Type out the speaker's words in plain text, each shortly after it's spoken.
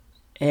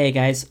Hey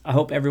guys, I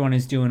hope everyone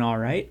is doing all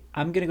right.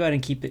 I'm going to go ahead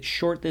and keep it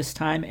short this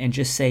time and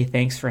just say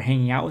thanks for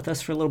hanging out with us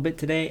for a little bit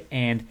today.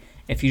 And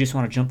if you just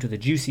want to jump to the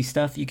juicy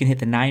stuff, you can hit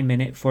the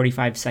 9-minute,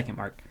 45-second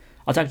mark.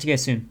 I'll talk to you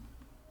guys soon.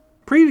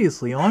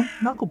 Previously on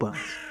Knucklebones.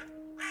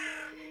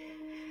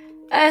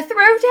 A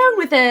throwdown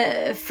with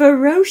a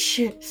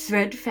ferocious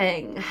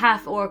Redfang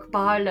half-orc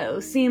Barlow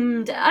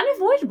seemed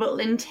unavoidable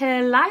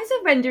until Liza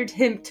rendered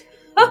him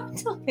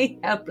totally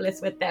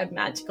helpless with their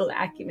magical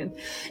acumen.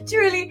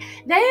 Truly,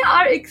 they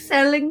are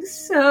excelling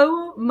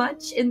so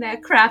much in their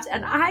craft,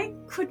 and I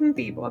couldn't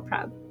be more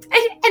proud.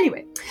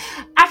 Anyway,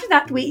 after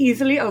that, we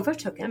easily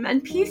overtook him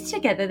and pieced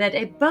together that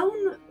a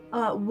bone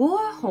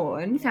war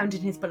horn found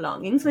in his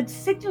belongings would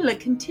signal a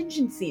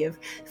contingency of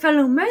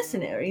fellow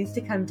mercenaries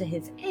to come to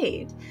his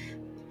aid.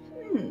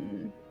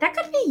 That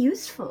could be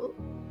useful.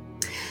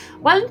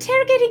 While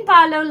interrogating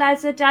Barlow,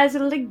 Liza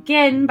dazzled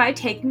again by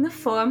taking the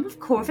form of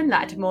Corvin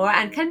Lattimore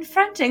and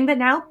confronting the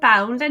now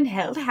bound and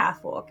held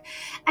half-orc.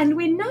 And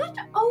we not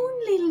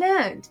only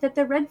learned that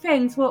the Red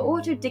Fangs were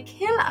ordered to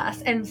kill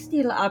us and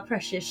steal our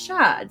precious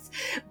shards,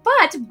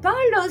 but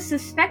Barlow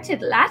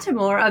suspected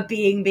Lattimore of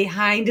being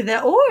behind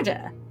the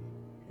order.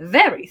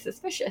 Very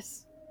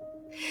suspicious.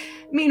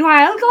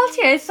 Meanwhile,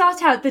 Gaultier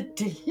sought out the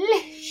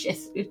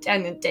delicious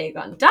Lieutenant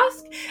Dagon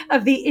Dusk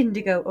of the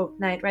Indigo Oak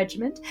Knight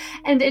Regiment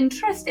and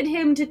entrusted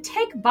him to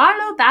take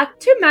Barlow back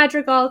to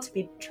Madrigal to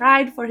be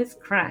tried for his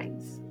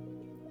crimes.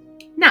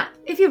 Now,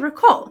 if you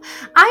recall,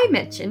 I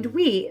mentioned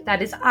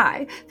that is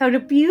I, found a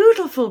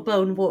beautiful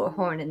bone war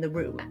horn in the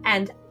room,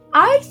 and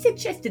I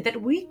suggested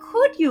that we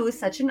could use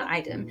such an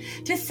item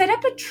to set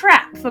up a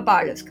trap for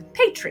Barlow's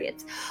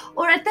compatriots,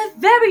 or at the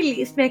very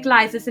least make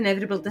Liza's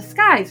inevitable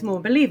disguise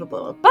more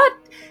believable. But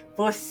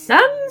for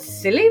some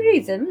silly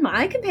reason,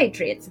 my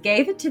compatriots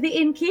gave it to the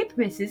innkeep,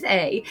 Mrs.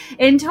 A,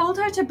 and told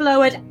her to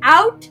blow it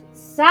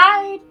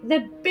outside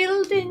the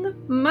building,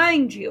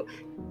 mind you,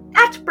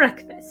 at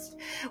breakfast.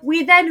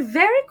 We then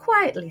very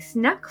quietly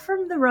snuck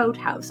from the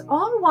roadhouse,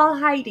 all while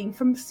hiding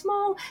from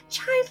small,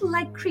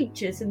 childlike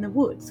creatures in the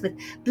woods with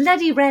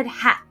bloody red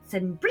hats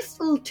and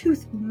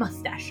bristle-toothed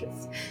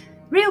mustaches.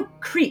 Real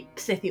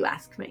creeps, if you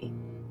ask me.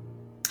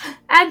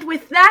 And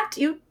with that,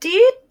 you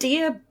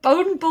dear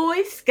bone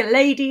boys,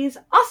 Scalades,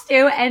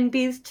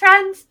 osteo-enbies,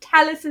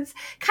 trans-taluses,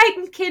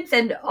 chitin kids,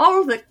 and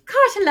all the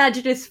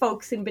cartilaginous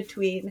folks in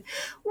between,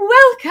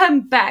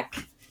 welcome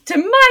back to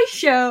my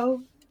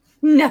show,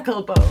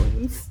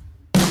 Knucklebones.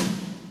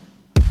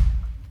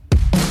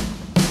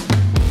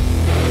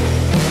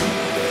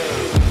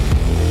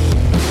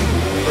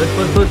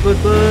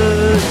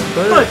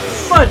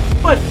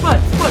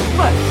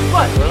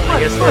 I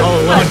guess we're all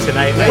alone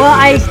tonight. Well,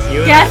 I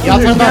guess Y'all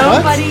talking about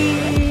nobody.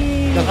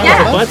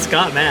 Yeah, the butts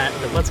got Matt.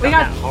 The butts got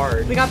Matt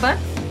hard. We got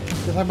butts.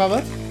 You talking about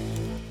what?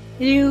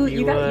 You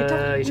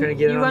trying to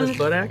get in on this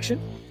butt action?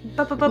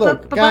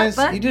 Look, guys,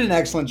 you did an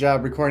excellent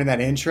job recording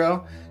that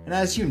intro, and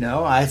as you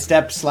know, I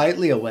stepped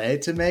slightly away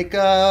to make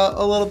a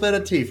little bit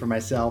of tea for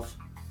myself.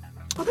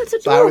 Oh, that's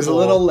adorable. So I was a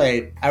little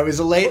late. I was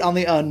late on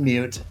the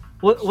unmute.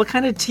 What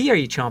kind of tea are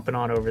you chomping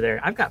on over there?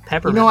 I've got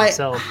peppermint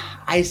myself.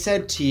 I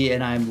said tea,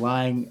 and I'm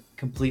lying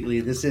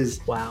completely.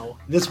 Wow.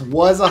 This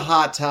was a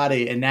hot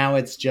toddy, and now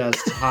it's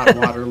just hot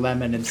water,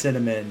 lemon, and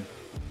cinnamon,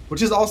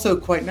 which is also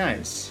quite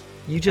nice.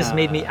 You just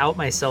made me out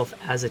myself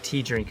as a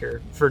tea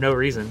drinker for no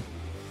reason.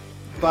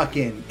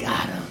 Fucking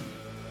got him.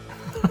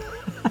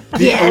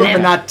 The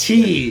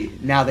Illuminati.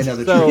 Now they know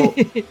the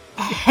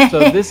truth.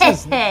 So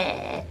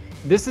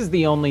this is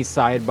the only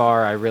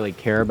sidebar I really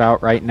care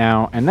about right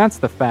now, and that's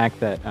the fact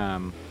that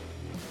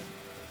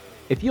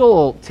if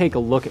you'll take a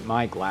look at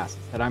my glasses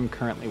that I'm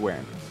currently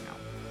wearing right now,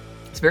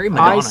 it's very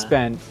Madonna. I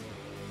spent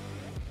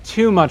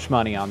too much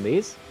money on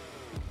these,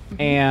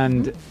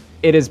 and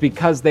it is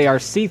because they are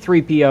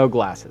C3PO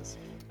glasses.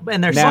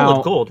 And they're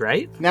solid gold,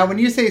 right? Now, when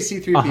you say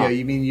C-3PO,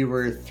 you mean you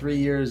were 3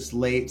 years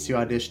late to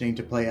auditioning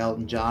to play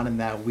Elton John in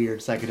that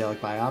weird psychedelic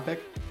biopic?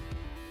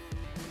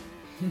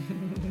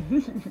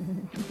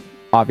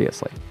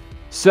 Obviously.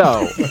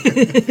 So,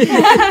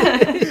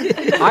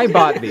 I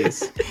bought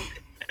these.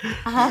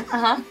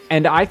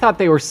 And I thought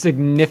they were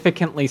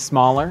significantly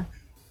smaller.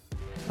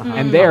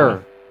 And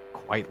they're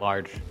quite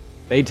large.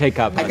 They take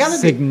up a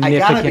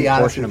significant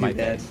portion of my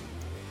face.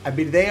 I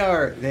mean, they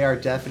are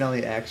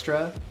definitely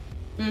extra.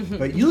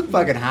 But you look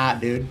fucking hot,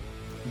 dude.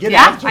 Get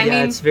Yeah, after I it. mean-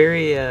 Yeah, it's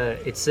very.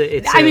 It's. You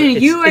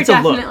are it's a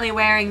look. definitely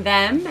wearing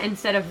them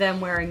instead of them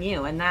wearing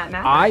you, and that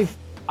matters.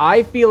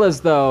 I feel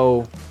as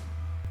though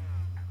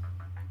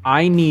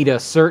I need a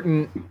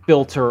certain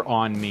filter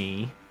on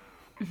me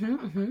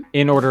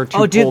in order to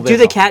pull this do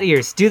the off. cat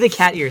ears. Do the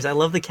cat ears. I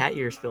love the cat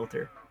ears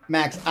filter.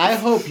 Max, I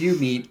hope you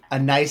meet a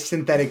nice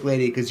synthetic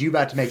lady because you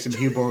about to make some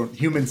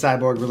human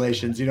cyborg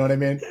relations. You know what I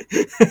mean?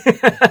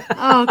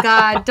 Oh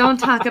God! Don't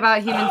talk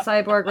about human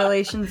cyborg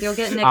relations. You'll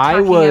get Nick I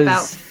talking was-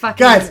 about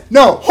fucking. Guys,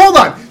 no, hold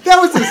on.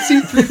 That was a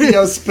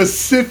C-3PO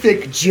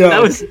specific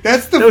joke.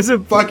 That's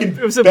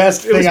the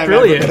best thing I'm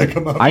ever going to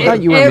come up with. I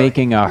thought you were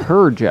making a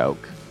her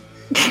joke.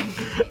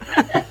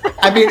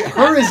 I mean,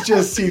 her is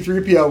just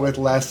C-3PO with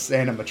less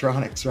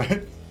animatronics,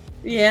 right?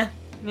 Yeah.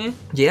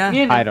 Yeah,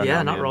 I don't know.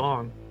 Yeah, not man.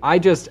 wrong.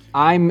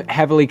 I'm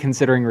heavily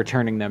considering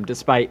returning them,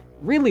 despite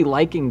really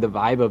liking the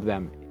vibe of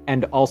them,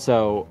 and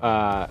also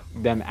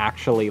them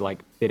actually like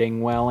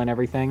fitting well and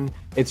everything.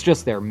 It's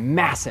just they're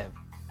massive.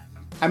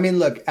 I mean,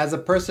 look, as a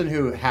person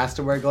who has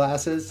to wear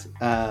glasses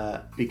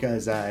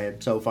because I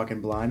am so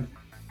fucking blind,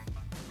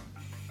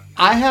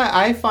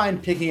 I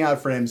find picking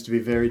out frames to be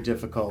very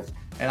difficult,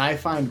 and I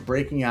find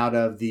breaking out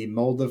of the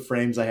mold of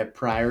frames I have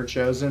prior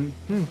chosen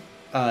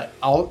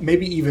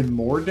maybe even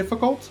more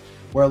difficult,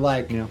 where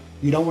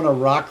you don't want to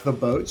rock the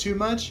boat too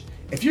much.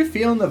 If you're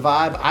feeling the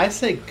vibe, I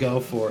say go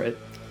for it.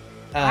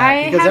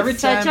 Because every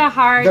time,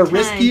 the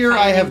riskier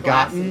I have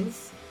gotten,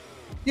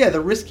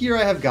 the riskier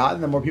I have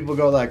gotten, the more people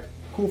go like,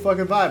 cool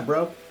fucking vibe,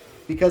 bro.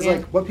 Because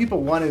like what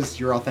people want is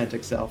your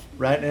authentic self,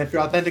 right? And if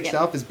your authentic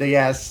self is big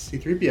ass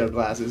C-3PO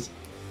glasses,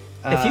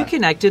 if you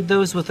connected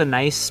those with a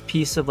nice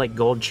piece of like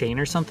gold chain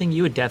or something,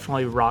 you would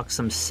definitely rock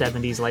some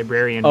 70s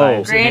librarian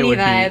vibes. Granny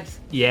vibes.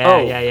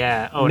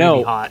 Yeah. Oh, no.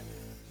 It'd be hot.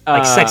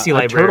 Like sexy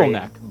librarian.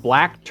 Turtleneck.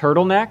 Black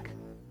turtleneck.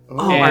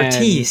 Oh,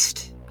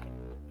 artiste.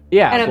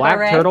 Yeah, and black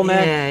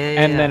turtleneck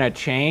and yeah. then a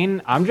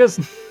chain. I'm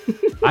just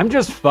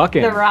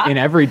fucking in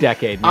every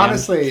decade, man.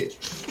 Honestly,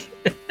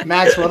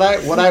 Max, what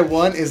I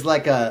want is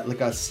like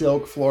a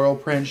silk floral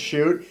print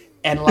shoot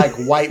and like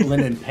white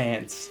linen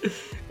pants.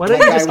 Why don't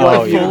you just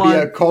go be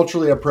a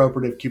culturally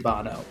appropriative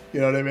Cubano?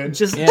 You know what I mean?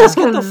 Just get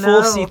the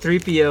full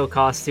C-3PO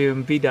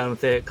costume, be done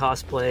with it,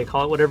 cosplay,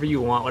 call it whatever you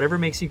want, whatever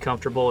makes you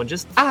comfortable, and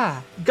just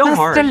go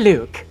hard. Master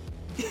Luke,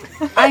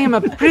 I am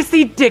a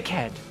prissy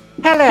dickhead.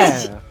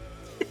 Hello.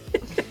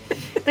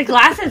 The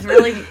glasses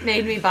really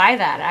made me buy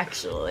that,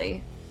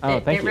 actually.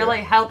 Thank you. It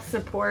really helped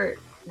support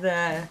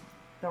the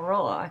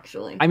role,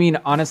 actually. I mean,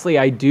 honestly,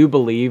 I do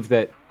believe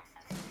that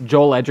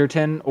Joel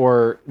Edgerton,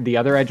 or the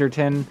other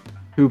Edgerton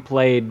who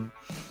played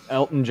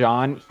Elton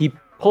John, he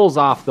pulls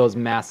off those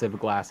massive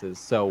glasses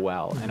so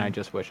well, and I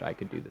just wish I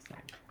could do the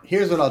same.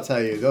 Here's what I'll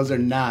tell you. Those are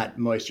not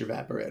moisture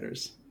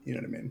evaporators. You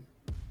know what I mean?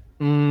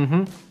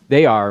 Mm-hmm.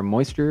 They are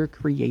moisture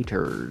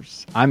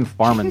creators. I'm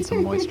farming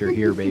some moisture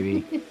here,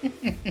 baby.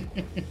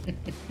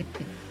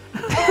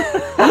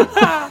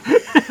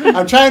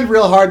 I'm trying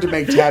real hard to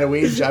make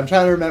Tatooine. I'm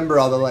trying to remember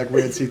all the like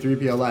weird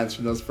C-3PO lines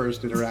from those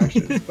first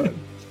interactions. But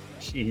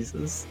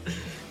Jesus,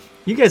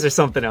 you guys are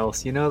something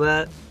else. You know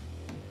that?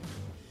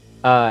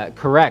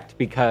 Correct,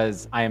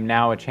 because I am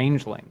now a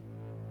changeling.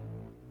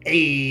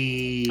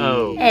 Hey.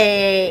 Oh.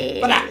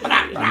 Hey.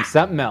 I'm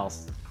something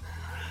else.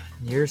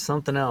 You're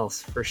something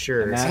else for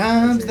sure.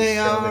 Times they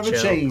are a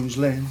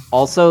changeling.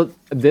 Also,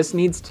 this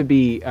needs to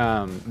be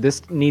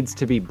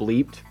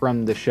bleeped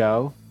from the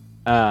show.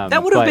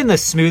 That would have been the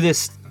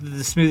smoothest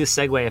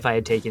segue if I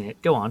had taken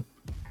it. Go on.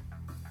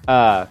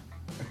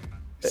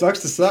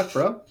 Sucks to suck,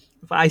 bro.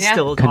 I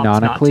still opt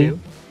not to.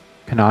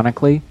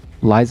 Canonically,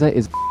 Liza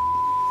is.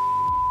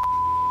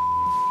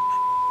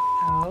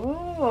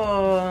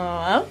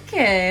 Oh,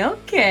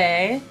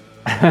 okay.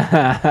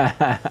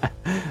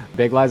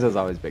 Big Liza is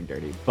always big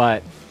dirty,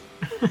 but.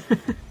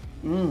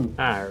 All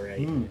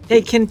right.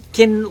 Hey,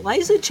 can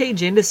Liza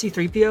change into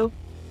C-3PO?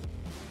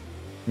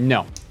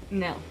 No.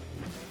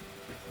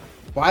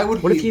 Why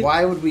would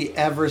we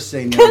ever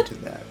say no to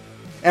that?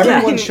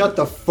 Everyone shut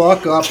the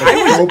fuck up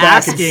and go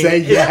back and say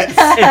yes.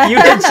 If you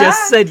had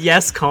just said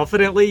yes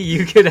confidently,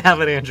 you could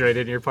have an android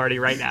in your party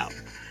right now.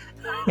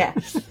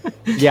 Yes.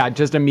 Yeah,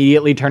 just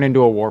immediately turn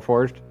into a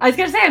Warforged. I was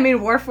gonna say,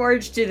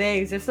 Warforged, do they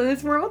exist in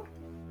this world?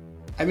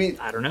 I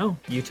don't know.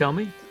 You tell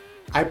me.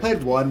 I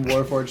played one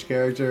Warforged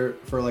character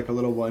for like a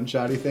little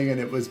one-shotty thing, and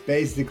it was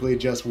basically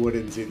just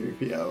wooden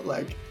C-3PO.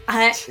 Like,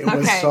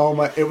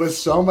 it was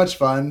so much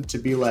fun to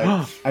be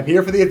like, I'm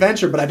here for the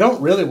adventure, but I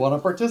don't really want to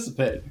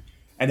participate.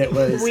 And it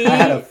was, I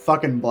had a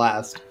fucking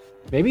blast.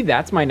 Maybe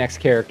that's my next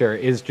character,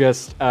 is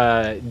just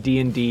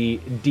D&D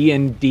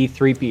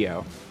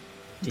 3PO.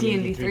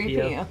 D&D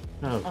 3PO.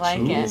 Oh, I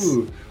like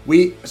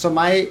it. So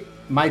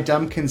my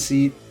dumb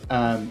conceit,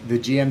 the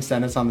GM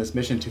sent us on this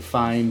mission to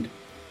find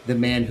the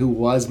man who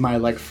was my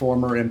like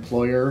former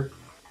employer,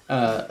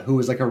 who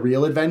was like a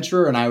real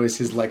adventurer, and I was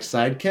his like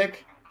sidekick.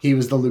 He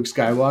was the Luke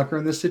Skywalker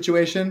in this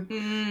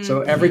situation.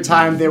 So every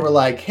time they were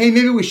like, hey,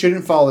 maybe we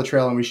shouldn't follow the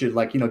trail and we should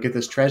like, get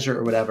this treasure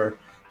or whatever,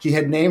 he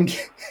had named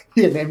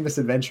this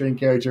adventuring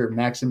character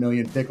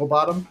Maximilian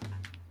Picklebottom.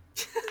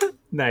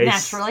 Nice.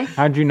 Naturally.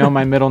 How'd you know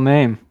my middle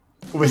name?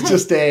 It was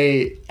just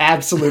a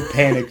absolute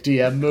panic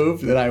DM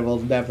move that I will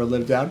never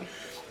live down.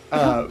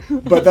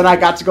 But then I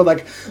got to go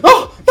like,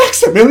 oh,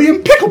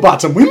 Maximilian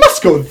Picklebottom, we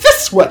must go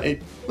this way.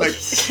 Like,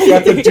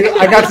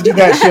 I got to do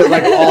that shit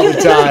like all the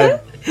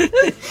time.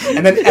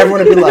 And then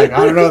everyone would be like,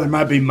 I don't know, there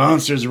might be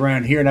monsters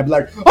around here. And I'd be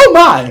like, oh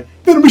my,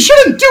 then we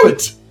shouldn't do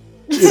it.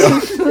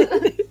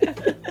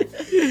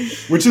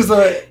 Which is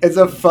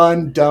a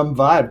fun, dumb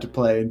vibe to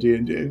play in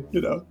D&D,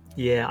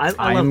 Yeah,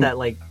 I love that,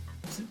 like,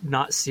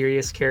 not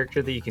serious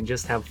character that you can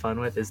just have fun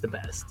with is the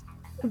best.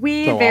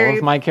 All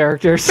of my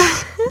characters?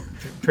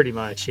 Pretty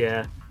much,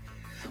 yeah.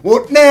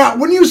 Well, now,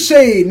 when you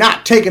say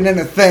not taking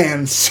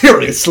anything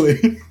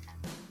seriously,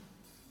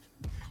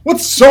 what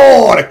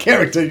sort of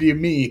character do you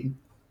mean?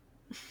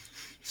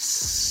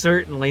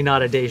 certainly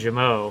not a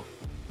Dejamo.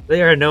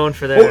 They are known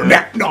for their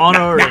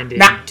honor and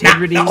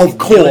integrity,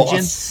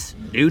 diligence,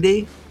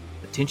 duty,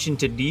 attention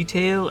to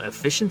detail,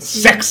 efficiency,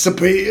 sex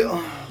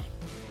appeal.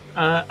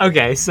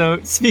 Okay, so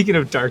speaking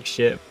of dark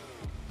ship,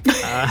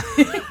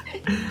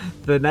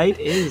 the night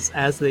is,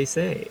 as they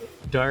say,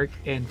 dark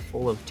and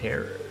full of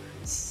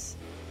terrors.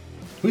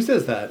 Who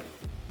says that?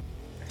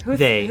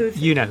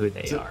 You know who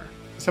they are.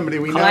 Somebody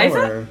we Eliza?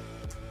 know? Or...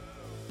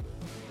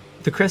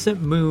 The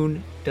crescent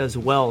moon does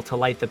well to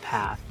light the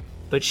path,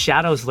 but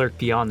shadows lurk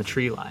beyond the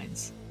tree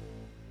lines.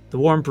 The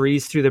warm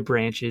breeze through the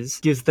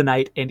branches gives the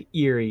night an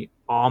eerie,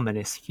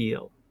 ominous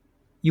feel.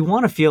 You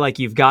want to feel like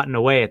you've gotten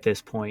away at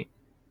this point,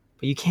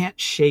 but you can't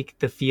shake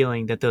the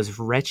feeling that those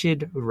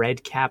wretched,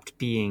 red-capped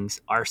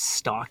beings are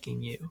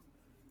stalking you.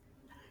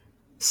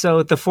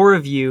 So the four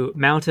of you,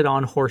 mounted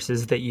on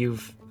horses that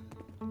you've,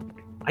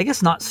 I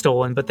guess not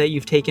stolen, but that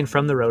you've taken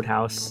from the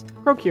roadhouse.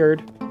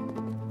 Procured.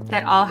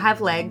 That all have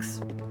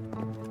legs.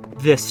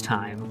 This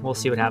time. We'll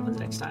see what happens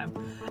next time.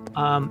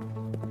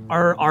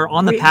 Are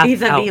on the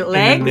path out in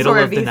the middle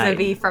of the night.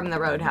 Vis-a-vis from the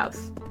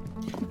roadhouse?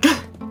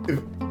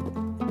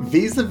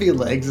 Vis-a-vis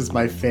legs is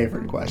my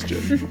favorite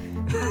question.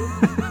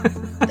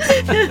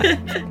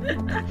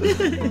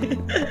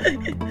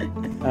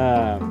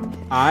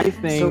 I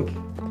think...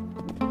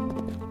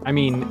 I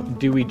mean,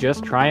 do we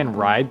just try and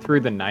ride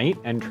through the night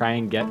and try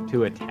and get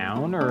to a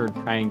town or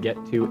try and get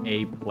to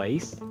a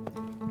place?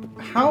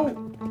 How...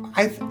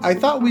 I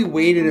thought we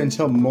waited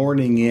until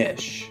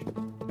morning-ish.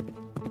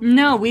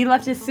 No, we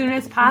left as soon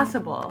as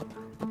possible.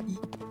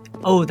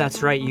 Oh,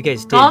 that's right. You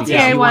guys did.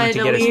 Galtier wanted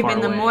to leave in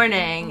the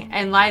morning,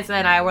 and Liza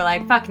and I were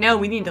like, "Fuck no,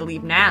 we need to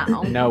leave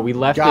now." No, we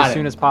left as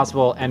soon as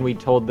possible, and we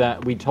told them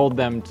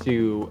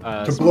to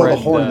blow the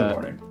horn in the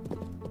morning.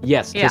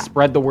 Yes, to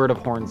spread the word of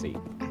Hornsey.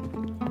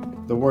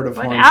 The word of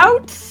Hornsey.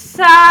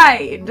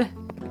 Outside,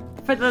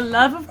 for the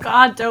love of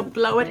God, don't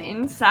blow it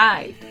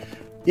inside.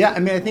 Yeah, I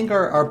mean, I think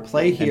our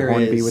play here and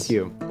Horn is be with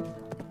you.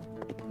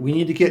 We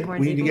need to get we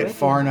need to get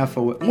far enough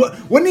away.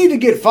 We need to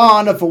get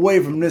far enough away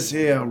from this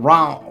here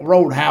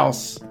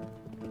roadhouse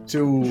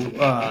to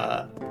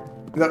the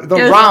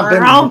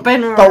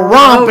romping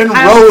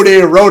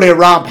roadie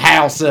romp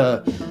house.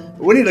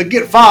 We need to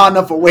get far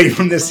enough away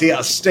from this here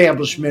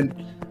establishment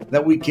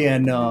that we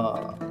can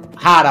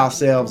hide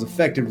ourselves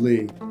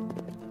effectively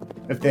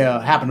if there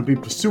happen to be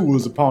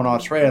pursuers upon our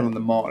trail in the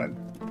morning.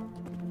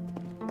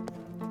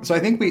 So I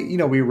think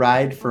we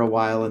ride for a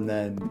while, and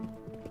then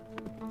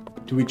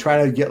do we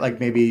try to get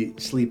maybe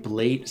sleep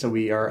late so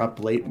we are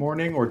up late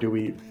morning, or do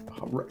we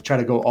try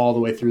to go all the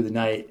way through the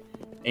night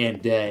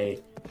and day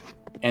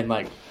and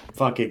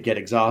fuck it, get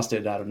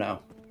exhausted? I don't know.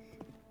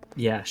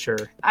 Yeah, sure.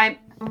 I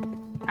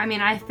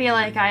mean, I feel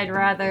like I'd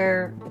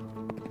rather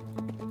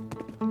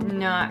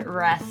not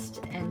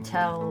rest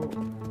until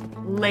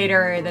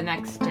later the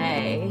next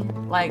day.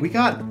 We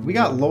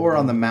got lower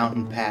on the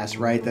mountain pass,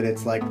 right? That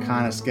it's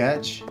kind of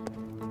sketch.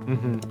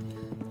 Mm-hmm.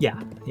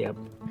 Yeah. Yep.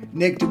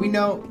 Nick, do we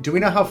know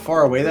how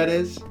far away that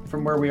is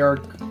from where we are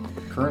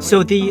currently?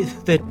 So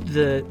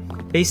the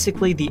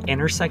basically the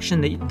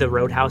intersection that the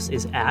roadhouse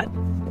is at,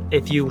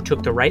 if you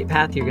took the right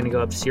path, you're going to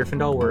go up to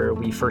Sierfendal where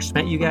we first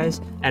met you guys,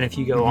 and if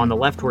you go on the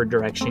leftward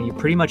direction, you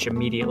pretty much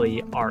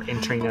immediately are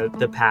entering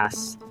the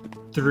pass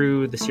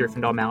through the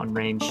Sierfendal mountain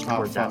range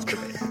towards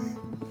Astrobabe.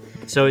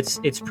 So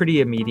it's pretty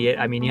immediate.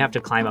 I mean, you have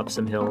to climb up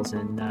some hills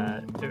and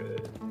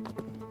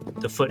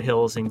the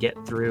foothills and get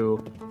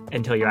through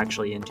until you're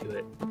actually into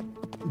it.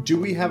 Do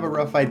we have a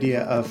rough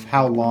idea of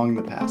how long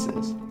the pass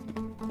is?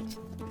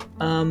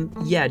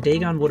 Yeah,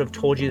 Dagon would have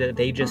told you that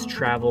they just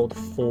traveled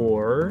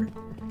for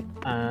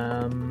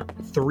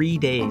 3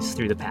 days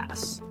through the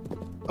pass.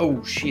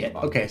 Oh shit.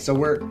 Okay, so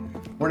we're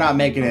not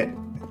making it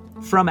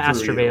from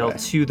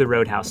Astravale to the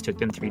roadhouse. Took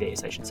them 3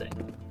 days, I should say.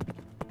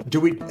 Do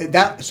we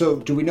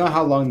know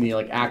how long the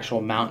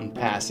actual mountain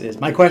pass is?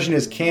 My question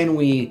is,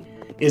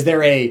 is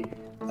there a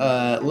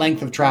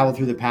length of travel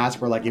through the pass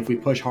where if we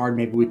push hard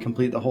maybe we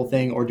complete the whole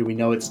thing, or do we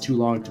know it's too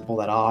long to pull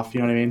that off?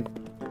 You know what I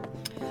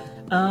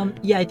mean?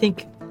 Yeah, I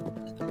think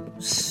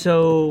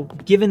so.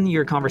 Given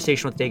your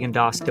conversation with Dagon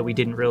Dosk that we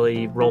didn't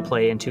really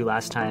roleplay into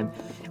last time,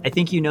 I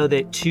think you know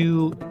that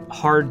 2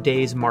 hard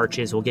days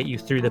marches will get you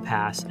through the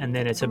pass, and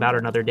then it's about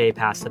another day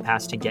past the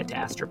pass to get to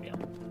Astravale.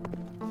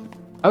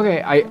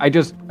 Okay, I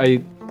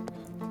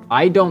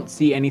don't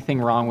see anything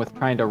wrong with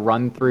trying to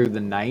run through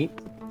the night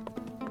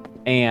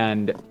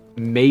and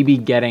maybe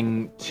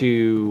getting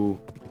to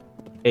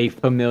a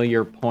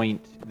familiar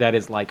point that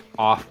is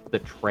off the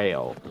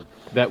trail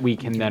that we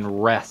can then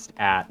rest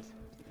at,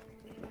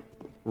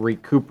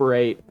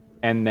 recuperate,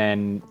 and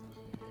then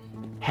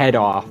head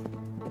off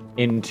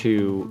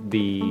into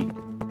the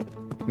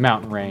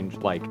mountain range.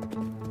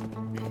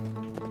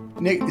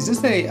 Nick, is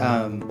this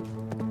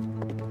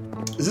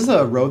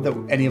a road that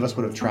any of us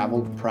would have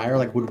traveled prior?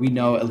 Would we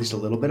know at least a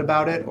little bit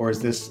about it, or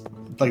is this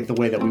the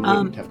way that we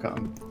wouldn't have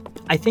come?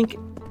 I think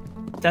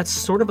that's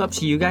sort of up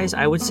to you guys.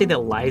 I would say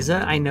that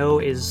Liza, I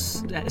know,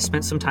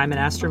 spent some time in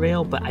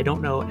Astorvale, but I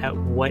don't know at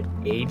what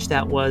age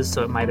that was,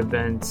 so it might have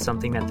been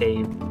something that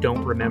they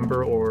don't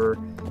remember, or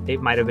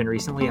it might have been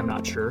recently, I'm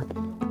not sure.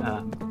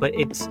 But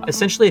it's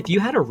essentially, if you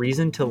had a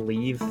reason to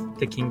leave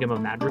the Kingdom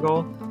of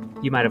Madrigal,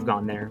 you might have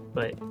gone there,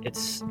 but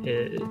it's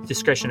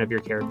discretion of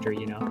your character,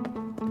 you know.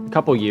 A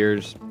couple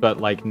years,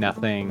 but like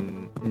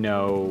nothing,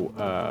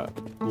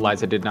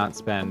 Liza did not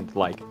spend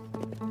like...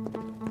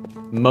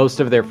 Most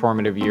of their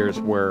formative years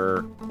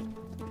were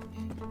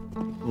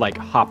like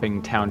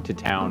hopping town to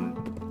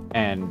town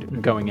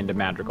and going into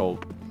Madrigal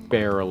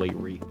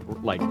barely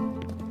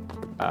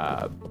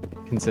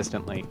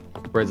consistently,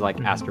 whereas like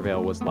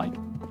Astorvale was like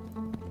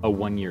a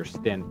 1-year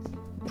stint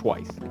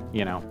twice,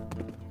 you know.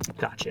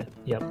 Gotcha.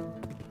 Yep.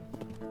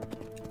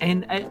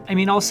 And I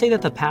mean, I'll say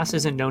that the pass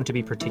isn't known to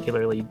be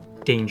particularly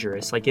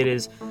dangerous. Like, it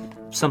is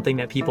something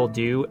that people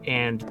do,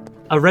 and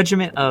a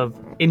regiment of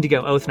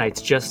Indigo Oath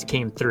Knights just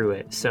came through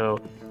it, so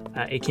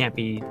it can't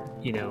be,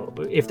 you know,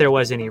 if there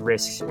was any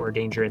risks or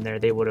danger in there,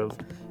 they would have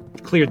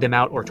cleared them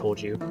out or told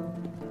you.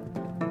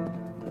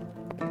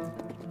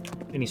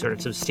 Any sort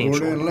of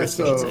substantial well, then risk,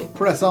 let's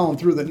press on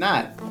through the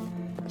night,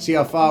 see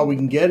how far we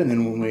can get, and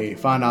then when we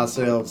find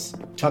ourselves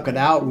tuckered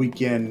out, we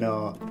can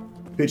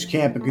pitch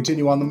camp and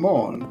continue on the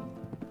morn.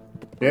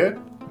 Yeah?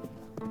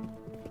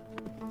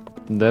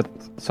 That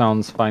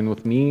sounds fine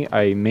with me.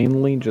 I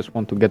mainly just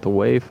want to get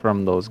away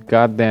from those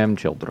goddamn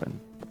children.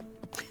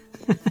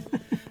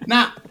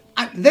 Now,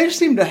 they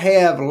seem to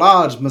have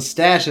large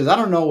mustaches. I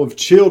don't know if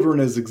children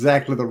is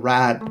exactly the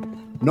right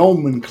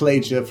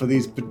nomenclature for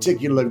these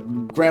particular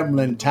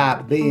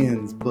gremlin-type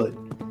beings, but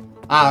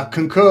I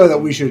concur that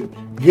we should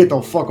get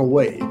the fuck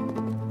away.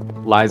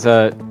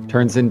 Liza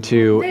turns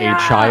into a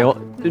child.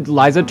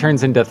 Liza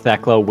turns into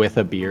Thekla with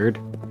a beard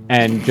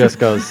and just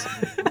goes...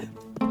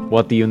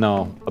 What do you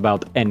know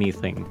about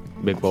anything,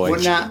 big boy?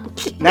 Well, now,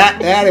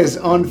 that is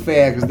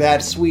unfair, because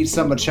that sweet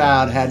summer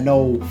child had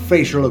no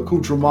facial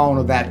accoutrement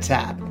of that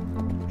type.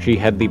 She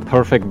had the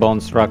perfect bone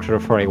structure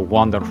for a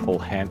wonderful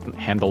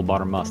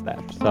handlebar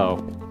mustache,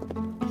 so...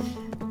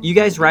 You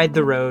guys ride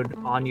the road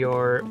on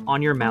your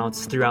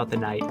mounts throughout the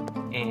night,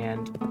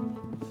 and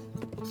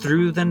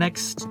through the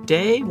next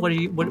day, where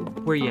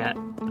are you at?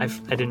 I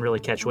didn't really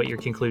catch what your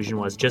conclusion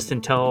was. Just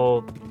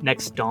until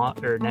next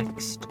dawn, or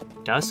next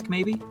dusk,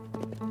 maybe?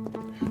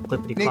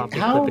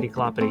 Clippity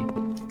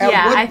cloppity.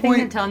 Yeah, I think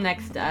until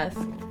next dusk.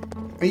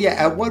 Yeah,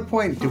 at what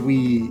point do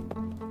we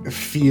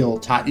feel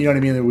tired? You know what I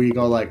mean? That we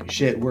go like,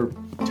 shit, we're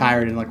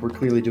tired and like we're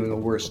clearly doing a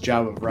worse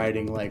job of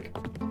writing. Like,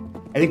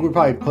 I think we're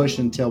probably pushed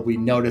until we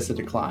notice a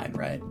decline,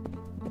 right?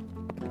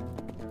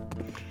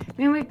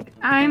 I mean,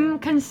 I'm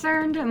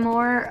concerned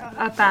more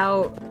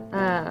about,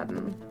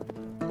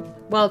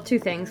 well, two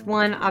things.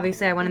 One,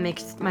 obviously, I want to make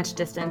as much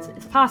distance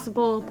as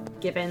possible,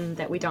 given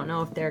that we don't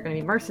know if there are going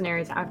to be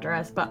mercenaries after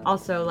us. But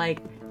also, like,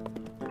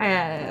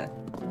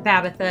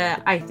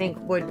 Babitha, I think,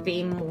 would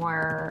be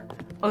more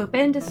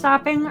open to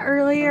stopping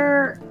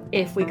earlier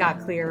if we got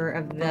clear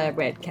of the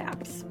red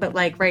caps. But,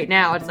 like, right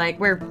now, it's like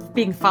we're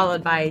being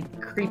followed by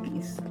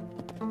creepies.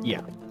 Yeah.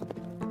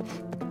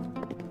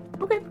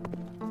 Okay.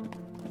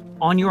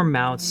 On your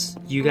mounts,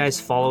 you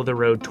guys follow the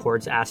road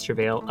towards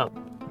Astorvale up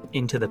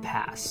into the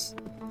pass.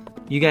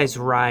 You guys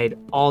ride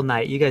all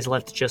night. You guys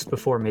left just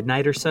before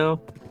midnight or so.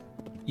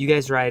 You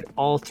guys ride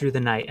all through the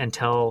night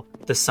until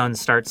the sun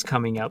starts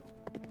coming up.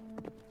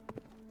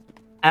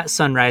 At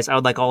sunrise, I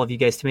would like all of you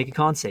guys to make a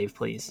con save,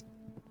 please.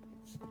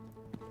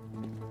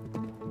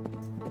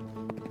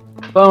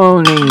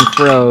 Boning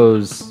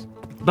throws.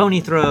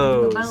 Bony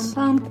throws.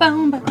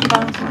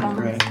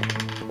 Right.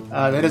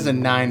 That is a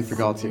 9 for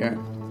Galtier.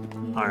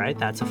 All right,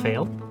 that's a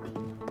fail.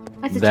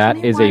 That's a That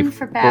 21 is a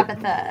for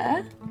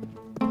Babitha.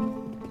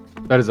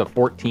 That is a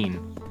 14.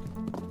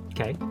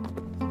 Okay.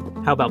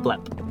 How about Blep?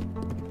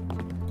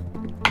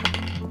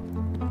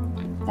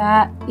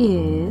 That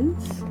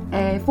is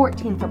a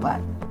 14 for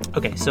Blep.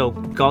 Okay, so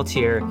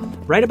Galtier,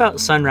 right about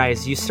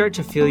sunrise, you start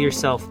to feel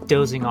yourself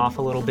dozing off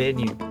a little bit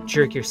and you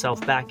jerk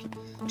yourself back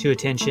to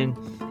attention.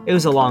 It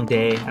was a long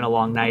day and a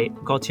long night.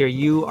 Galtier,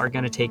 you are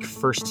going to take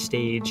first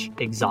stage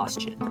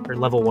exhaustion, or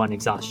level 1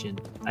 exhaustion,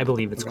 I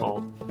believe it's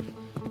called.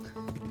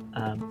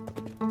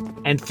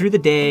 And through the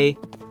day,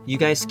 you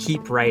guys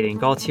keep riding.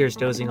 Galtier's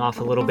dozing off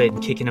a little bit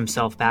and kicking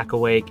himself back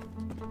awake.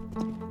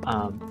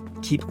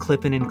 Keep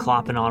clipping and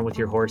clopping on with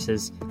your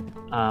horses.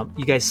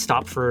 You guys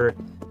stop for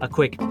a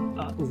quick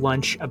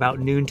lunch about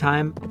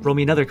noontime. Roll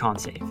me another con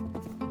save.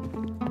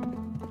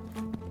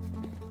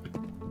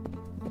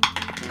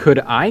 Could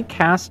I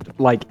cast,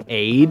 like,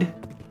 aid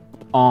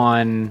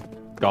on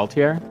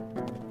Galtier?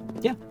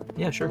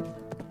 Yeah, sure.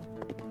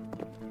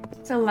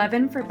 It's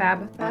 11 for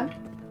Babitha.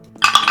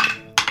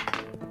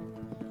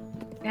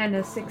 And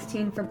a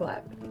 16 for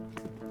Blep.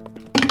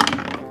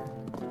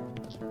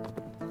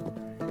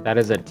 That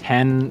is a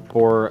 10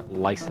 for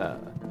Lysa.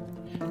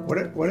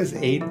 What does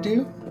aid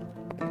do?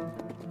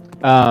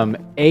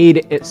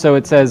 Aid, so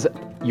it says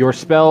your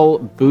spell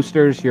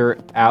bolsters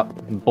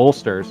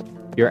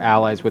your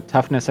allies with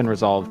toughness and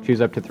resolve.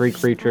 Choose up to 3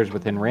 creatures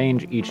within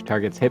range. Each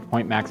target's hit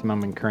point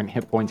maximum and current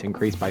hit points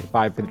increase by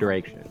 5 for the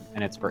duration,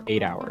 and it's for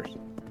 8 hours.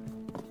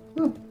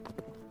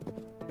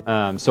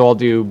 So I'll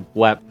do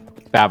Blep,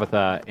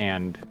 Babatha,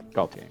 and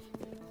Galtier.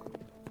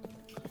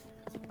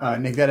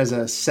 Nick, that is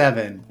a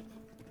 7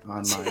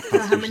 on my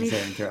Constitution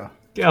saving throw.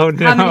 Oh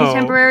no! How many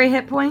temporary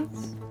hit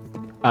points?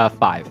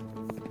 5.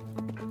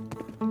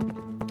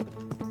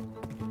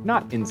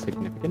 Not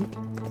insignificant.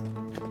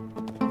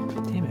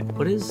 Damn it!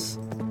 What is?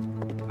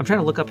 I'm trying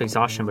to look up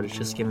exhaustion, but it's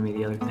just giving me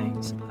the other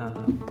things.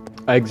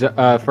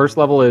 First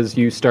level is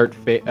you start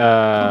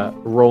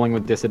rolling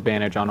with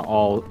disadvantage on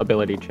all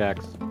ability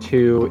checks.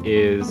 2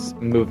 is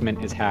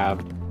movement is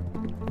halved.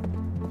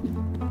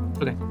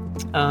 Okay.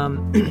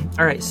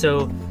 All right.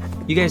 So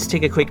you guys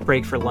take a quick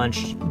break for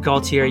lunch.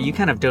 Galtier, you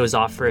kind of doze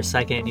off for a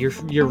second.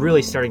 You're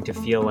really starting to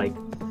feel like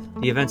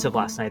the events of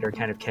last night are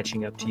kind of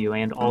catching up to you,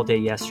 and all day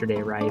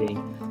yesterday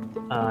riding.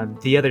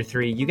 The other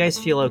 3, you guys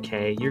feel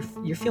okay.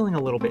 You're feeling a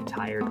little bit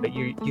tired, but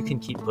you can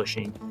keep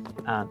pushing,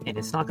 and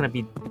it's not going to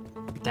be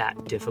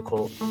that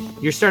difficult.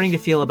 You're starting to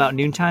feel about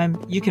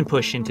noontime. You can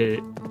push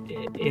into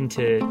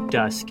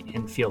dusk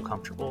and feel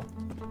comfortable.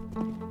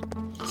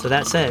 So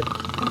that said,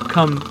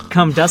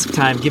 come dusk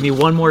time, give me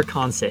one more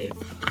con save.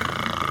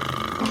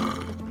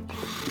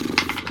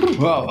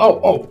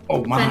 Whoa!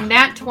 Oh! My. It's a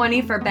nat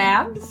 20 for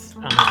Babs.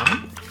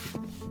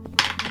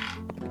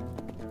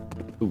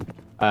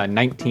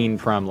 19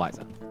 from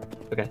Liza.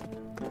 Okay.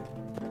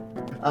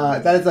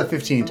 That is a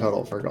 15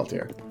 total for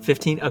Galtier.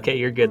 15. Okay,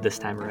 you're good this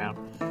time around.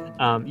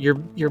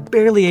 You're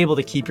barely able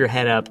to keep your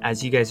head up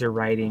as you guys are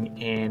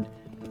riding, and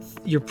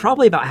you're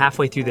probably about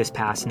halfway through this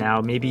pass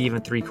now, maybe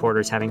even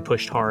 3/4, having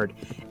pushed hard,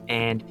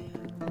 and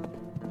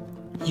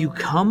you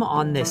come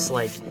on this,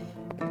 like,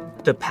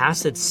 the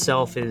pass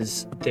itself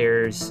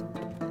there's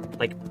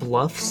like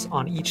bluffs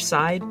on each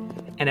side,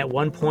 and at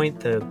one point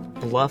the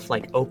bluff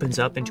like opens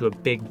up into a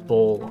big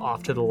bowl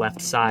off to the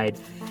left side,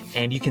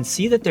 and you can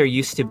see that there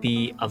used to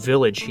be a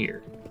village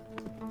here.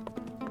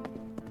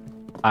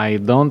 I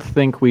don't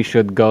think we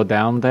should go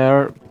down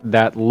there.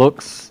 That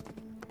looks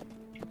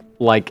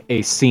like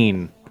a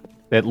scene.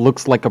 That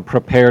looks like a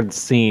prepared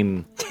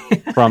scene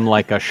from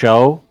like a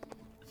show.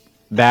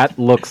 That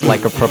looks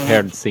like a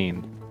prepared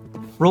scene.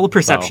 Roll a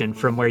perception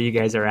from where you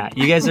guys are at.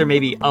 You guys are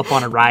maybe up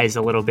on a rise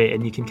a little bit,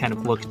 and you can kind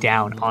of look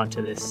down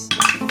onto this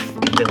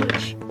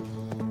village.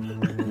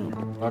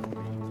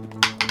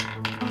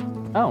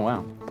 Oh,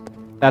 wow.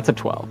 That's a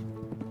 12.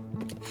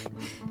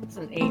 It's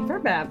an 8 for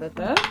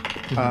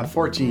Babatha.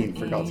 14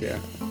 for Galtier.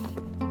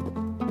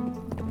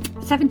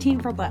 17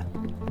 for Blep.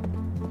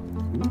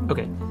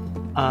 Okay.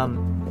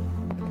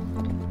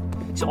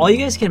 So all you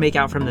guys can make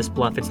out from this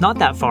bluff, it's not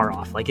that far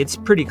off. Like, it's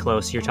pretty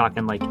close. You're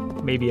talking like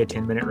maybe a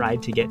 10-minute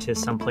ride to get to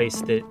some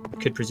place that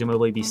could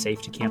presumably be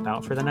safe to camp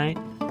out for the night.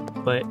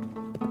 But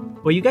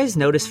what you guys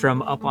notice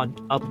from up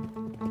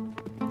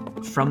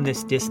from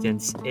this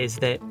distance is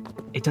that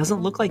it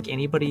doesn't look like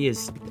anybody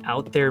is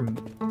out there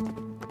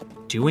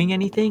doing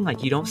anything.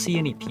 Like, you don't see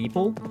any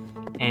people,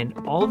 and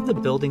all of the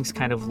buildings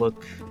kind of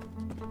look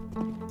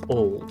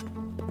old.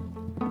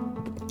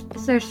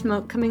 Is there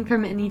smoke coming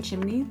from any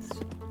chimneys?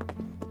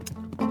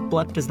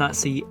 Blep does not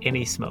see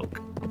any smoke.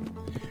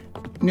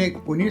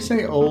 Nick, when you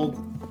say old,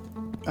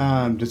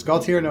 does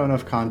Galtier know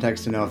enough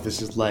context to know if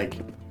this is like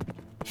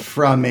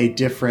from a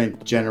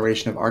different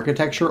generation of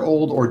architecture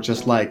old, or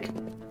just like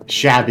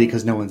shabby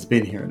because no one's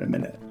been here in a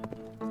minute?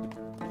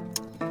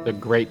 The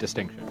great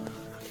distinction.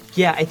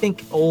 Yeah, I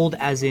think old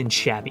as in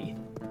shabby.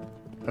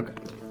 Okay.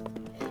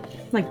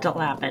 Like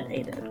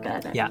dilapidated.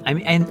 Got it. Yeah, I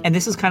mean, and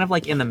this is kind of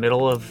like in the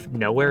middle of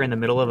nowhere, in the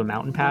middle of a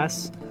mountain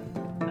pass.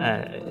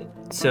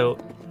 So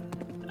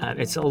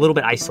it's a little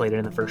bit isolated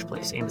in the first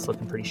place, and it's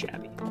looking pretty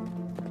shabby.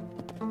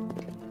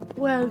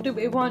 Well, do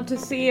we want to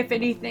see if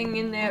anything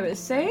in there is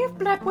safe?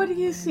 Blep, what do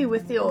you see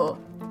with your...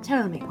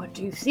 Tell me, what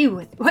do you see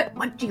with...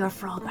 What do your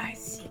frog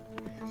eyes see?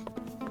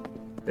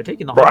 They're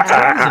taking the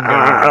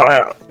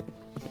hot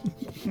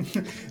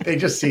They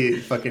just see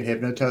fucking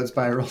Hypnotoad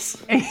spirals.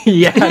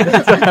 Yeah,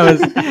 that's what I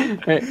was...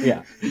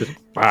 Yeah.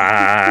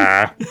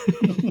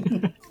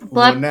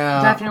 Blep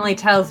definitely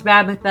tells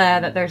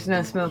Babatha that there's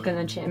no smoke in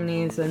the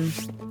chimneys, and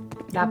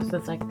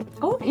Babatha's like,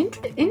 oh,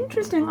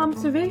 interesting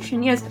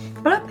observation, yes.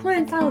 Blep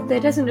points out there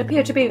doesn't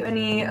appear to be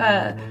any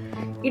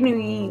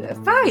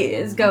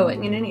fires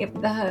going in any of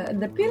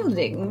the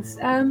buildings.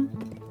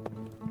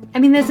 I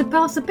mean, there's a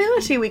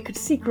possibility we could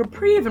seek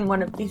reprieve in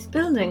one of these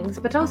buildings,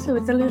 but also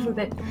it's a little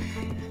bit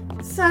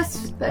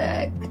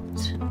suspect.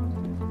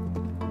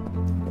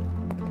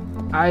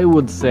 I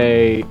would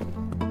say,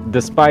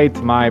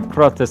 despite my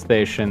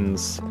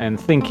protestations and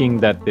thinking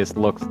that this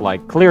looks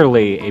like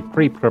clearly a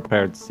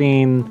pre-prepared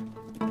scene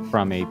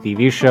from a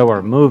TV show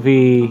or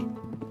movie,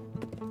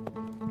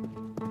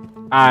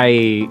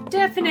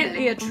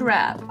 Definitely a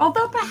trap.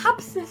 Although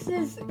perhaps this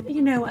is,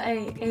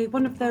 a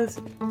one of those,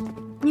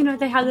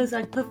 they have those,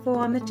 like,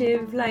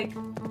 performative, like,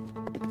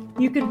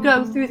 you could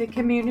go through the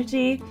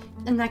community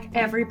and like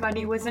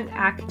everybody was an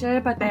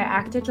actor, but they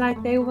acted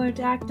like they weren't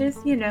actors,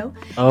 you know.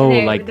 Oh,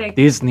 like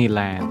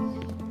Disneyland.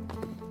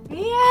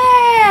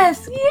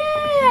 Yes,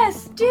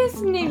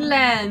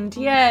 Disneyland,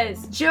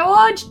 yes,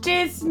 George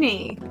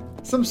Disney.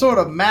 Some sort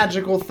of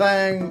magical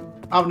thing.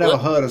 I've never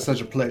heard of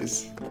such a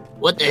place.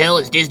 What the hell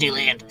is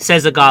Disneyland?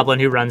 Says a goblin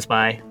who runs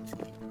by.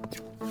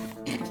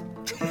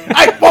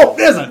 Hey, whoa,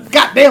 there's a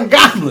goddamn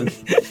goblin!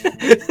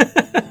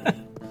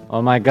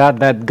 Oh my god,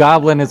 that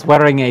goblin is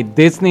wearing a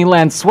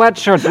Disneyland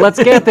sweatshirt.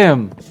 Let's get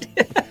him.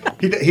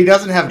 He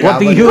doesn't have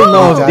goblin. What do you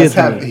know of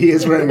Disney? He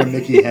is wearing a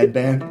Mickey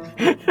headband.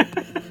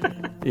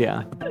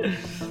 Yeah.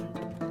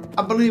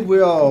 I believe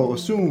we all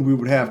assumed we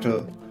would have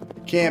to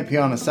camp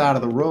here on the side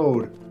of the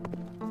road.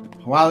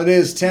 While it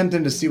is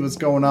tempting to see what's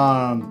going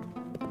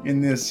on in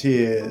this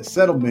here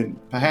settlement,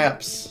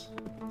 perhaps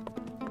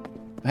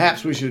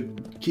we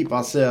should keep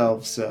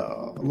ourselves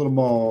a little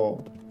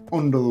more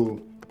under,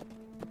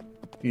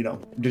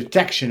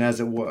 detection,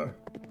 as it were.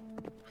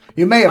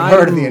 You may have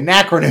heard of the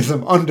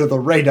anachronism under the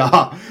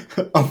radar,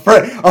 a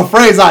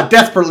phrase I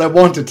desperately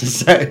wanted to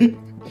say.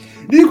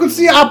 You can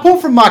see I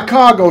pulled from my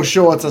cargo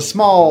shorts a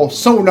small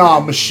sonar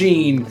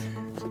machine.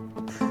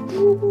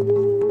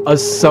 A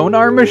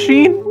sonar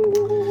machine?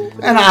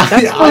 And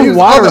That's for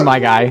water, my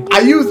guy. I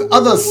use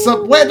other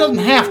well, it doesn't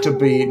have to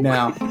be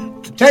now.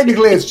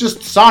 Technically, it's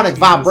just sonic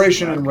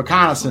vibration and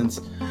reconnaissance.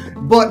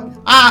 But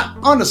I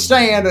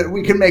understand that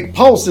we can make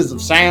pulses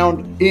of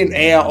sound in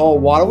air or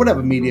water,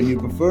 whatever medium you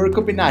prefer. It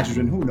could be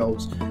nitrogen, who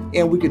knows?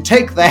 And we could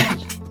take that.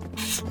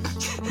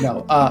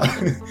 No,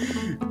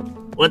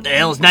 What the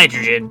hell is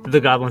nitrogen? The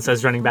goblin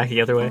says, running back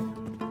the other way.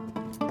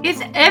 Is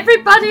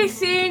everybody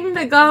seeing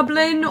the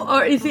goblin,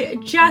 or is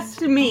it just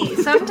me?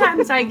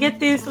 Sometimes I get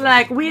these,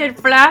 weird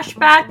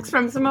flashbacks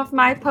from some of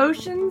my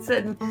potions,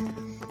 and,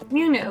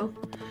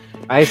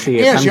 I see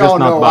it. Yes, I'm y'all just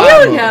not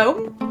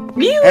know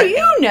buying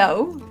You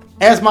know.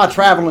 As my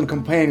traveling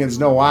companions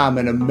know, I'm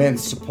an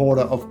immense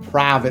supporter of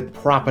private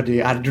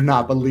property. I do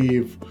not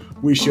believe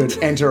we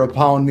should enter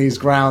upon these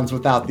grounds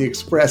without the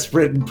express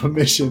written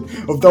permission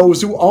of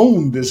those who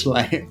own this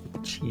land.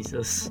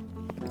 Jesus.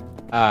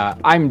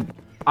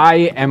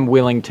 I am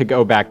willing to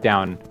go back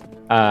down.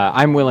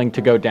 I'm willing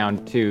to go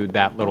down to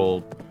that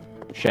little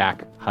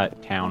shack,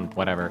 hut, town,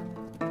 whatever.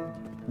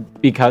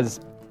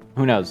 Because,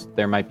 who knows,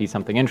 there might be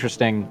something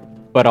interesting,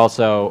 but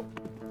also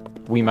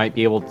we might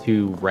be able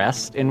to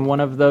rest in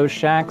one of those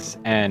shacks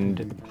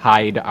and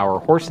hide our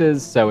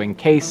horses, so in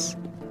case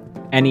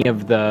any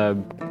of the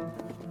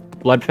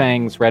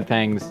Bloodfangs,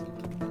 Redfangs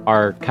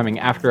are coming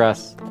after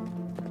us,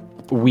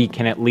 we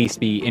can at least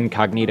be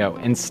incognito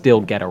and still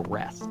get a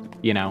rest,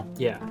 Yeah.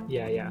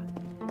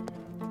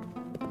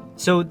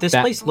 So this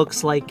place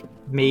looks like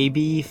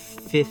maybe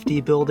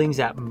 50 buildings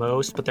at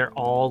most, but they're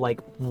all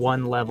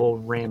one level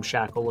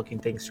ramshackle looking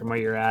things from where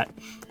you're at.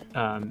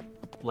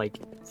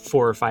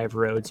 4 or 5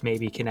 roads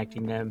maybe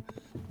connecting them,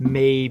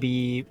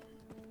 maybe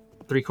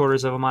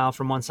 3/4 of a mile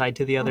from one side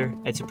to the other.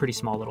 It's a pretty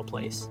small little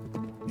place.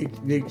 Did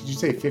you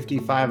say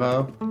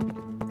 50-50?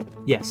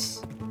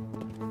 Yes.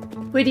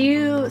 Would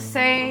you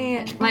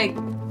say,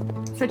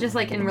 so just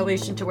in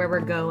relation to where we're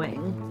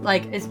going,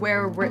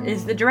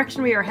 is the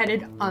direction we are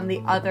headed on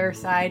the other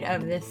side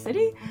of this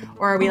city,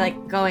 or are we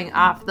going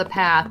off the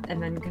path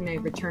and then can we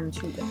return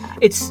to the path?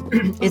 It's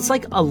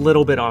a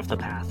little bit off the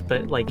path,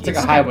 but it's like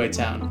a highway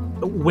town.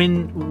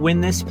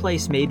 When this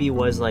place maybe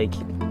was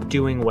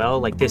doing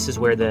well, this is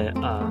where the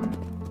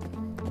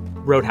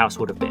roadhouse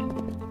would have been.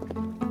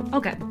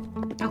 Okay.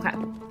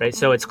 Right,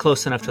 so it's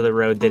close enough to the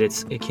road that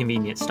it's a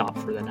convenient stop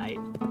for the night.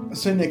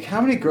 So, Nick,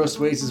 how many gross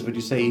wazes would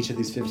you say each of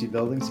these 50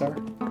 buildings are?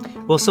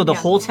 Well, so the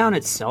whole town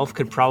itself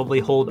could probably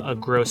hold a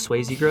gross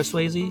Swayze, a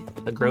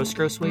gross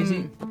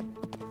Swayze.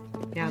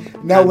 Yeah.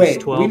 Now,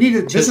 wait, we need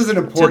to, this is an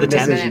important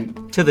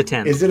decision. To the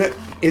 10. Is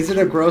it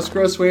a gross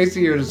Swayze,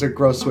 or is it a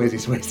gross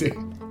Swayze?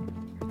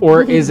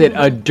 Or is it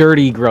a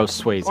dirty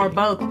gross Swayze? Or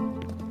both.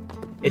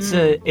 It's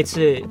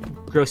a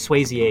gross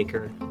Swayze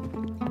acre.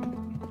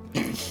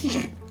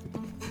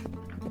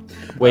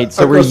 Wait,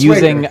 so we're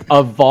using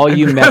a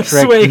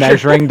volumetric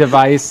measuring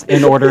device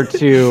in order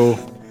to...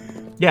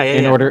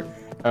 Yeah.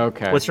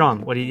 Okay. What's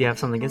wrong? Do you have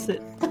something against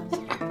it?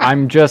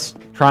 I'm just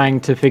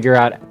trying to figure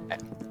out...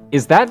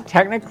 Is that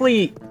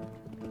technically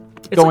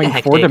going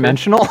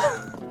 4-dimensional?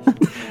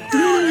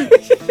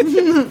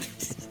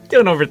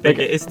 Don't overthink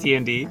it. It's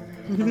D&D.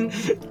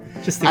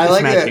 Just think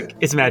it's magic.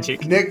 It's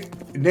magic.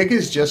 Nick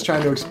is just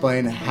trying to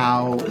explain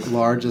how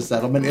large a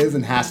settlement is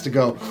and has to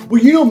go,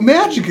 well,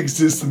 magic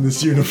exists in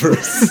this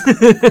universe.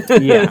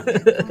 Yeah.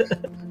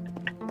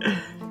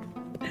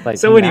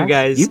 So when you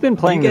guys... You've been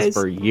playing this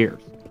for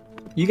years.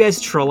 You guys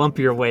trollump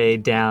your way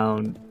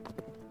down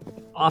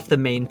off the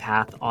main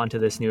path onto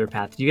this newer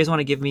path. Do you guys want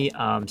to give me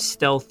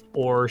stealth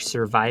or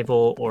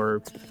survival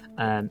or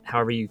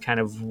however you kind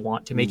of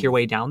want to make your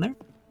way down there?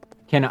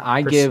 Can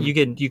I give... You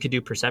could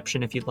do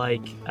perception if you'd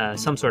like.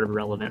 Some sort of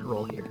relevant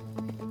roll here.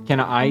 Can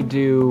I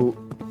do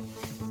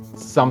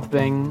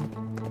something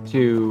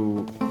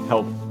to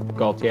help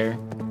Gaultier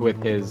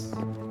with his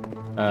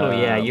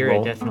you're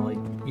roll? definitely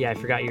I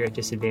forgot you're at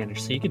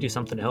disadvantage, so you could do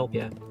something to help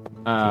you. If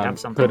you have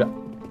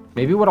something.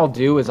 Maybe what I'll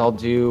do is I'll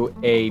do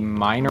a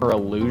minor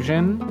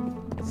illusion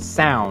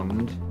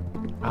sound.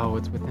 Oh,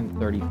 it's within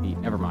 30 feet.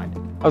 Never mind.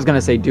 I was going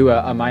to say do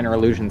a minor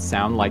illusion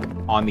sound like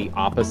on the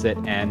opposite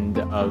end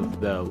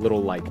of the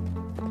little like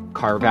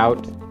carve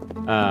out.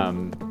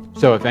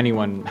 So if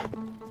anyone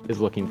is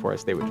looking for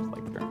us, they would just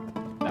like turn.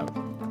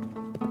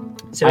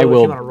 So if you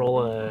want to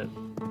roll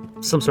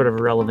some sort of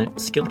relevant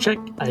skill check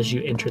as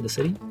you enter the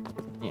city.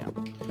 Yeah.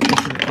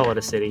 I shouldn't call it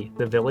a city.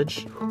 The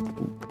village.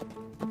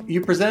 You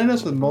presented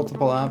us with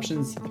multiple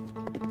options.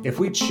 If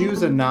we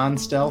choose a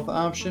non-stealth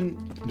option,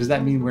 does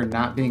that mean we're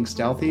not being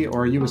stealthy,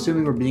 or are you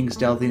assuming we're being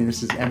stealthy and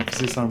this is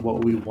emphasis on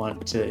what we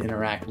want to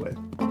interact with?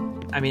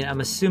 I mean,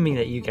 I'm assuming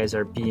that you guys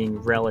are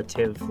being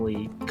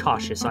relatively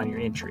cautious on your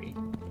entry.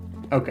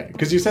 Okay,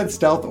 because you said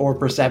stealth or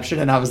perception,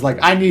 and I was like,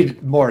 I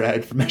need more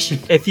information.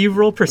 If you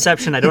roll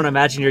perception, I don't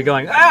imagine you're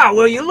going,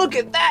 well, you look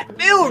at that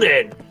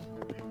building!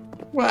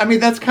 Well, I mean,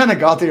 that's kind of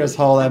Galtier's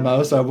whole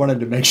MO, so I wanted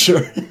to make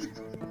sure.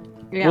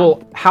 Yeah.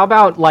 Well, how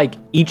about like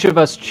each of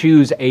us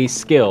choose a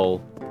skill,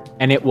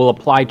 and it will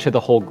apply to the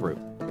whole group,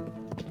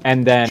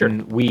 and then Sure.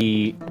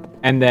 we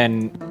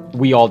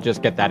all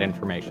just get that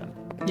information.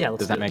 Yeah,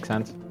 Does that make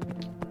sense?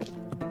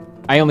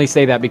 I only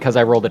say that because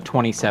I rolled a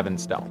 27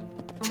 stealth.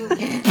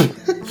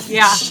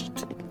 Yeah.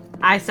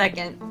 I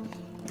second.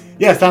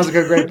 Yeah, sounds like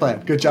a great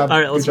plan. Good job. All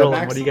right, let's Good job, roll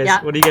them.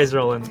 Max. What are you guys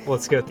rolling?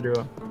 Let's go through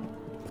them.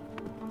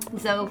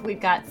 So if we've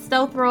got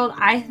stealth rolled,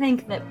 I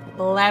think that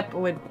Blep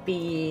would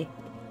be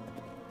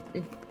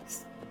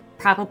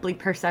probably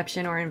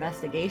perception or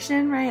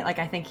investigation, right? Like,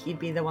 I think he'd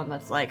be the one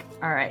that's like,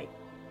 all right,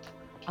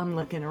 I'm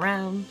looking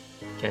around.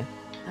 Okay.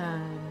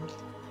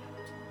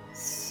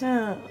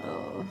 So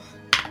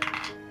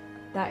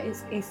that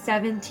is a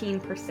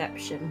 17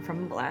 perception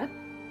from Blep.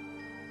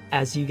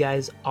 As you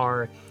guys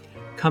are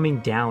coming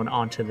down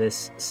onto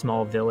this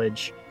small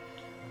village,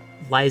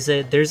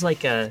 Liza,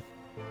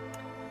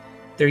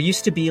 there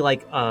used to be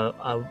like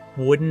a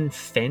wooden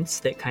fence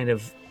that kind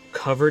of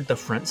covered the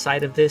front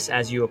side of this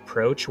as you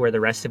approach, where the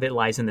rest of it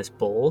lies in this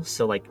bowl.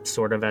 So like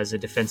sort of as a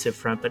defensive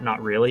front, but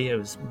not really. It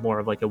was more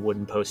of like a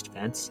wooden post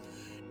fence.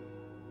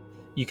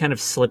 You kind of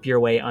slip your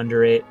way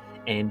under it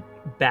and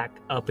back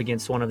up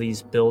against one of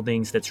these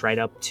buildings that's right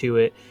up to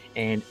it.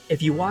 And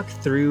if you walk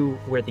through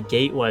where the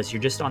gate was,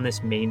 you're just on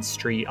this main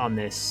street on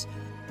this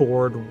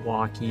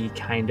boardwalky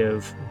kind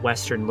of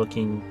western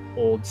looking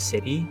old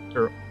city,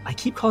 or I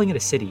keep calling it a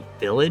city,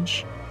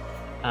 village.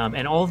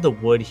 And all of the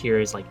wood here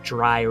is like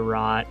dry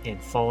rot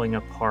and falling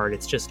apart.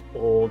 It's just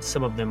old.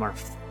 Some of them are,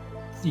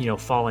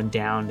 fallen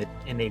down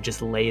and they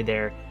just lay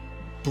there.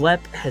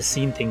 Blep has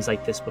seen things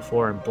like this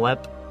before, and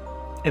Blep,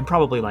 and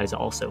probably Liza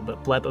also,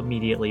 but Blep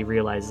immediately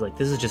realizes like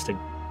this is just a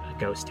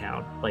ghost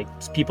town. Like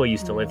people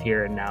used to live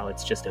here and now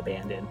it's just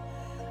abandoned.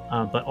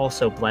 But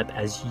also Blep,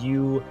 as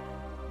you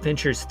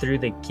ventures through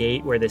the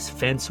gate where this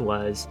fence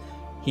was,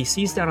 he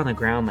sees down on the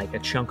ground like a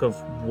chunk of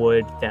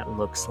wood that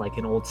looks like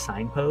an old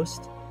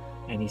signpost.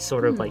 And he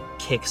sort of like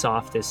kicks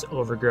off this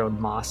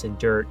overgrown moss and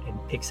dirt and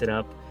picks it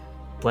up.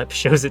 Blep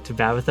shows it to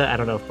Babitha. I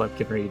don't know if Blep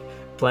can read.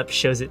 Blep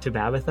shows it to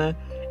Babitha,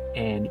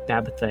 and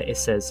Babitha, it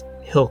says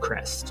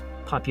Hillcrest,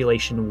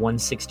 population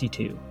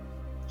 162.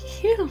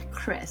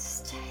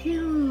 Hillcrest.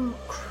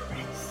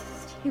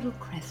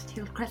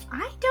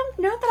 I don't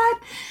know that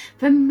I'm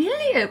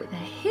familiar with a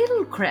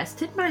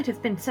Hillcrest. It might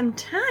have been some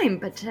time,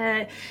 but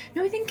no,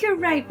 I think you're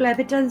right, Bleb.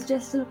 It does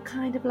just look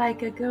kind of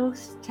like a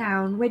ghost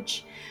town,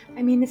 which,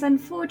 I mean, is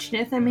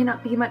unfortunate. There may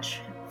not be much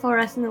for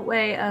us in the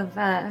way of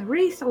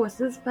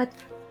resources, but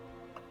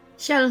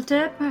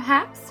shelter,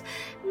 perhaps.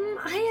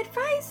 I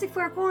advise, if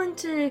we're going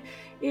to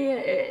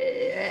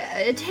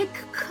take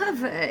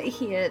cover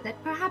here,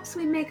 that perhaps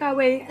we make our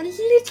way a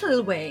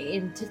little way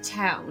into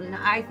town.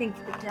 I think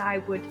that I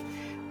would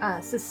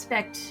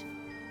suspect,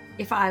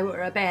 if I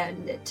were a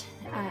bandit,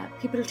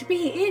 people to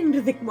be in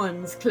the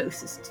ones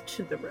closest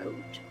to the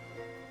road.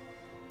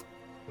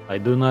 I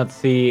do not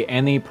see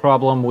any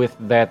problem with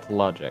that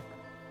logic.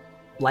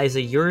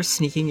 Liza, you're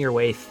sneaking your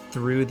way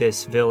through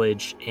this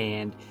village,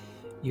 and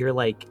you're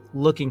like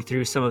looking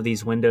through some of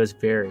these windows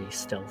very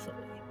stealthily.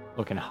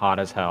 Looking hot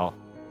as hell.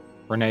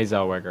 Renee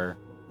Zellweger.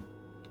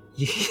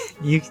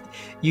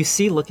 You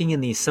see, looking in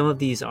these, some of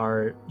these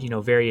are,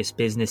 various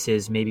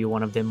businesses. Maybe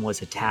one of them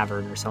was a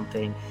tavern or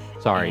something.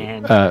 Sorry.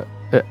 And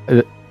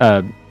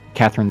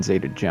Catherine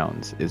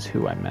Zeta-Jones is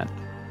who I meant.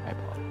 I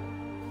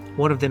apologize.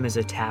 One of them is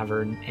a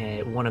tavern,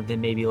 and one of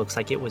them maybe looks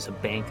like it was a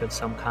bank of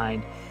some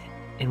kind.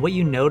 And what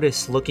you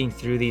notice looking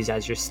through these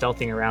as you're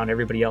stealthing around,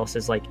 everybody else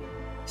is like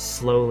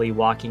slowly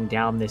walking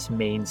down this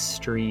main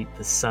street.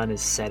 The sun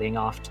is setting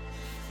off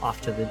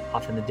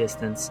in the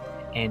distance,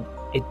 and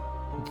it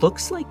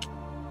looks like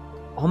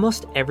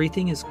almost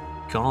everything is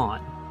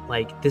gone.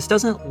 Like, this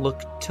doesn't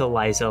look to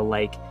Liza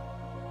like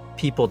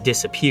people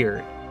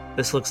disappeared.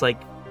 This looks like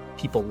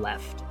people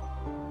left.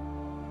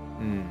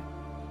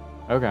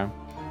 Okay.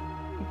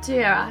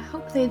 Dear, I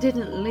hope they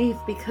didn't leave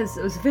because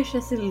those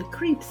vicious little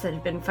creeps that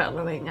had been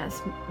following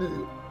us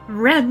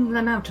ran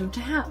them out of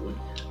town.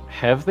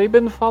 Have they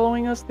been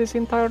following us this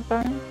entire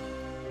time?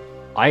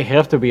 I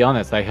have to be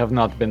honest, I have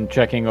not been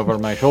checking over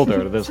my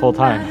shoulder this whole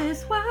time.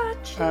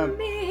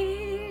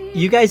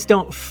 You guys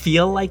don't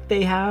feel like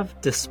they have,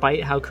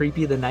 despite how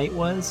creepy the night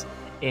was.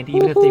 And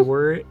even if they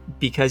were,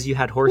 because you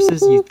had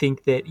horses, you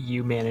think that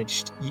you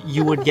managed...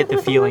 You would get the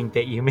feeling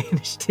that you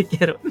managed to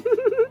get them.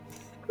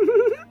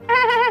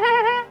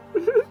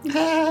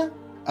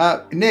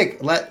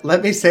 Nick,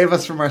 let me save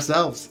us from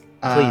ourselves.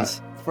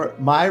 Please. For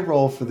my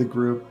role for the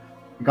group,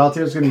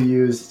 Galtier's going to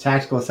use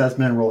tactical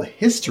assessment and roll a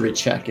history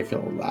check if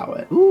you'll allow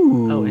it.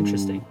 Ooh. Oh,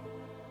 interesting.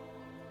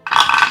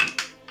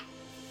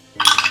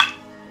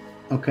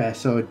 Okay,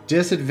 so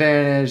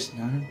disadvantage.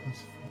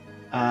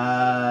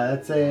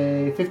 That's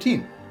a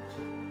 15.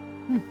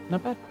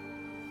 Not bad.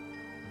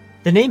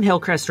 The name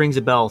Hillcrest rings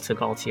a bell to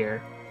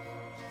Galtier.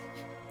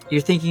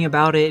 You're thinking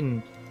about it,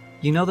 and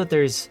you know that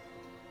there's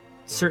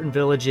certain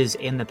villages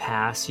in the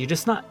past. You're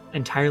just not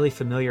entirely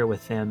familiar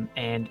with them,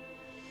 and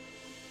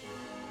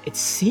it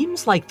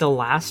seems like the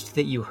last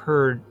that you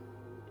heard,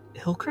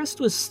 Hillcrest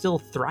was still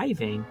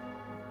thriving.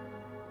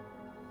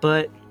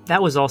 But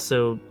that was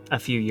also a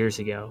few years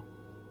ago.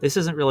 This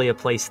isn't really a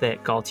place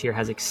that Galtier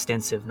has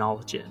extensive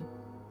knowledge in.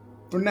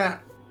 Well, now,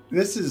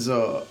 this is,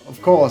 of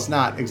course,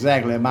 not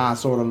exactly my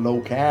sort of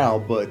locale,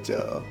 but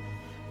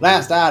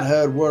last I'd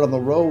heard word on the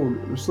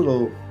road, this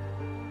little,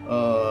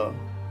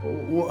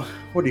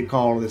 what do you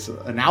call this?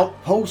 An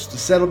outpost, a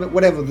settlement,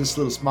 whatever this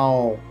little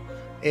small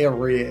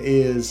area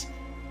is.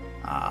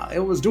 It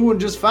was doing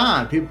just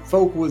fine.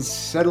 Folk was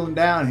settling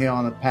down here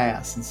on the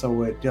pass, and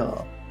so it,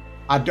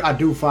 I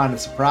do find it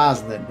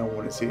surprising that no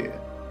one is here.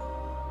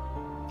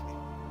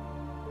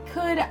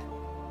 Could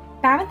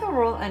Babatha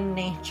roll a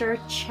nature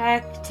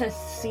check to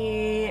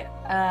see,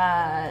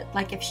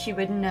 like, if she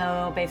would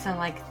know, based on,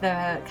 like,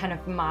 the kind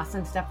of moss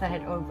and stuff that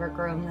had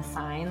overgrown the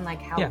sign, like,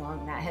 how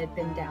long that had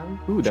been down?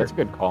 Ooh, that's a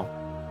good call.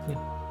 Yeah.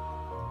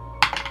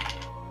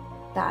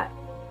 That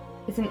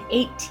is an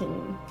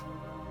 18.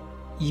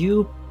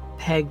 You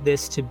peg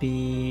this to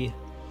be,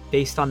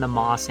 based on the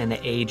moss and the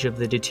age of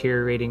the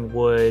deteriorating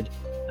wood,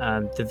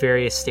 the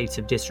various states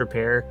of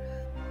disrepair,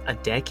 a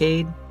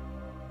decade,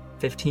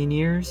 15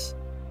 years.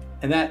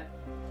 And that,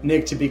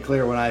 Nick, to be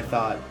clear, when I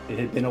thought it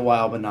had been a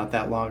while but not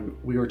that long,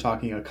 we were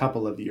talking a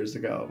couple of years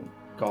ago.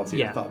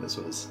 Galtier thought this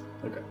was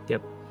okay.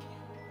 Yep.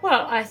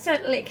 Well, I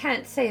certainly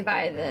can't say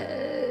by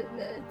the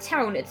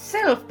town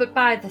itself, but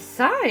by the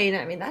sign,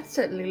 I mean, that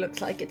certainly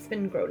looks like it's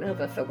been grown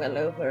over for well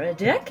over a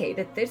decade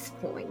at this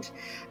point.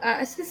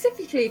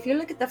 Specifically, if you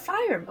look at the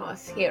fire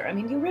moss here, I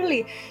mean, you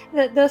really,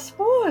 the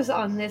spores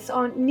on this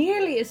aren't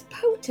nearly as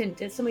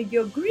potent as some of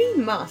your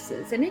green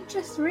mosses, and it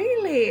just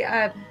really,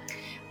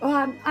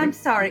 I'm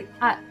sorry.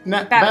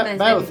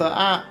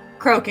 Babatha,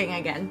 croaking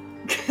again.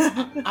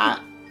 I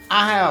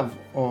have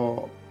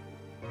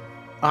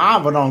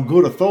it on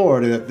good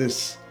authority that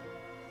this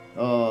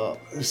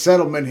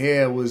settlement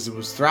here was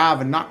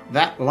thriving not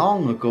that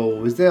long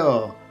ago. Is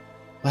there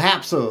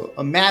perhaps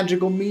a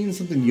magical means,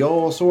 something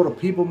your sort of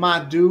people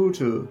might do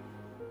to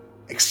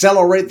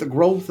accelerate the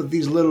growth of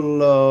these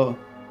little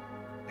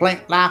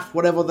plant life,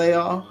 whatever they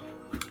are?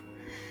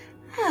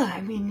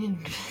 I mean, in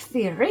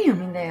theory,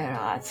 there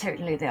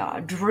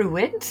are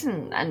druids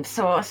and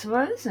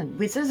sorcerers and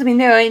wizards. I mean,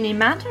 there are any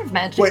matter of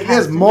magic. Wait,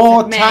 there's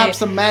more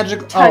types of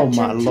magic? Oh,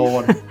 my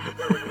lord.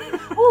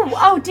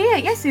 oh dear,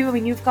 yes, I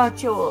mean, you've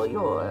got your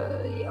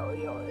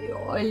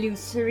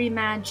illusory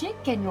magic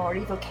and your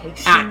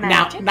evocation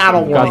magic. Now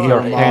you've got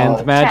your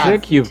hand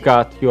magic, you've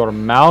got your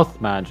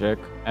mouth magic,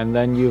 and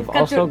then you've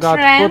also got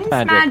foot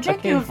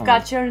magic. You've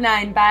got your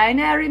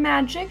non-binary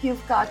magic,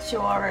 you've got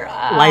your...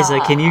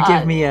 Liza, can you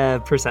give me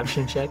a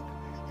perception check?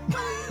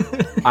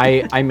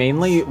 I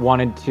mainly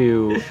wanted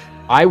to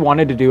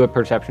do a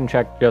perception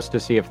check just to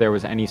see if there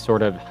was any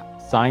sort of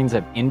signs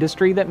of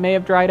industry that may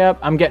have dried up.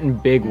 I'm getting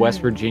big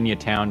West Virginia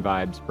town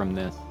vibes from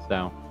this,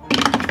 so...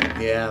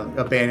 Yeah,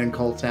 abandoned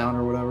coal town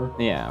or whatever.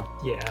 Yeah.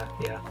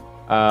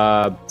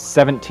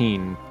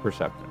 17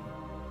 perception.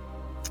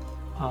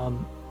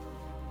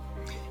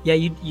 Yeah,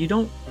 you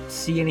don't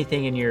see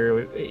anything in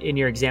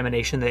your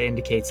examination that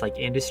indicates like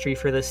industry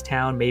for this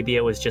town. Maybe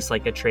it was just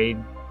like a trade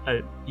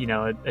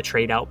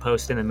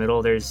outpost in the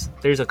middle. There's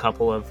a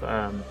couple of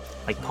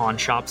like pawn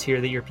shops here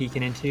that you're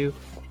peeking into,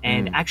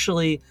 and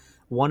actually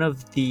one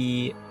of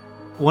the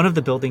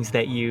buildings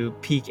that you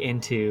peek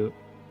into,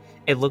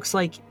 it looks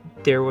like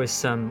there was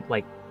some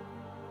like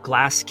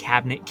glass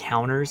cabinet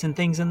counters and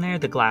things in there.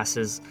 The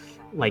glasses,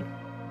 like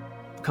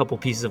a couple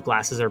pieces of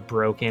glasses are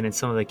broken, and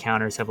some of the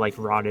counters have like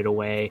rotted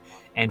away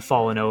and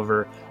fallen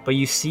over. But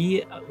you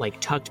see like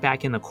tucked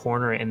back in the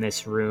corner in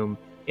this room,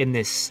 in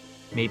this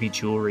maybe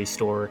jewelry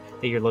store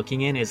that you're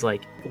looking in, is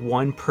like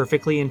one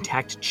perfectly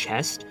intact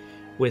chest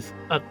with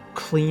a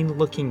clean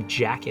looking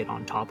jacket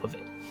on top of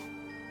it.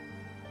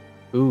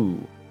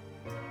 Ooh.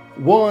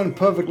 One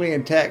perfectly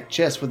intact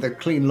chest with a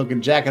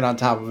clean-looking jacket on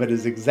top of it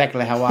is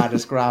exactly how I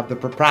described the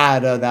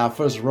proprietor of our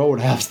first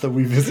roadhouse that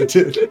we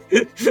visited.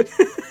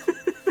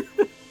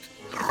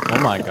 Oh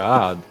my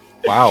god.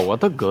 Wow,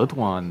 what a good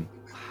one.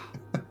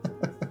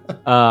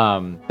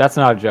 That's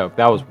not a joke.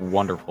 That was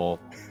wonderful.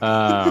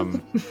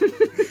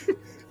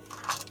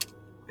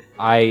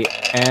 I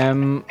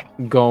am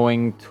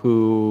going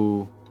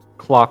to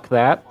clock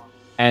that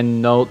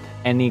and note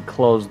any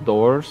closed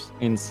doors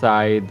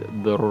inside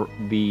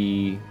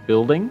the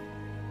building.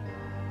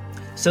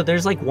 So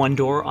there's like one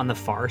door on the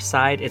far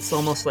side. It's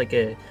almost like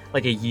a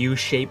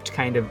U-shaped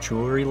kind of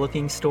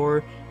jewelry-looking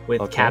store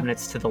with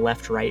cabinets to the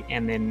left, right,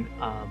 and then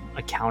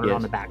a counter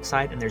on the back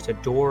side. And there's a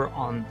door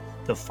on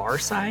the far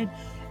side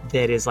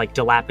that is like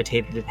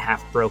dilapidated and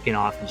half broken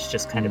off. And it's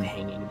just kind of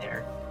hanging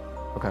there.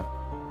 Okay.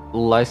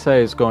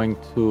 Lysa is going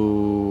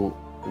to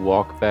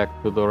walk back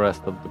to the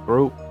rest of the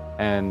group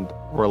and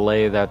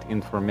relay that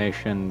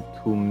information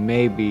to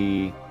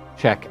maybe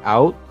check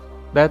out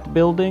that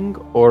building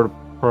or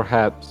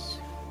perhaps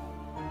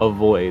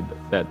avoid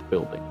that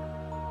building.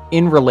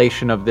 In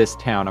relation of this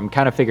town, I'm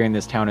kind of figuring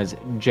this town is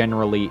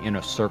generally in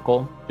a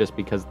circle, just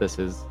because this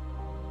is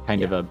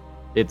kind of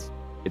it's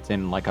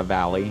in like a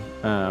valley.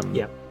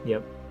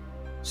 Yep.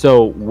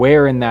 So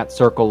where in that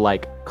circle,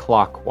 like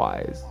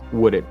clockwise,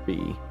 would it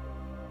be?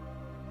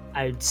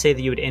 I'd say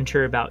that you would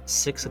enter about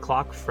 6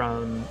 o'clock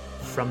from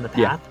the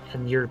path,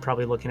 and you're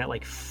probably looking at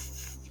like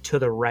to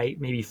the right,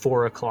 maybe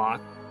 4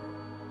 o'clock.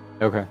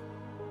 Okay.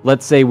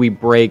 Let's say we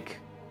break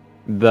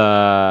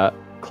the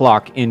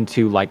clock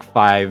into like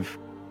 5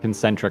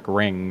 concentric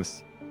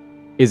rings.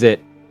 Is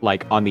it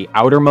like on the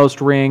outermost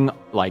ring,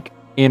 like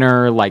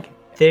inner, like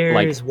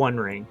there's one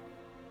ring?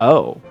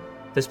 Oh,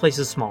 this place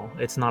is small.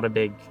 It's not a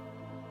big.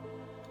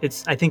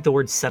 I think the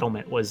word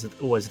settlement was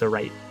the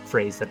right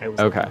phrase that I was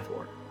looking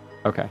for.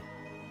 Okay,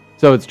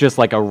 so it's just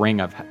like a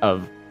ring of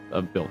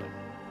building.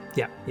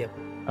 Yeah. Yep.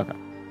 Okay,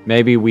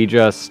 maybe we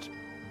just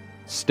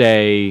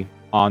stay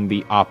on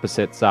the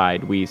opposite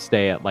side. We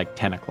stay at like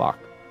 10 o'clock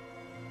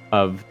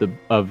of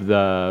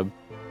the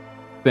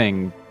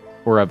thing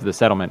or of the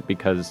settlement,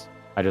 because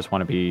I just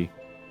want to be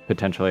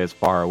potentially as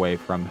far away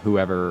from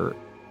whoever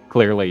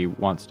clearly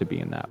wants to be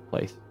in that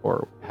place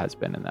or has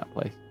been in that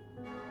place.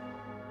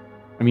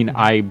 I mean,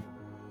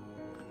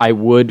 I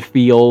would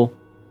feel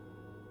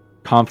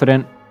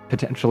confident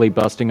potentially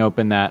busting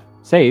open that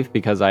safe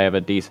because I have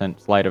a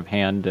decent sleight of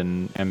hand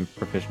and am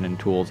proficient in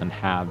tools and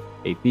have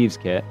a thieves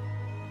kit.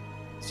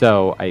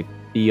 So I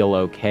feel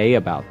okay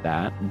about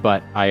that,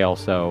 but I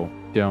also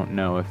don't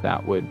know if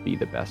that would be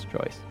the best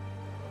choice.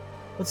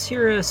 Let's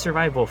hear a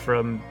survival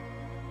from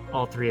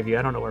all three of you.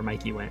 I don't know where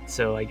Mikey went,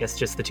 so I guess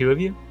just the two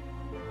of you?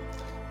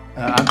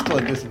 I'm still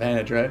at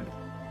disadvantage, right?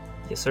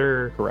 Yes,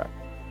 sir. Correct.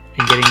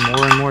 And getting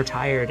more and more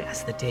tired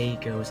as the day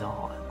goes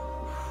on.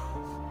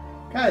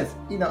 Guys,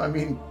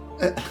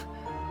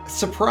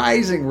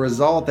 surprising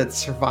result that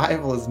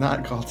survival is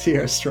not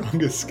Galtier's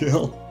strongest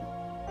skill.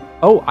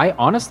 Oh, I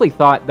honestly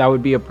thought that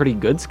would be a pretty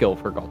good skill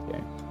for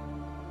Galtier.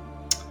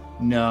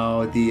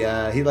 No,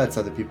 he lets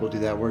other people do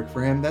that work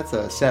for him. That's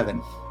a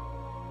 7.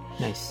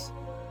 Nice.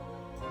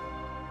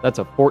 That's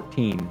a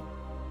 14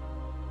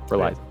 for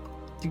Liza.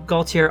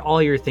 Galtier,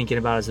 all you're thinking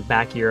about is the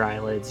back of your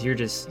eyelids.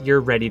 You're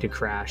ready to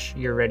crash.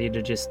 You're ready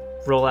to just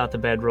roll out the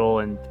bedroll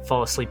and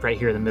fall asleep right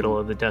here in the middle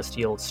of the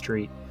dusty old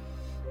street.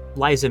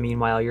 Liza,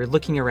 meanwhile, you're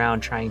looking around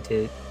trying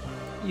to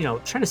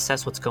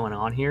assess what's going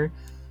on here.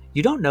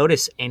 You don't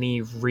notice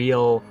any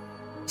real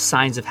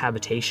signs of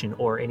habitation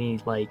or any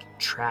like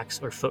tracks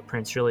or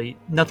footprints, really.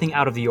 Nothing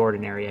out of the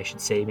ordinary, I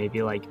should say.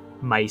 Maybe like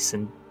mice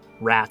and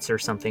rats or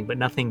something, but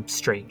nothing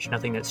strange,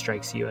 nothing that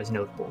strikes you as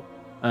notable.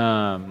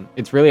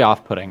 It's really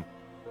off-putting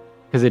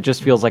because it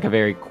just feels like a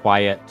very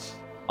quiet,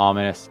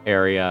 ominous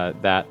area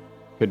that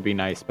could be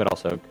nice, but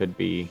also could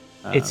be...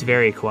 it's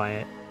very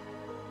quiet.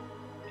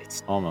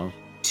 It's almost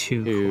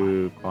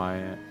too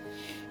quiet.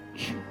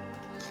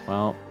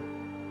 Well,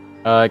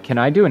 can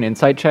I do an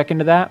insight check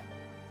into that?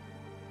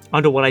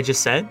 Onto what I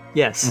just said?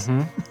 Yes.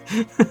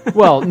 Mm-hmm.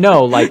 Well,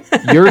 no, like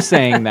you're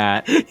saying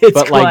that, it's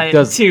but quiet,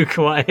 like too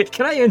quiet.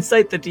 Can I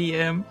insight the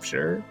DM?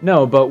 Sure.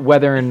 No, but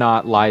whether or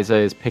not Liza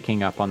is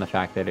picking up on the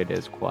fact that it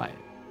is quiet.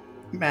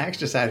 Max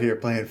just out here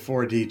playing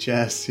 4D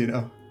chess,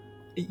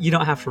 You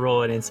don't have to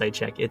roll an insight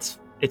check. It's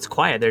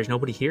quiet. There's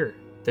nobody here.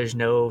 There's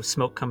no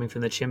smoke coming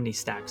from the chimney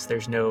stacks.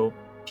 There's no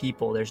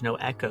people. There's no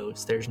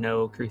echoes. There's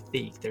no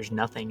Kruthik. There's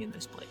nothing in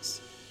this place.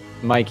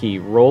 Mikey,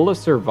 roll a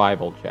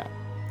survival check.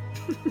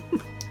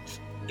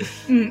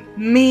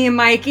 Me,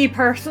 Mikey,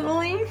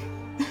 personally?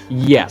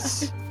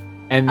 Yes.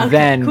 And okay,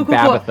 then cool.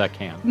 Babitha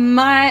can.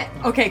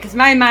 Because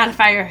my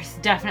modifier is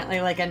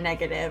definitely like a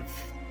negative.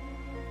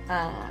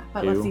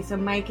 But 2. Let's see. So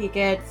Mikey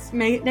gets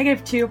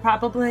 -2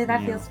 probably.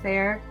 That feels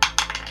fair.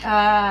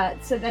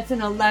 So that's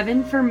an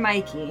 11 for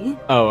Mikey.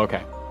 Oh,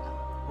 okay.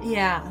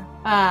 Yeah.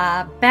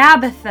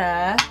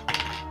 Babitha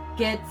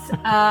gets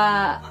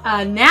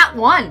a nat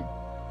 1.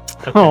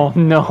 Okay. Oh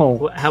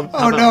no! How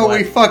no! Blep?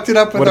 We fucked it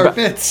up with our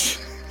bits.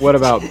 What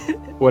about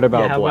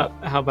Blep?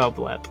 How about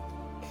Blep?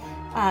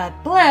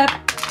 Blep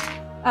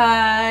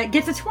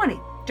gets a 20.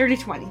 Dirty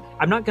 20.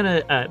 I'm not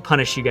gonna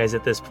punish you guys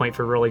at this point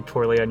for rolling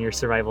poorly on your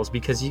survivals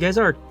because you guys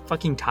are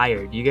fucking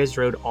tired. You guys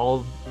rode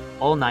all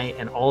night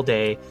and all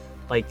day.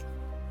 Like,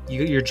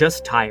 You're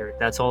just tired.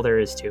 That's all there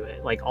is to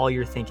it. Like, all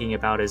you're thinking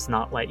about is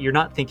you're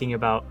not thinking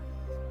about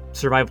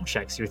survival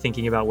checks. You're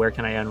thinking about where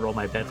can I unroll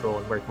my bedroll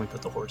and where can we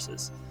put the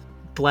horses.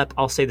 Blep,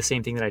 I'll say the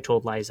same thing that I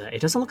told Liza.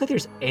 It doesn't look like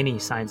there's any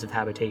signs of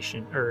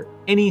habitation or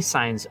any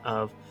signs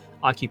of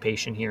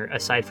occupation here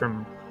aside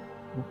from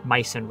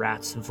mice and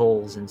rats,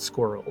 voles and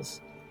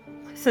squirrels.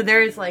 So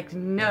there's like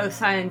no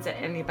signs that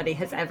anybody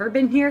has ever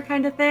been here,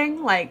 kind of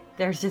thing. Like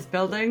there's just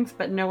buildings,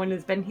 but no one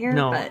has been here.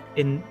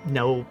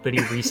 Nobody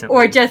recently.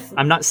 Or just.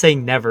 I'm not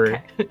saying never.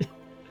 Okay.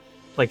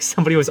 Like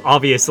somebody was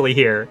obviously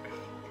here.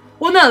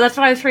 Well, no, that's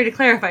what I was trying to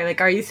clarify.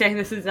 Like, are you saying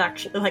this is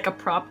actually like a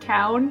prop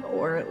town,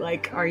 or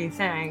like, are you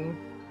saying?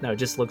 No, it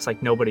just looks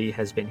like nobody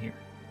has been here.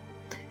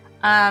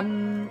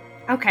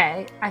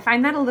 Okay, I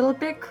find that a little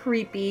bit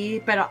creepy,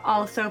 but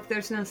also if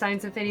there's no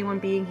signs of anyone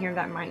being here,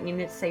 that might mean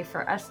it's safe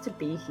for us to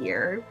be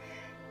here.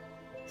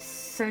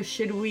 So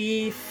should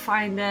we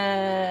find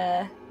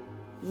a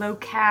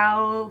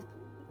locale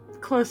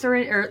closer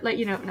in, or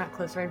not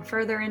closer in,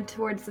 further in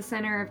towards the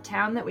center of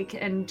town that we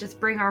can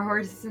just bring our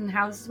horses and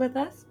houses with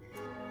us?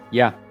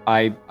 Yeah,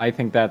 I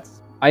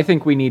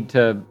think we need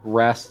to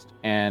rest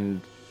and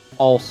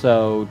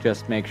also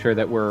just make sure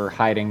that we're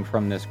hiding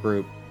from this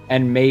group,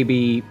 and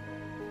maybe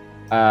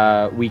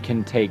we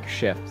can take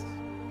shifts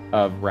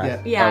of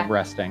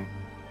resting,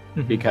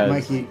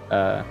 because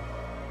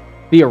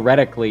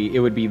theoretically it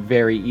would be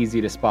very easy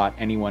to spot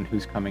anyone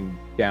who's coming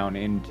down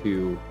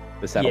into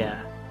the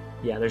settlement.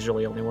 Yeah, there's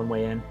really only one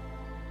way in.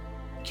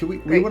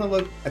 We want to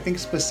look, I think,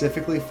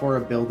 specifically for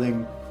a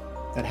building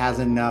that has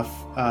enough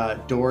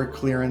door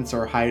clearance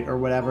or height or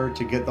whatever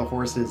to get the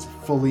horses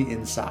fully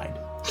inside.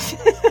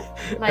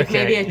 Like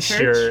maybe a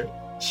church?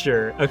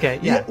 Sure. Okay.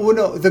 Yeah. Well,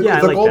 no. The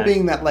goal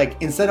being that,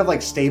 like, instead of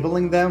like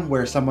stabling them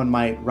where someone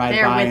might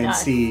ride by and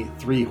see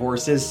 3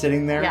 horses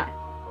sitting there,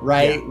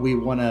 right? Yeah. We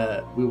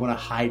wanna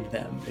hide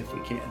them if we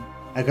can,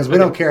 because we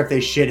don't care if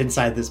they shit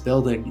inside this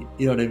building.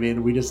 You know what I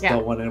mean? We just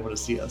don't want anyone to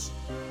see us.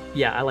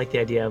 Yeah, I like the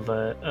idea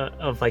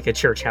of like a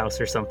church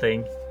house or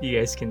something. You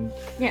guys can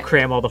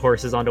cram all the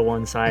horses onto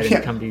one side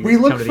and come to the other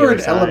side. We look for an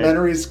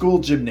elementary school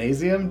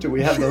gymnasium. Do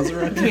we have those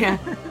around here? Yeah.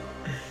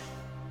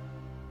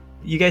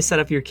 You guys set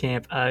up your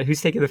camp.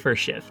 Who's taking the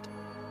first shift?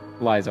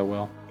 Liza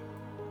will.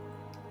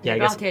 Yeah, I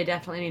guess Gaultier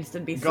definitely needs to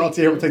be.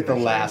 Gaultier will take the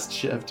last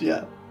shift.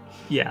 Yeah.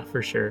 Yeah,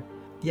 for sure.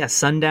 Yeah,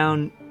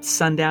 sundown,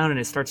 and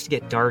it starts to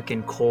get dark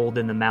and cold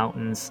in the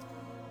mountains.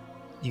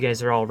 You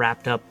guys are all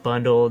wrapped up,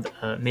 bundled.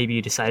 Maybe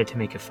you decided to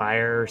make a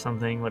fire or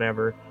something.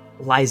 Whatever.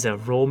 Liza,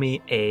 roll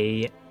me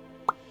a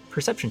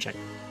perception check.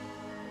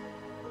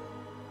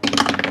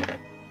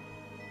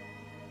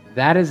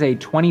 That is a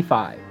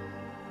 25.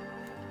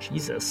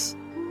 Jesus.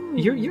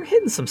 You're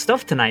hitting some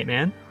stuff tonight,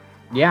 man.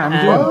 Yeah,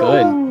 I'm doing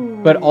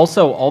good. But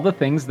also, all the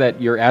things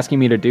that you're asking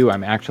me to do,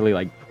 I'm actually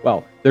like,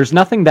 well, there's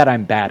nothing that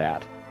I'm bad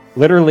at.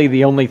 Literally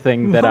the only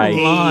thing that I...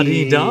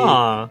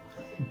 La-di-da.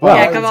 Well,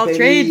 Jack of all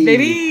trades,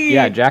 baby!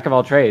 Yeah, Jack of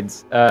all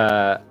trades.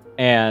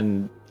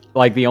 And,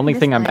 like, the only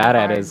thing I'm bad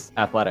at is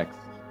athletics.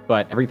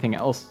 But everything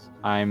else,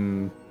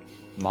 I'm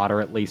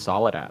moderately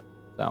solid at,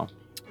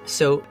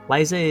 So,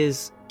 Liza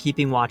is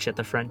keeping watch at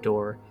the front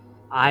door,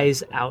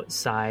 eyes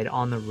outside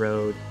on the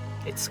road.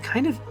 It's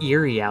kind of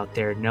eerie out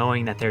there,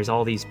 knowing that there's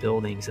all these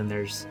buildings and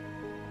there's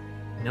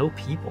no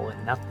people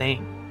and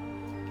nothing.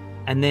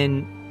 And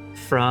then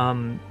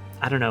from,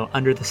 I don't know,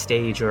 under the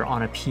stage or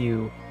on a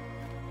pew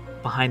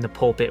behind the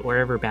pulpit,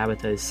 wherever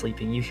Babitha is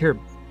sleeping, you hear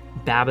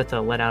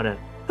Babitha let out a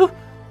 "Whew!"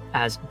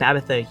 As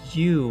Babitha,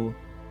 you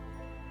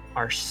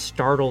are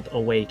startled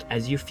awake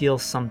as you feel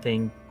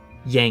something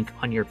yank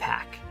on your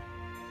pack.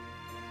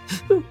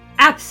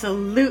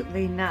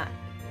 Absolutely not.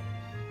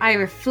 I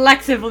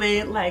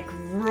reflexively,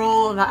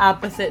 roll the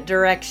opposite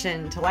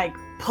direction to,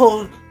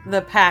 pull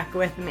the pack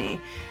with me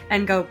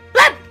and go,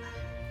 blep!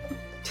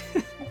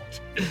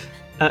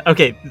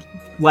 Okay,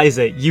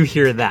 Liza, you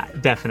hear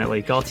that,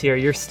 definitely. Gaultier,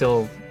 you're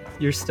still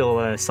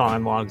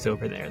sawing logs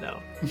over there, though.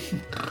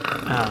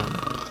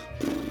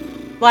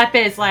 Blep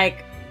is,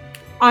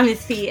 on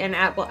his feet and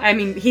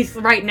he's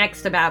right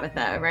next to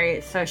Babitha,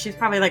 right? So she's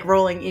probably,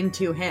 rolling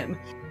into him.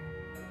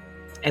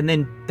 And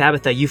then,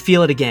 Babitha, you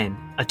feel it again.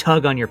 A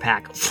tug on your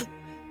pack.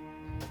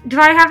 Do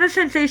I have the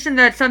sensation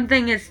that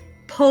something is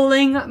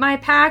pulling my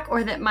pack,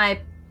 or that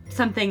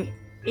something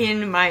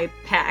in my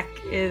pack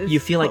is You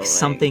feel pulling? like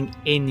something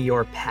in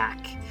your pack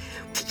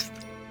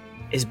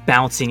is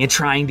bouncing and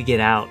trying to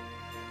get out.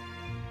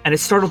 And it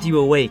startled you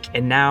awake,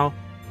 and now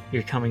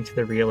you're coming to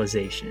the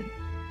realization.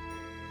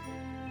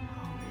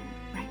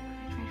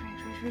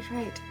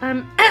 Right.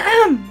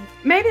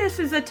 Maybe this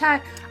is a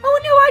time... Oh,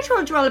 no, I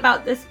told you all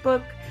about this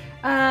book.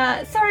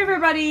 Sorry,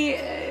 everybody.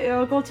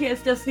 Gaultier is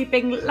still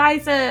sleeping.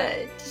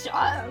 Liza,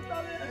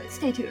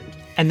 stay tuned.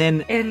 And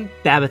then,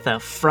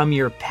 Babitha, from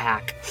your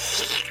pack,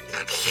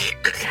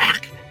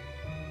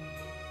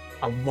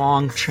 a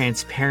long,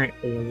 transparent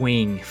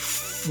wing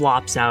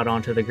flops out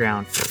onto the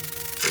ground.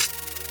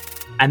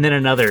 And then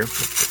another.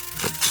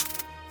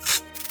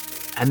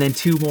 And then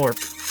 2 more.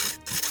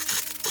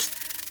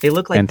 They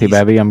look like Auntie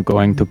Babby, I'm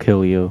going to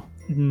kill you.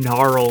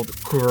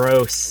 Gnarled,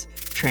 gross,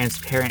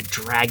 transparent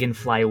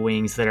dragonfly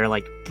wings that are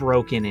like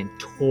broken and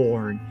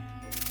torn.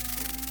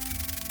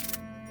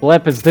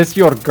 Blip, is this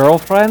your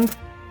girlfriend?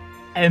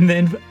 And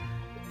then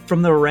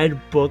from the red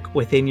book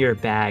within your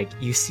bag,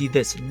 you see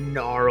this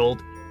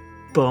gnarled,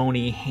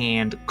 bony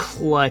hand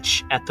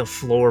clutch at the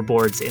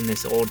floorboards in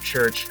this old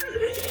church.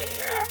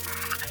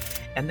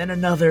 And then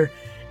another,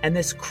 and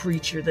this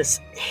creature, this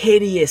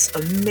hideous,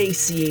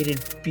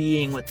 emaciated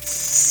being with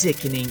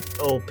sickening,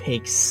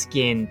 opaque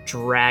skin,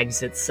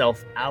 drags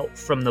itself out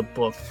from the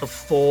book, the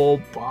full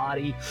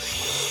body.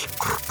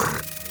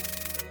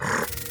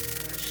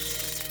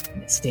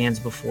 And it stands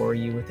before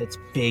you with its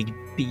big,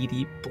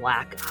 beady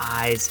black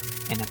eyes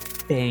and a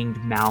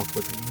fanged mouth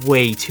with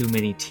way too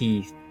many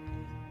teeth.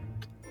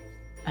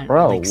 And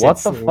bro, what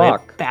the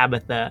fuck?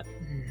 Babitha.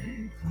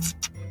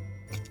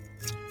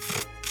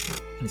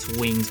 Its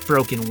wings,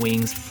 broken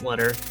wings,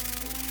 flutter.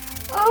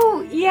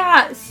 Oh,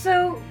 yeah,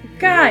 so,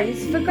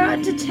 guys,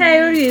 forgot to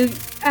tell you,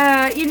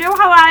 you know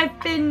how I've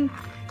been,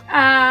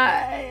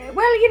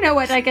 well, you know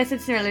what, I guess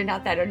it's really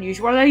not that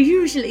unusual. I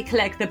usually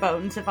collect the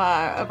bones of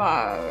our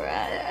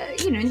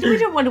you know, we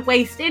don't want to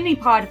waste any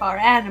part of our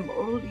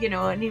animal, you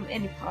know, any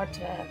part,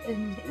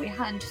 anything we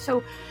hunt.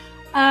 So,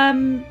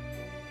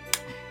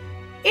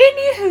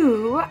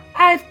 anywho,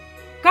 I've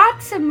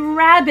got some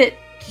rabbit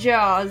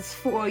jaws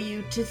for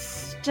you to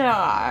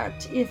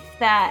start, if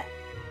that's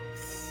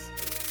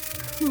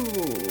cool.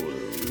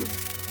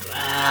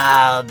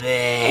 Oh,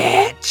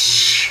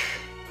 bitch.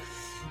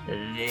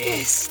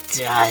 This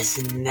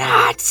does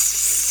not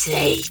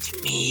sate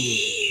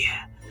me.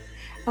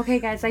 Okay,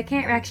 guys, I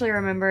can't actually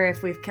remember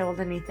if we've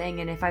killed anything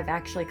and if I've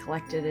actually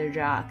collected a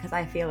jaw, because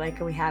I feel like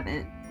we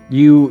haven't.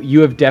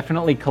 You have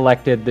definitely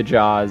collected the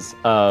jaws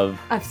of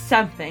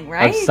something,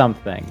 right? Of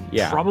something,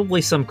 yeah.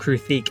 Probably some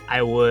Kruthik,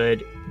 I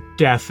would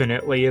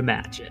definitely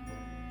imagine.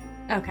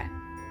 Okay.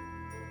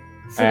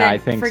 So I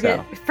think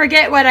so.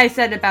 Forget what I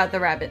said about the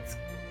rabbit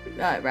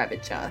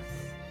jaws.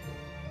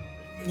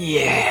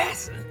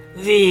 Yes,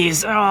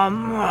 these are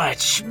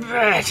much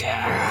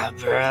better,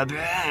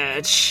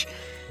 bitch.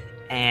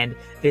 And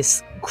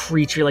this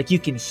creature, like, you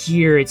can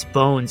hear its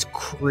bones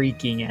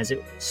creaking as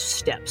it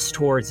steps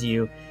towards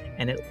you,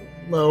 and it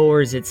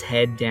lowers its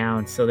head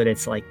down so that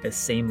it's like the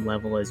same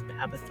level as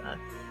Babitha,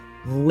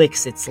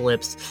 licks its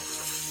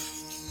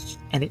lips,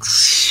 and it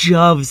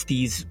shoves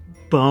these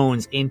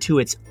bones into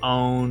its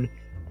own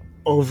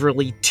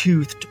overly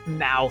toothed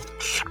mouth.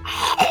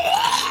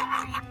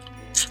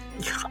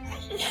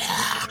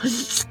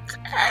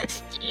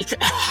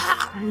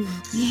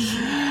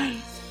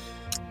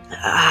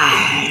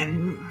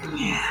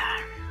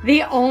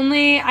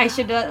 I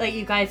should let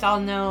you guys all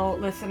know,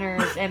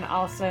 listeners and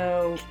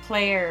also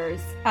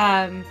players,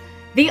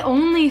 the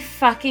only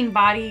fucking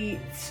body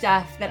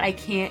stuff that I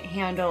can't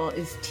handle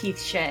is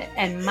teeth shit.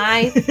 And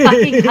my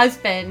fucking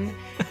husband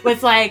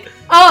was like,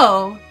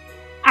 oh,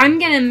 I'm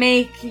gonna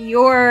make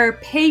your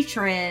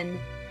patron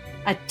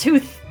a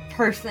tooth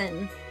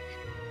person.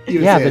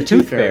 Yeah, the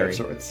tooth fairy.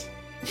 Sorts.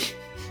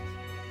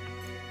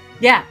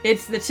 Yeah,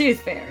 it's the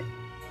tooth fairy.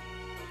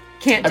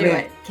 Can't do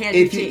it. Can't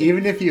do teeth.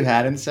 Even if you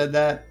hadn't said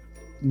that,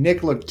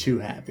 Nick looked too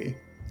happy.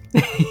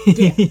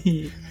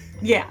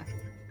 Yeah.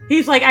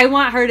 He's like, I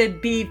want her to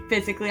be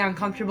physically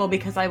uncomfortable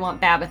because I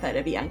want Babitha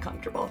to be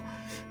uncomfortable.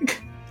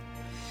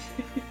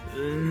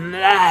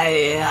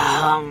 My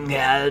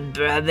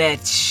hunger,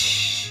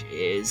 bitch,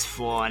 is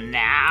for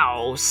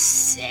now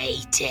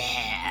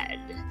sated.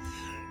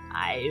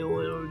 I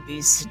will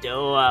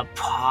bestow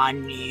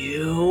upon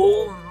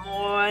you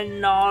more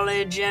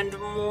knowledge and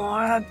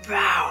more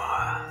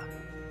power.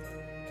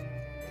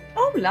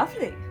 Oh,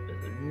 lovely.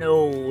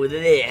 Know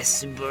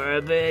this,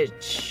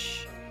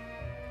 Burbage.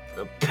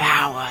 The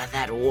power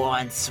that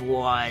once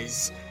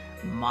was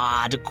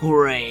Maud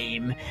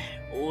Graham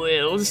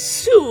will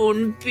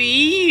soon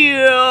be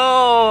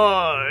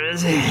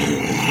yours.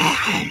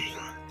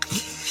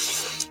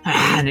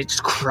 And it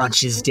just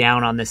crunches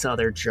down on this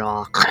other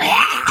jaw.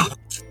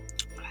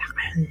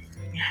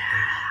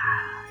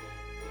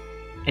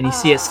 And you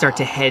see it start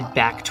to head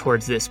back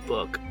towards this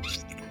book.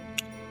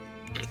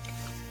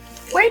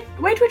 Wait.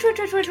 One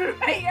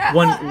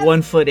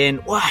foot in.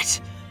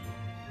 What?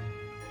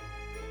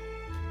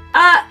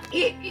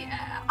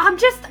 I'm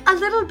just a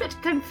little bit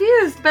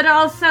confused, but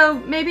also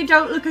maybe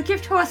don't look a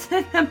gift horse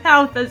in the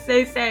mouth, as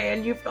they say,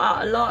 and you've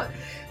got a lot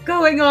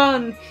going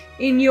on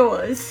in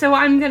yours. So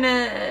I'm going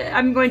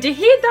to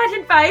heed that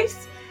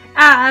advice.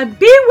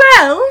 Be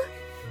well.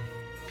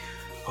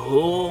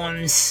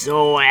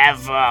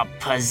 Whomsoever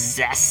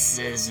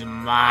possesses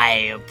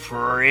my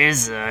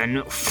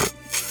prison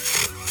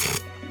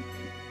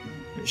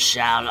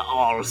shall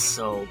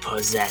also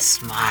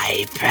possess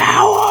my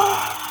power.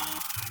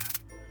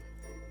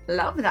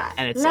 Love that.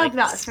 And it's Love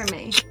that for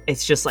me.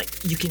 It's just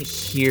like, you can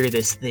hear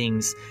this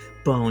thing's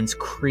bones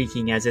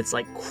creaking as it's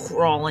like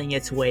crawling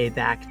its way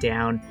back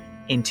down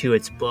into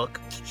its book.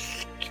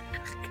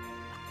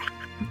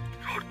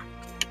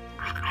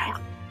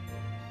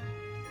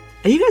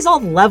 And you guys all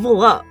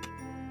level up.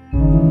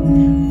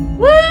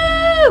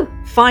 Woo!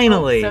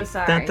 Finally. Oh,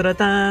 so sorry.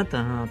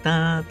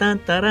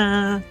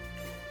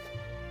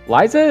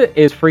 Liza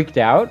is freaked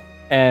out,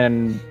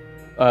 and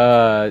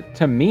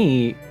to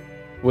me,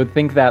 would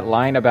think that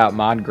line about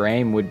Maud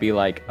Graham would be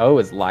like, oh,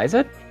 is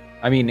Liza?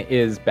 I mean,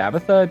 is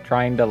Babatha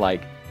trying to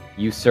like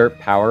usurp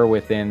power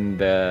within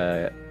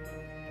the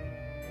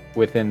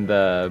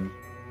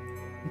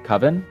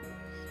coven?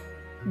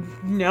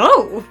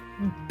 No,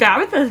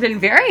 Babatha's been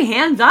very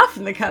hands off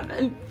in the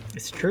coven.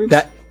 It's true.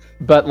 That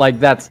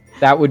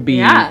would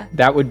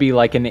be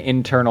like an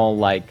internal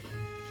like.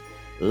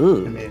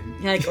 Ooh. I mean,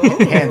 Like,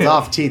 oh. hands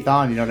off, teeth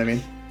on. You know what I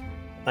mean?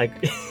 Like,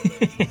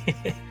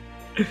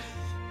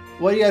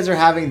 Well, you guys are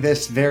having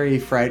this very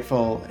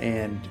frightful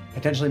and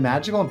potentially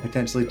magical and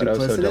potentially But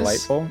also duplicitous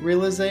delightful.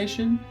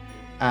 realization.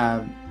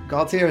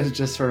 Galtier is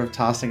just sort of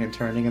tossing and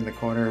turning in the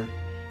corner,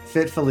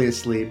 fitfully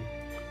asleep,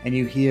 and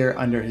you hear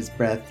under his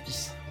breath,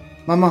 just,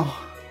 Maman,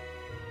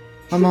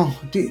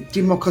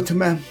 dis-moi que tu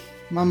m'aimes,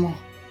 Maman.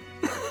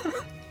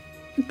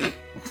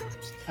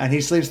 And he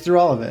sleeps through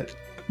all of it.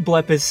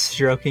 Blep is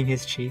stroking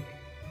his cheek.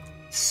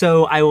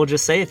 So I will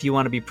just say, if you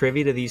want to be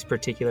privy to these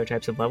particular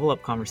types of level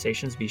up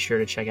conversations, be sure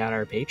to check out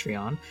our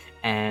Patreon.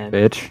 And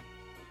Bitch.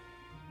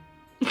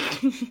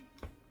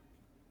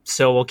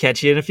 so we'll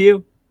catch you in a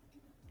few.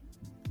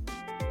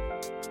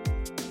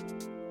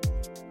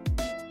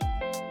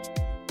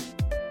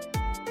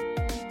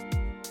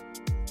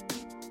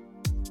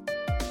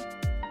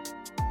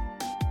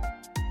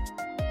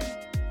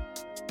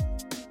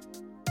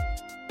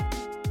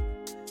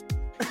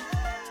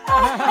 We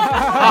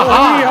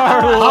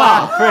are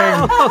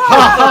laughing.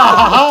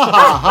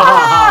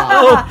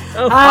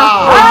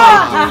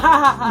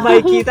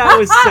 Mikey, that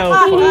was so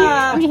funny.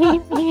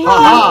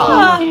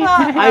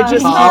 I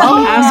just keep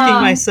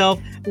asking myself,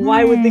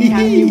 why would the cat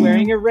be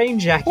wearing a rain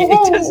jacket?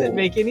 It doesn't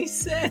make any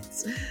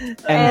sense. And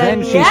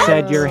then she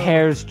said, your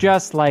hair's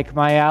just like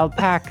my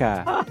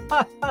alpaca.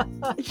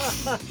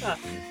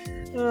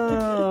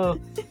 Oh.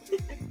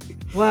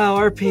 Wow,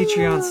 our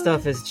Patreon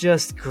stuff is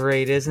just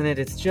great, isn't it?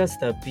 It's just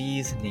the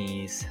bee's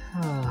knees.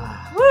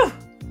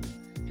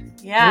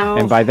 Yeah.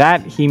 And by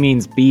that, he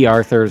means B.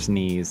 Arthur's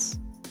knees.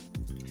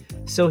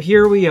 So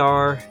here we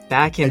are,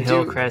 back in I do-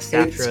 Hillcrest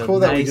after It's a cool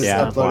that we nice... just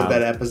Yeah, uploaded wow.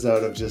 that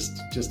episode of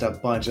just a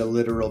bunch of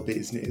literal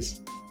bee's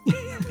knees.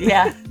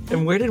 Yeah.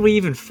 And where did we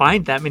even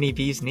find that many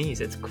bee's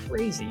knees? It's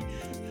crazy.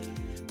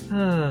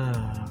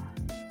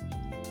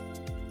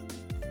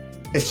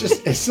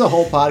 It's the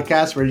whole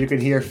podcast where you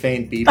can hear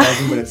faint bee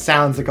buzzing, but it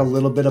sounds like a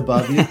little bit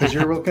above you because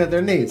you're looking at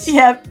their knees.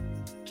 Yep.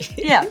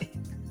 Yeah.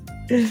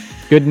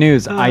 Good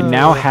news, I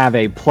now have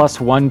a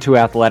 +1 to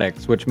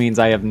athletics, which means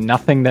I have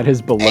nothing that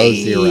is below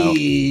 0.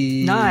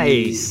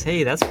 Nice.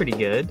 Hey, that's pretty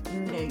good.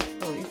 Nice.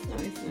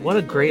 What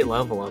a great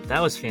level up.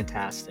 That was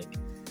fantastic.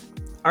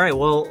 All right,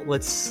 well,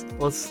 let's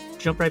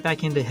jump right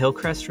back into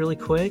Hillcrest really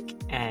quick.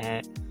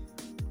 What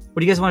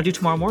do you guys want to do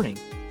tomorrow morning?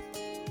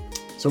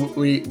 So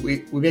we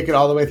make it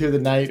all the way through the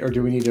night, or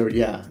do we need to?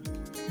 Yeah.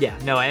 Yeah,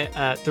 no,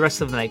 the rest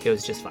of the night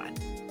goes just fine.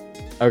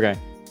 Okay.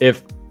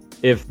 If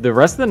the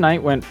rest of the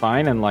night went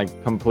fine and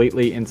like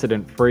completely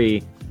incident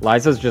free,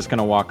 Liza's just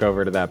gonna walk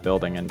over to that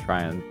building and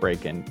try and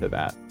break into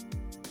that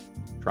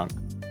trunk.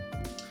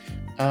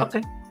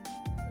 Okay.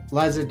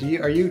 Liza,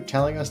 are you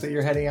telling us that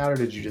you're heading out, or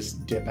did you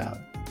just dip out?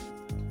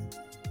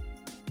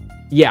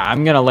 Yeah,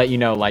 I'm gonna let you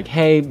know, like,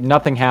 hey,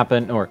 nothing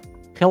happened, or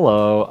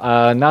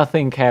hello,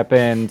 nothing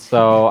happened,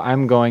 so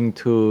I'm going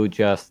to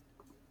just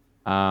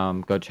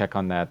go check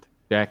on that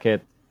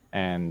jacket,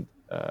 and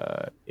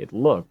it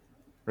looked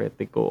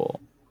pretty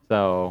cool.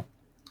 So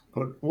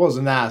It was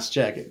a nice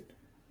jacket.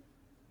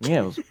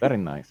 yeah, it was very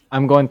nice.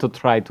 I'm going to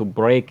try to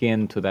break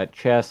into that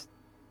chest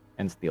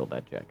and steal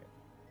that jacket.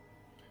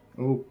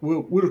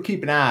 We'll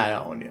keep an eye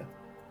on you.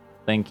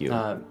 Thank you.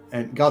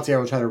 And Galtier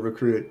will try to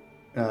recruit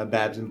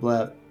Babs and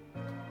Blep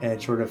and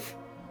sort of,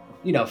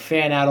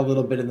 fan out a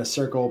little bit in the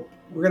circle.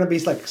 We're going to be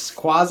like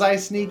quasi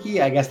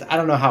sneaky. I guess, I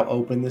don't know how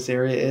open this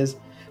area is,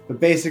 but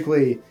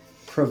basically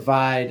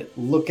provide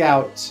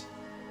lookout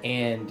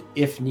and,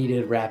 if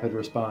needed, rapid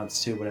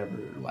response to whatever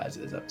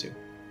Liza is up to.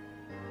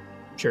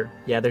 Sure.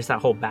 Yeah, there's that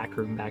whole back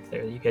room back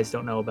there that you guys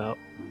don't know about.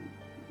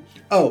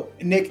 Oh,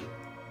 Nick,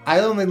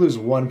 I only lose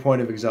 1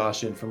 point of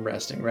exhaustion from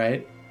resting,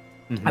 right?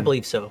 Mhm. I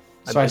believe so.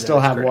 So I believe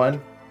still that is have correct.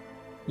 one?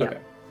 Yeah. Okay,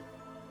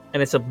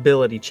 And it's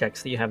ability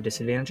checks that you have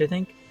disadvantage, I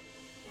think.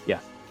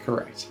 Yes.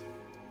 correct.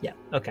 Yeah,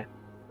 okay.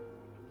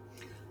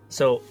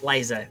 So,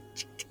 Liza.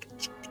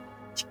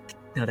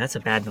 No, that's a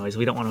bad noise.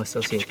 We don't want to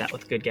associate that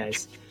with good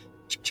guys.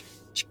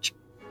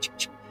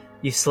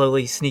 You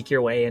slowly sneak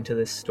your way into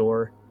this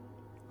store.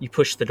 You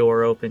push the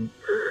door open.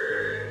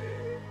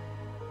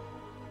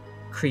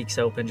 Creaks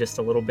open just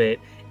a little bit.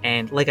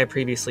 And like I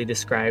previously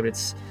described,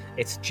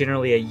 it's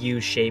generally a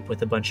U shape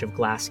with a bunch of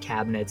glass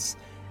cabinets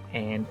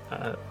and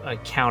a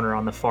counter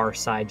on the far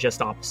side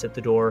just opposite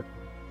the door.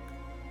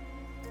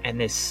 And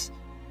this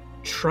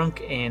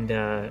trunk and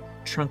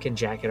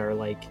jacket are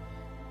like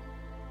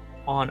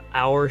on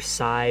our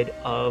side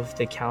of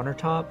the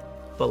countertop,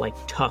 but like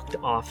tucked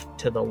off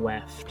to the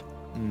left.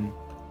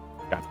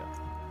 Gotcha.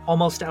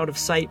 almost out of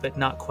sight, but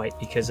not quite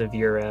because of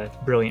your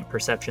brilliant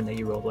perception that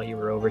you rolled while you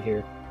were over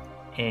here.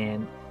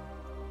 And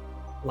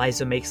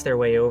Liza makes their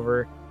way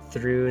over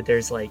through.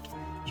 There's like,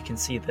 you can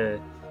see the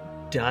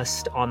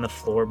dust on the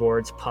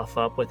floorboards puff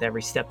up with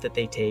every step that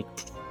they take.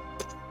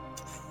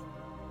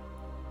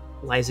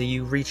 Liza,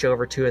 you reach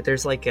over to it.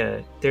 There's like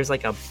a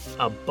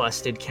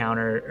busted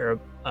counter or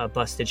a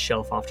busted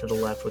shelf off to the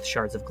left with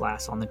shards of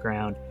glass on the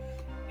ground.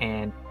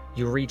 And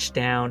you reach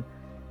down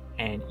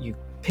and you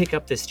pick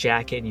up this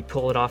jacket and you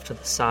pull it off to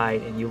the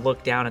side and you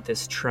look down at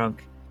this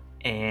trunk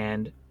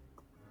and,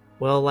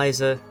 well,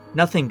 Liza,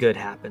 nothing good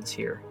happens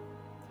here.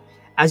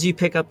 As you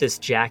pick up this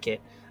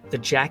jacket, the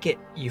jacket,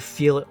 you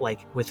feel it like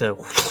with a...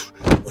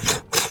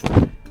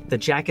 The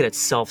jacket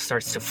itself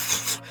starts to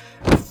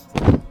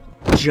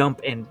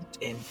jump and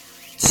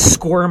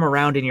squirm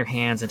around in your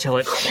hands until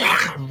it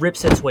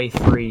rips its way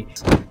free.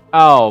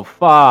 Oh,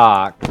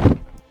 fuck.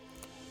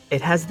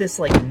 It has this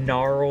like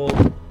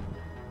gnarled,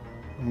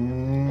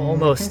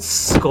 almost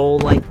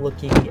skull-like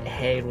looking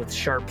head with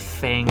sharp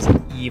fangs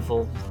and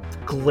evil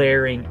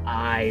glaring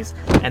eyes,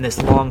 and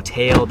this long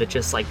tail that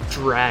just like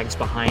drags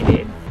behind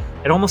it.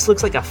 It almost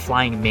looks like a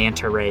flying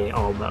manta ray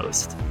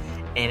almost,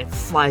 and it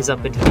flies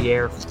up into the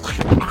air.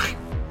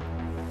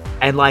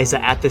 And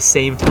Liza, at the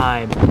same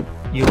time,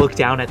 you look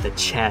down at the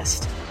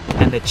chest,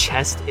 and the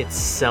chest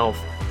itself,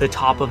 the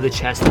top of the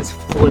chest is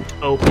flipped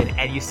open,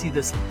 and you see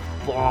this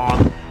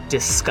long,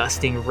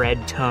 disgusting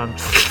red tongue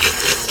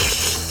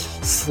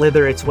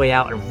slither its way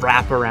out and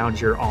wrap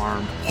around your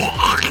arm.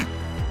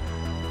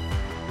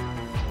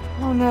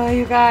 Oh no,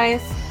 you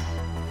guys.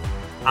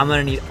 I'm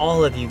gonna need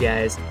all of you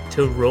guys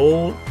to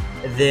roll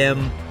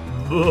them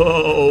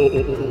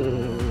bones.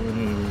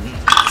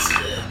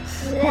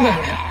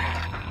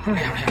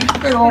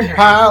 Big old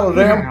pile of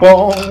them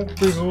bones.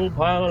 Big old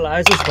pile of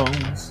Liza's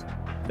bones.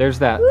 There's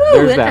that. Ooh,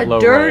 there's that's that low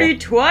a dirty roll.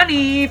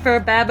 20 for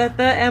Babatha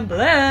and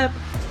Blep.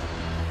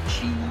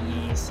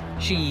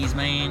 Cheese,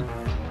 man.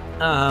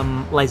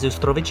 Liza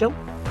Strovicho?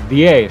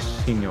 10,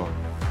 señor.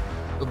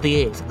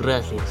 10,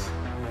 gracias.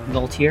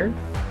 Galtier?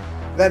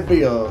 That'd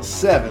be a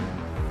 7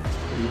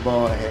 for you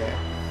boy here.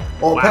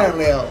 Or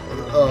apparently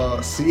a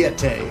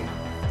 7.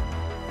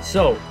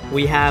 So,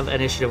 we have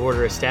initiative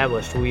order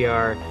established. We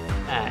are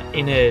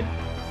in an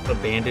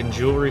abandoned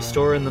jewelry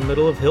store in the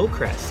middle of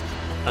Hillcrest,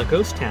 a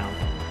ghost town.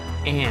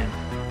 And,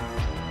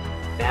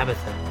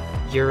 Babatha,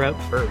 you're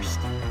up first.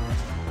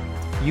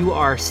 You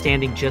are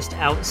standing just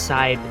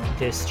outside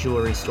this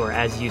jewelry store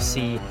as you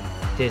see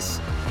this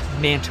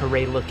manta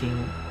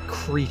ray-looking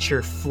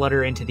creature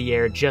flutter into the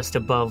air just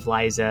above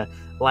Liza.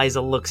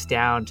 Liza looks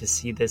down to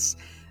see this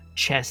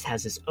chest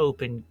has this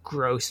open,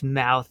 gross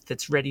mouth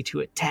that's ready to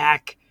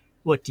attack.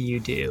 What do you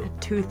do?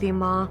 Toothy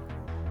maw.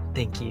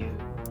 Thank you.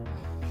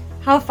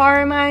 How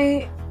far am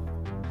I?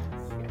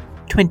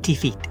 20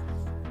 feet.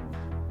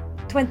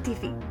 20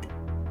 feet.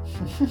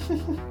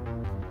 You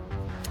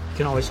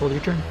can always hold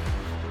your turn.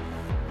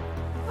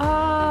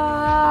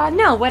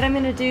 No, what I'm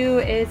gonna do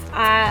is,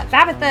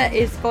 Babatha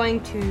is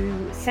going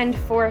to send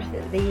forth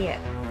the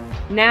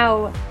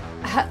now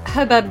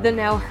hubbub, the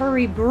now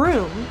hurry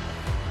broom,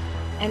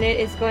 and it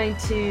is going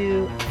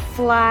to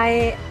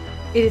fly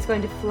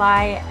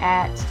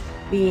at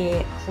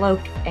the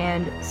cloak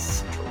and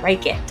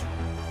strike it.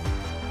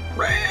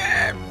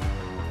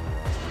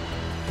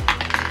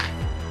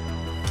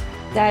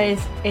 That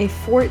is a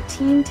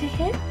 14 to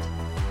hit.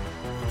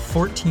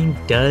 14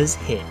 does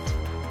hit.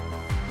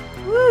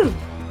 Woo!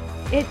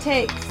 It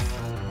takes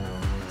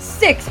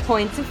 6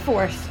 points of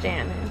force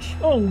damage.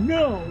 Oh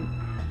no!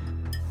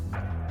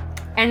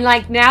 And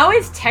now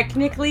is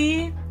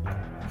technically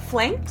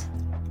flanked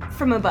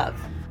from above.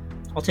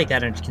 I'll take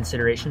that into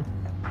consideration.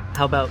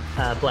 How about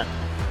Blep?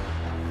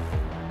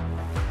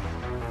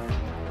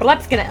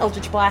 Blep's gonna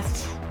Eldritch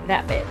Blast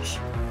that bitch.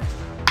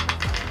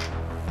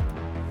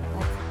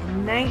 That's a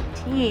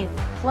 19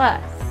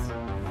 plus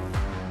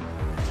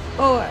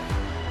 4,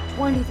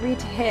 23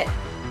 to hit.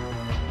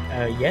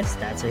 Yes,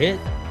 that's a hit.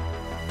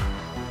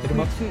 Pick him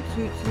up.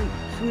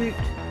 Sweet.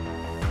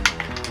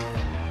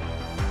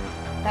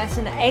 That's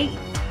an 8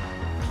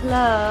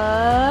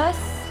 plus...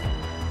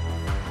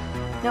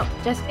 Nope,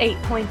 just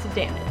 8 points of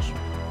damage.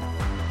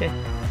 Okay,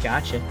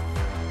 gotcha.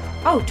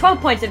 Oh, 12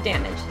 points of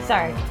damage.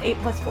 Sorry, 8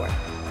 plus 4.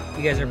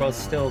 You guys are both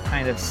still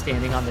kind of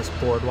standing on this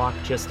boardwalk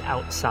just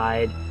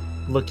outside,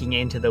 looking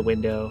into the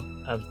window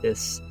of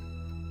this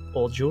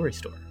old jewelry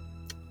store.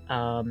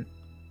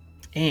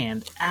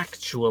 And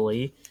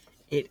actually,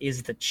 it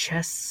is the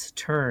chest's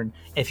turn.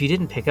 If you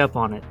didn't pick up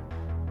on it,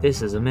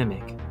 this is a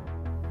mimic.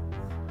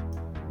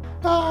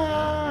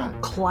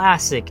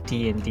 Classic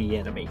D&D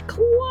enemy.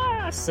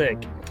 Classic.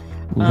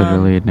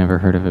 Literally had never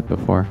heard of it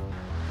before.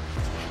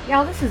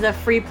 Y'all, this is a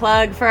free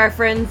plug for our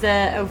friends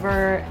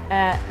over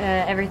at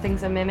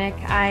Everything's a Mimic.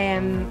 I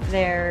am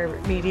their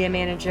media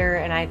manager,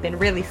 and I've been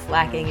really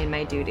slacking in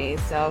my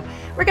duties. So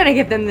we're going to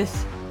give them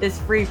this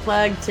free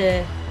plug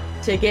to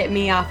get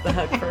me off the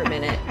hook for a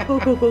minute.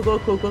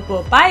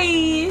 Cool.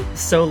 Bye!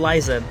 So,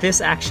 Liza,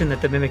 this action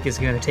that the mimic is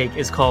going to take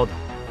is called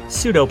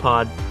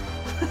Pseudopod.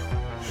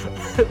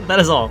 that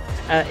is all.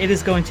 It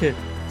is going to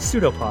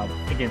pseudopod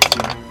against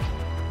you.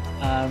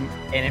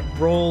 And it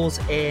rolls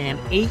an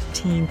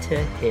 18 to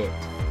hit.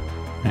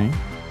 Okay.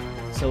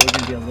 So we're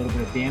going to do a little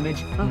bit of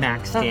damage.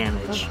 Max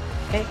damage.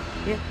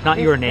 Not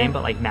your name,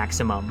 but like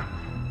maximum.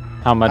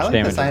 How much I like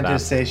damage the is that?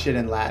 scientists say shit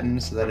in Latin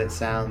so that it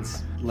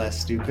sounds less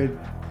stupid.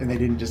 And they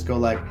didn't just go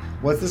like,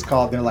 what's this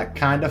called? They're like,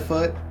 kinda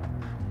foot.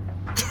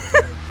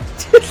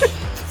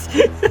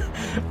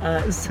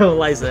 So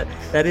Liza,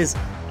 that is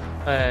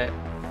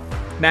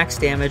max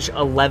damage,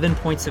 11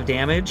 points of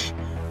damage,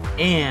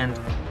 and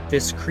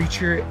this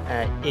creature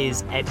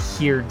is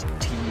adhered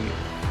to you,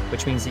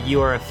 which means that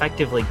you are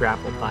effectively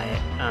grappled by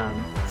it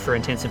for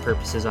intents and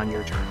purposes on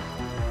your turn.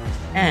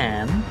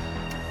 And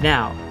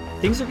now,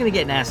 things are going to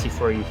get nasty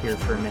for you here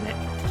for a minute,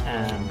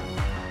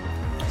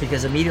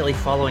 because immediately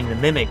following the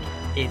Mimic,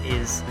 it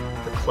is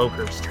the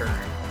Cloaker's turn.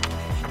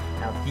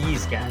 Now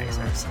these guys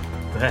are some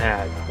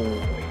bad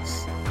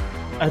boys.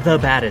 The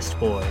baddest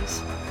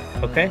boys.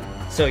 Okay?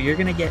 So you're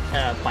going to get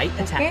a bite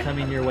attack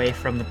coming your way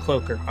from the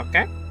Cloaker,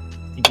 okay?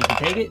 Think you can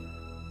take it?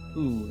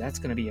 Ooh, that's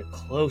going to be a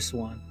close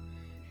one.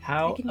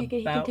 How We can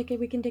take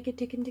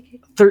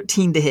it.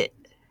 13 to hit?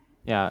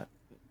 Yeah,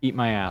 eat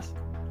my ass.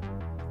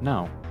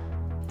 No.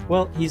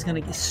 Well, he's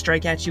going to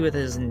strike at you with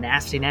his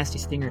nasty, nasty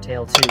stinger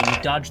tail, too.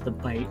 You dodged the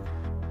bite.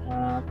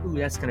 Ooh,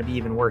 that's going to be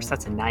even worse.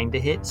 That's a 9 to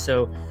hit.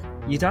 So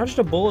you dodged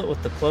a bullet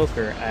with the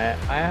Cloaker.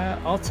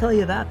 I'll tell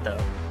you that,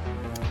 though.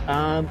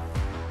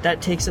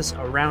 That takes us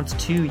around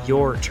to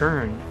your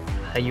turn.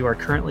 You are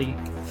currently,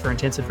 for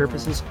intents and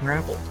purposes,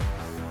 grappled.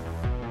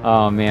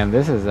 Oh man,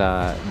 this is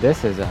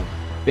a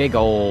big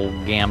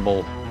old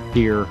gamble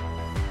here.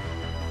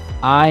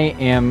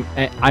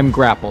 I'm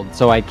grappled,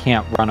 so I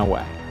can't run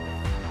away.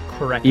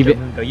 Correct. Even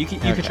Mundo. You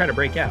could try to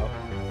break out.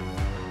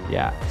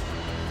 Yeah.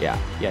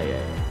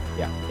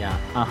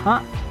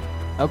 Uh-huh.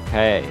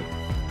 Okay.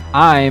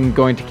 I'm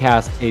going to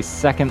cast a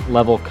second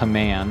level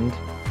command,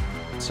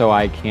 so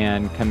I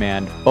can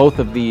command both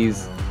of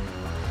these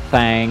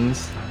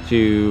things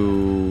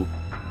to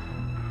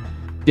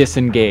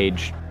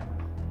disengage.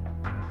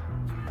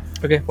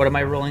 Okay, what am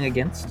I rolling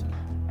against?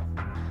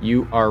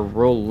 You are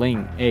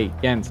rolling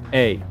against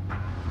a...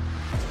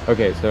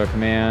 Okay, so a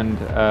command,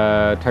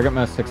 target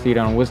must succeed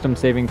on a wisdom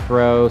saving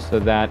throw, so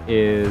that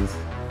is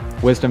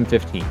wisdom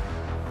 15.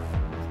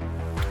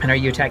 And are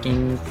you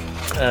attacking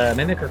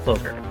Mimic or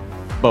Cloaker?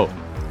 Both.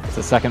 It's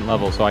a second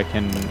level, so I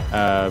can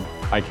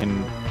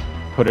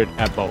put it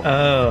at both.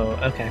 Oh,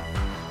 okay.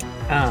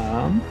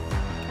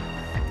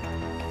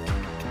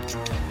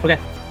 Okay.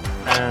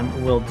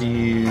 We'll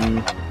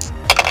do...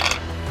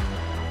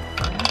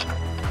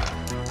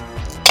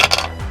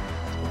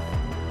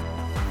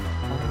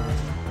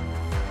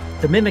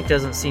 The Mimic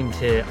doesn't seem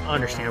to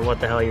understand what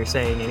the hell you're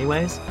saying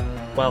anyways,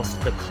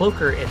 whilst the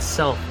Cloaker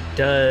itself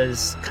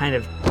does kind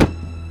of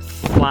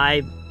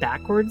fly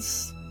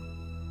backwards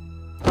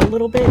a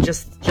little bit,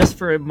 just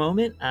for a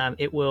moment.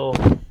 It will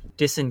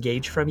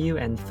disengage from you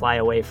and fly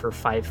away for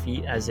 5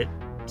 feet as it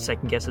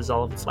second guesses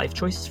all of its life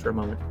choices for a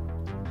moment.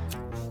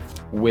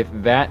 With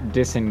that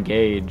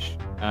disengage,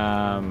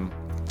 can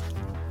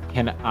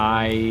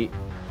I...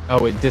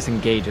 Oh, it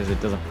disengages, it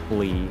doesn't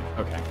flee.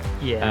 Okay.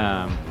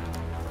 Yeah.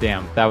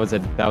 Damn, that was a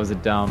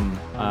dumb.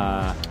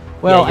 I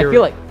your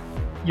feel like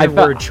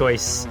word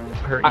choice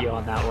hurt you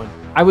on that one.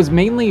 I was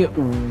mainly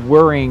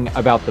worrying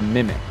about the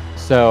Mimic.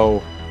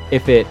 So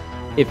if it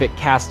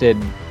casted,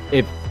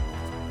 if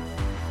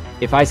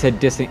I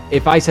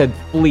said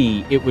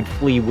flee, it would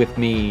flee with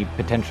me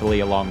potentially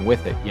along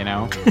with it, you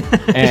know,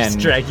 and just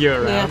drag you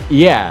around.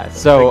 Yeah.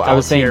 So like I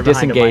was saying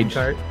disengage.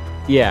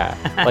 Yeah,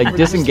 like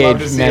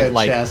disengage meant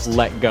like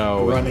let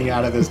go. Running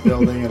out of this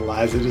building and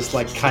Liza just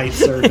like kite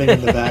surfing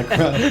in the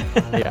background.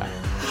 Yeah.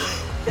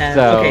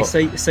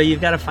 Okay, so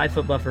you've got a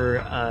 5-foot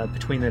buffer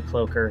between the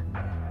Cloaker.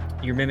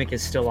 Your Mimic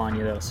is still on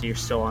you though, so you're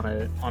still on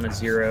a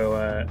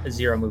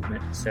zero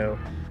movement. So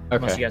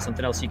unless you got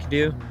something else you can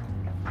do.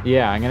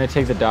 Yeah, I'm gonna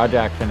take the dodge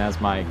action as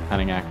my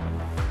cunning action.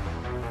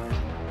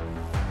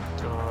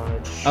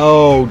 Dodge.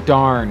 Oh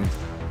darn!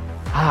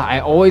 I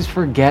always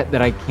forget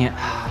that I can't.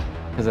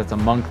 Because that's a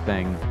monk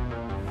thing.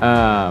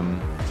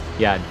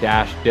 Yeah,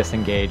 dash,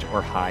 disengage,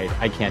 or hide.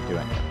 I can't do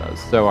any of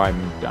those, so I'm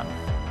done.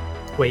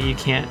 Wait, you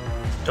can't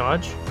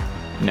dodge?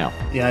 No.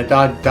 Yeah,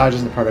 dodge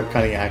isn't part of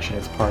cutting action.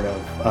 It's part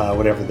of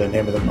whatever the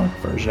name of the monk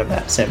version of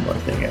that similar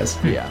thing is.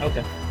 Yeah.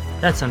 Okay.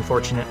 That's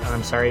unfortunate.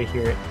 I'm sorry to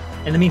hear it.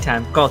 In the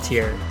meantime,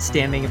 Galtier,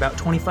 standing about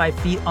 25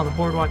 feet on the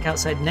boardwalk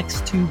outside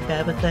next to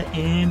Babitha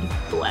and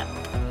Black.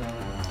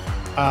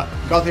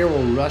 Galtier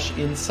will rush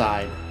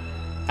inside.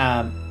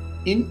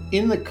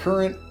 In the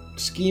current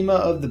schema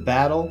of the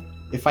battle,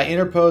 if I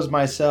interpose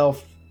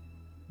myself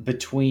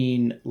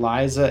between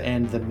Liza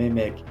and the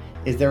Mimic,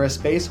 is there a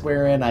space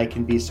wherein I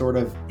can be sort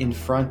of in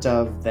front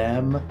of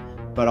them,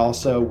 but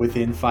also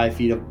within 5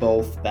 feet of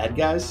both bad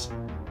guys?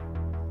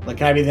 Like,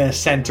 can I be in the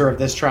center of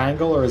this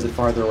triangle, or is it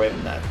farther away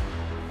than that?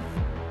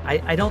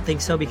 I don't think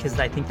so, because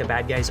I think the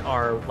bad guys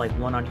are like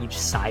one on each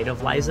side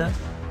of Liza.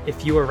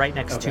 If you were right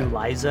next to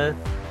Liza,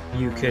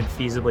 you could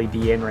feasibly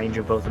be in range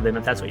of both of them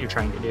if that's what you're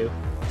trying to do.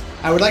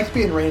 I would like to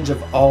be in range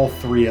of all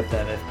 3 of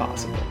them if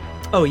possible.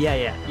 Oh,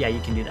 yeah, you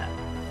can do that.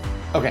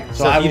 Okay,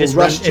 so I will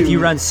rush to... If you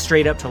run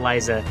straight up to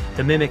Liza,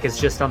 the Mimic is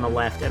just on the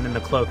left, and then the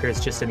Cloaker is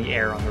just in the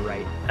air on the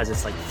right, as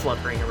it's like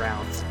fluttering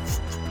around.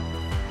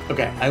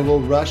 Okay, I will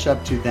rush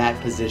up to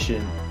that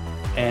position,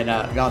 and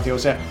Galtier will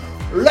say,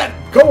 "Let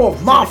go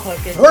of my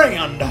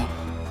friend!"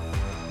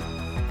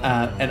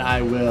 And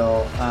I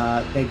will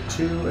make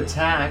 2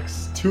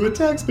 attacks. 2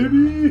 attacks,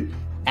 baby!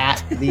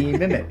 At the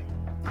Mimic.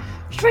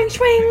 Swing,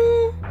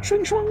 swing!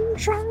 Swing, swing,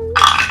 swing!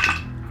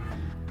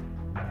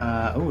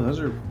 Those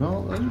are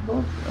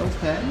both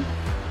okay.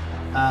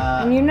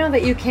 And you know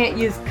that you can't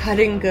use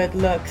cutting good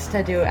looks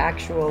to do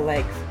actual,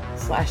 like,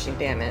 slashing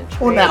damage.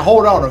 Well, right? now,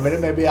 hold on a minute.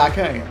 Maybe I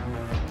can.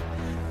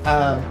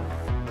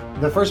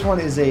 The first one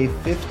is a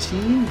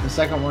 15. The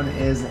second one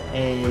is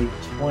a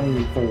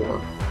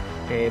 24.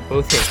 Okay,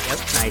 both hit. Yep,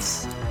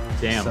 nice.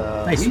 Damn.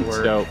 So, nice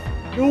work. Dope.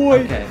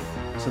 Okay,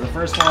 so the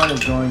first one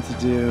is going to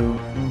do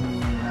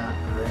not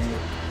great.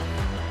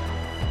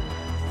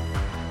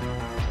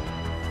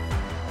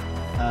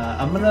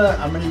 I'm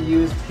gonna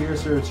use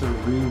Piercer to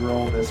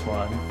re-roll this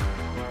one.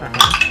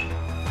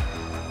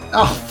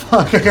 Oh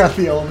fuck! I got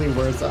the only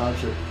worst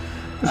option.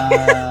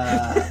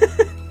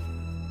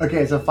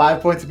 Okay, so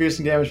 5 points of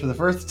piercing damage for the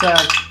first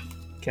attack.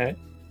 Okay.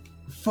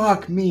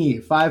 Fuck me!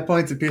 5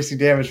 points of piercing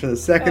damage for the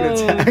second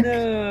attack.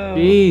 No.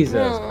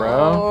 Jesus,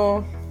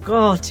 bro.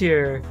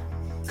 Galtier,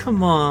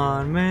 come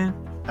on, man.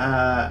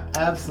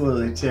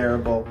 Absolutely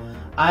terrible.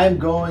 I'm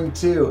going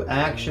to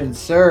action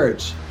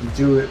surge and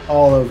do it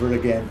all over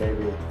again,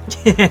 baby.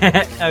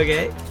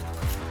 Okay.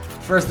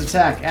 First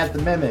attack at the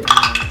Mimic.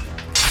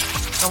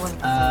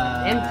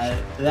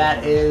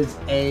 That is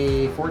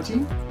a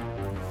 14.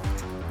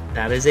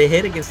 That is a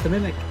hit against the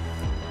Mimic.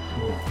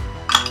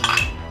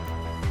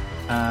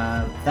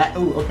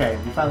 Okay.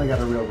 We finally got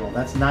a real roll.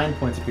 That's 9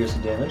 points of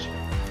piercing damage.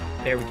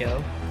 There we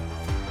go.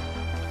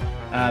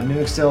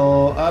 Mimic's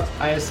still up,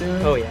 I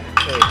assume. Oh yeah.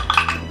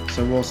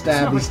 So we'll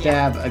stab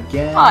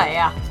again. Oh,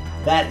 yeah.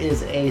 That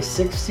is a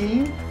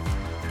 16.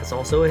 That's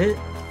also a hit.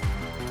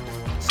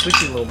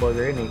 Switchy little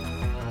bugger, isn't he?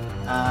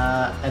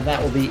 And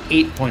that will be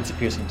 8 points of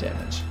piercing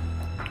damage.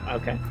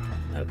 Okay.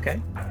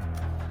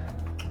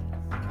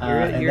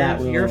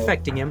 You're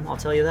affecting him, I'll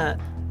tell you that.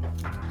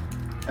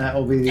 That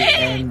will be the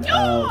end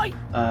of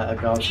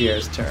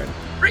Galtier's turn.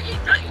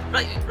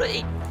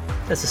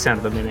 That's the sound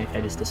of a Mimic, I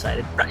just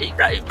decided.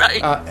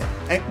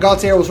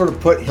 Galtier will sort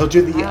of he'll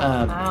do the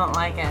I don't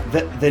like it.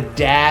 The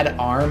dad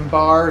arm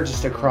bar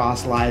just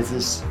across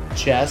Liza's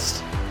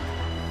chest,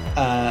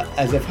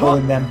 as if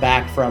holding them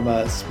back from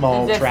a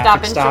small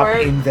traffic stop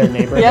in their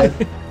neighborhood.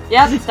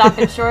 Yep,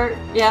 stopping short,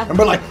 yeah. And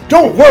we're like,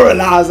 "Don't worry,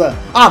 Liza,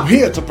 I'm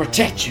here to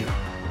protect you."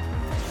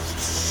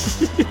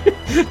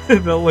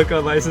 The look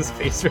on Liza's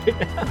face right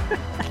now.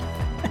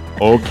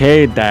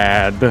 Okay,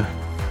 Dad.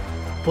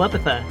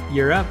 Plepitha,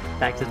 you're up.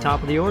 Back to the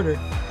top of the order.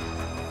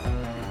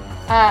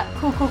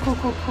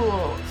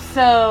 Cool.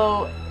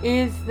 So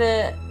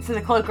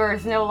the Cloaker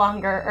is no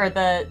longer, or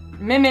the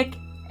Mimic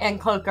and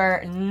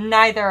Cloaker,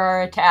 neither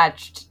are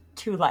attached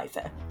to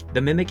Liza.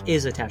 The Mimic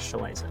is attached to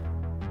Liza.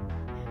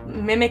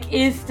 Mimic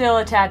is still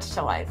attached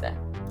to Liza.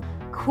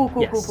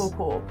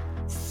 Cool.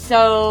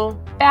 So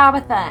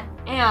Babitha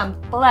and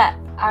Blep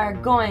are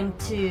going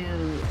to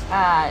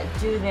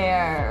do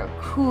their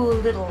cool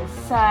little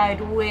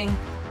side wing,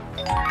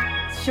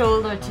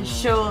 shoulder to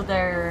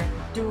shoulder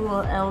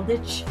dual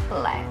Eldritch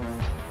Blast.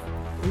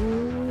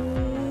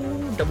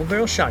 Ooh, double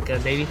barrel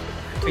shotgun, baby.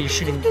 Are you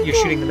shooting? You're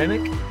shooting the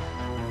Mimic?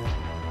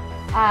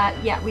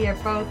 Yeah, we are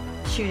both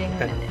shooting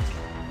the Mimic.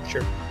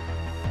 Sure.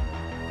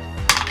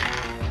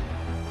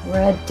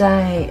 Red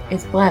die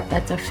is Blep.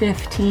 That's a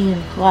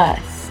 15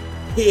 plus.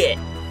 Hit.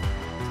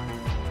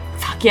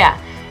 Fuck yeah.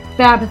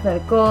 Babitha,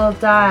 gold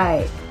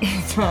die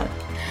is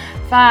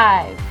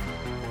 5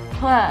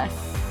 plus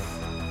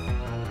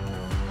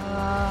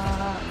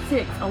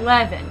 6,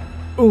 11.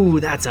 Ooh,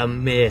 that's a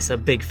miss. A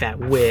big fat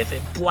whiff.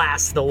 It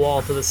blasts the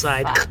wall to the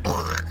side.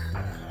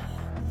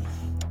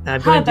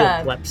 I'm going to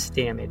do Blep's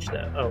damage,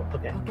 though. Oh,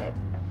 okay.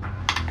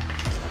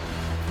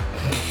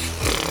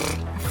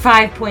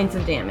 5 points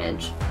of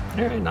damage.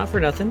 All right, not for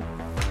nothing.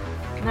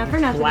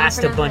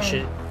 Blast a bunch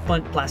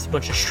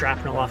of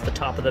shrapnel off the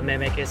top of the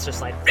Mimic. It's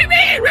just like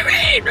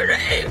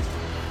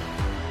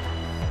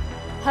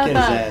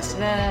Hubba,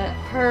 the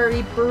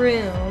hurry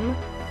broom,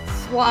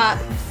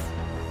 swats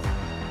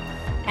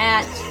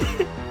at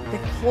the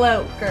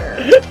Cloaker.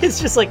 It's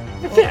just like.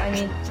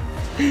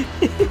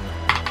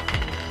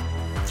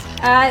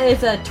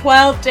 It's a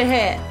 12 to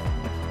hit.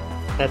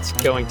 That's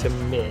going to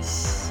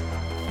miss.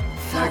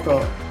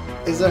 Michael,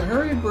 is a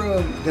hurry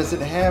broom? Does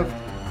it have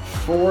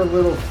 4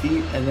 little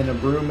feet and then a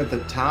broom at the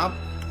top?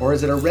 Or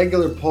is it a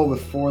regular pole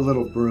with 4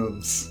 little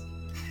brooms?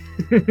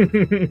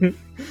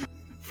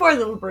 4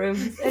 little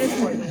brooms. It is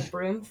 4 little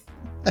brooms.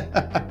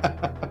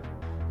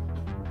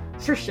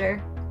 For sure.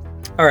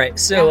 Alright,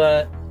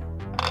 so,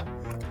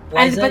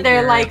 Liza, but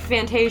they're like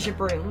Fantasia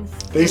brooms.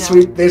 They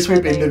sweep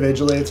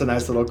individually. It's a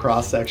nice little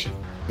cross section.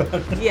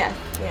 Yes,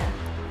 yeah.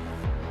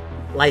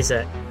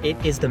 Liza, it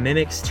is the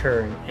Mimic's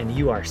turn, and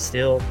you are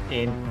still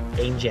in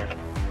danger.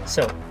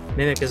 So,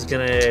 Mimic is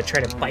gonna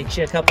try to bite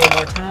you a couple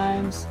more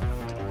times.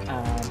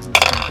 He's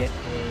gonna get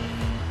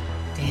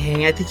a...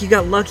 Dang, I think you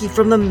got lucky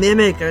from the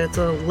Mimic. It's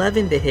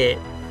 11 to hit.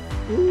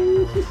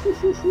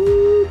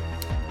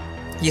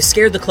 You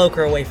scared the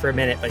cloaker away for a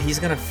minute, but he's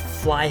gonna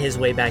fly his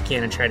way back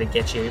in and try to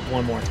get you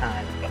one more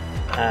time.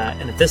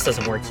 And if this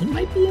doesn't work, he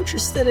might be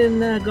interested in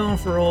going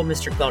for old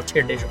Mr.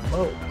 Gaultier de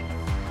Jumbo.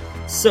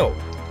 So,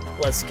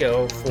 let's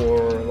go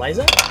for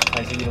Liza.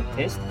 Liza, you look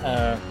pissed.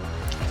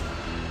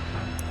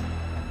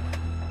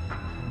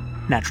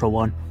 Natural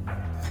 1.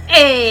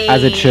 Hey!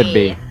 As it should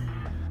be.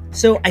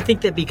 So I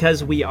think that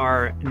because we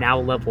are now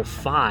level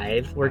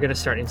 5, we're going to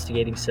start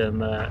instigating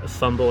some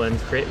fumble and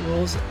crit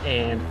rules.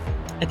 And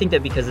I think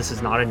that because this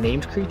is not a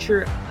named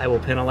creature, I will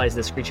penalize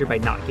this creature by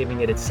not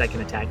giving it its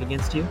second attack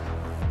against you.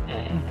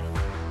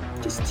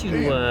 Just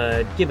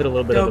to give it a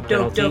little bit of a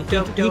penalty.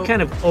 He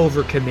kind of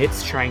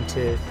overcommits trying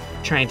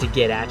to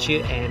get at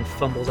you and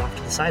fumbles off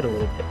to the side a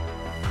little bit.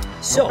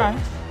 So,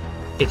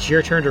 It's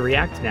your turn to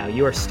react now.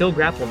 You are still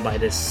grappled by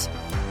this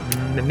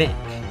Mimic.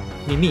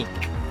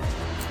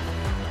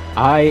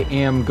 I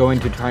am going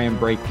to try and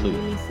break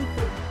loose.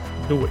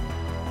 Do it.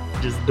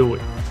 Just do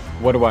it.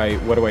 What do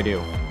I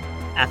do?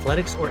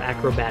 Athletics or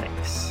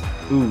acrobatics?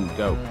 Ooh,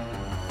 dope.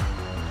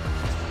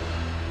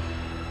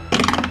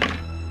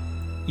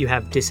 You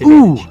have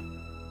disadvantage.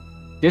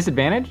 Ooh.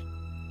 Disadvantage?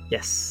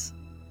 Yes.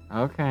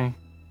 Okay.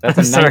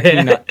 That's a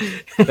 19.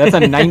 That's a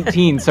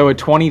 19, so a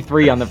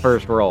 23 on the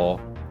first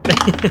roll.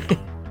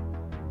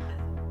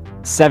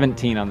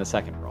 17 on the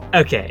second roll.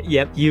 Okay,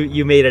 yep,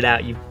 you made it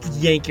out. You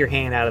yank your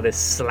hand out of this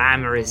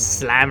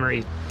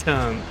slammery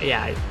tongue.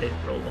 Yeah, I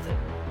rolled with it.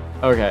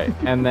 Okay,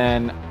 and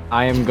then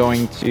I am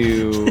going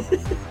to...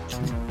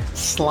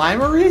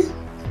 Slimery?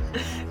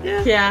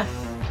 Yeah.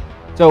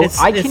 So it's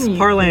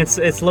parlance.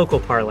 It's local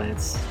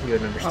parlance. You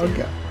would understand.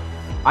 Okay.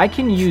 I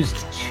can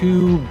use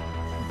 2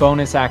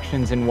 bonus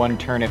actions in one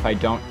turn if I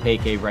don't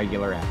take a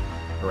regular action,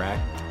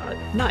 correct?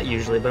 Not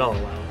usually, but I'll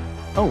allow it.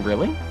 Oh,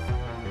 really?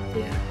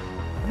 Yeah.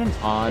 What an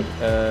odd,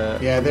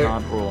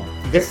 odd rule.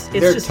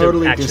 They're just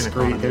totally an action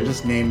discreet. economy. They're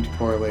just named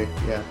poorly.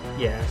 Yeah.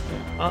 Yeah.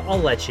 I'll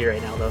let you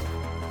right now, though.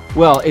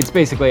 Well, it's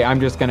basically I'm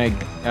just gonna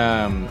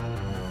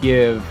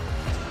give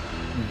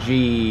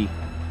G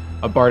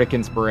a bardic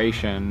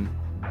inspiration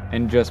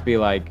and just be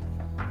like,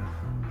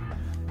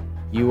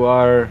 "You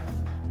are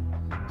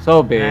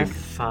so big.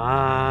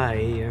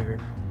 Fire.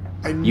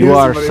 I knew You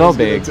are somebody so was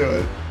gonna big. do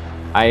it.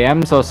 I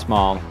am so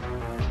small.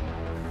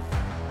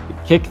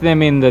 Kick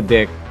them in the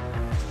dick.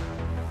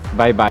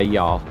 Bye-bye,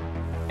 y'all."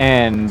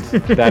 And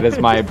that is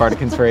my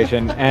bardic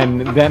inspiration.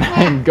 And then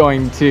I'm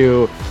going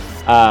to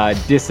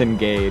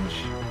disengage.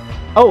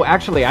 Oh,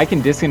 actually, I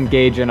can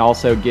disengage and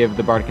also give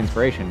the bardic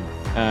inspiration.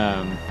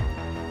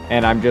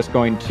 And I'm just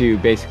going to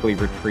basically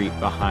retreat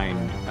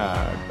behind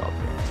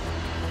Gaultier.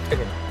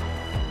 Okay.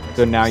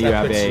 So now So you that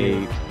have puts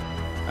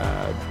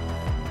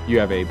you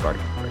have a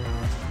bardic inspiration.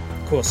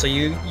 Cool. So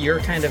you're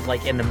kind of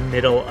like in the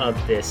middle of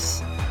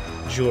this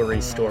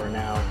jewelry store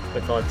now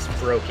with all its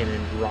broken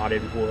and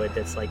rotted wood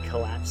that's like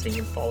collapsing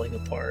and falling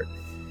apart.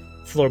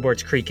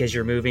 Floorboards creak as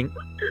you're moving.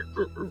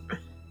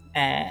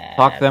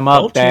 Fuck them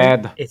up, Gaultier,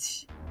 Dad.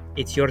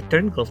 It's your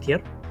turn,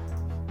 Gaultier.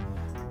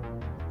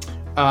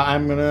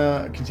 I'm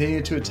gonna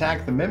continue to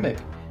attack the Mimic,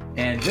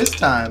 and this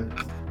time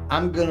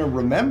I'm gonna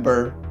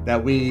remember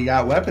that we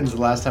got weapons the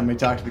last time we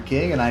talked to the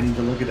king, and I need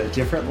to look at a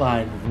different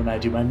line when I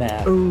do my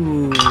math.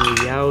 Ooh,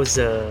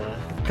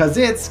 yowza. Cause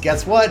it's,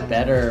 guess what,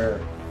 better.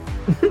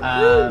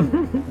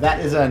 That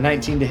is a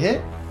 19 to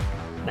hit.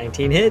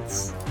 19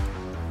 hits.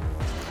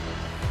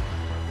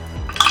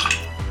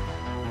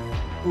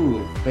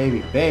 Ooh,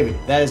 baby.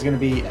 That is gonna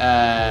be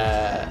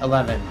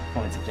 11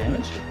 points of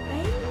damage.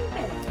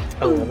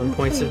 11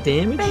 points of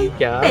damage. You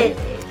got it.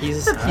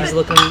 He's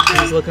looking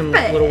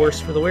a little worse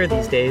for the wear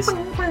these days.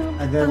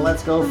 And then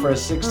let's go for a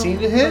 16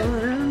 to hit.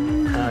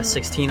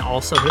 16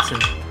 also hits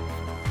him.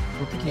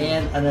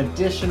 And an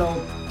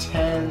additional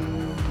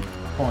 10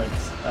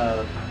 points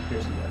of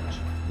piercing damage.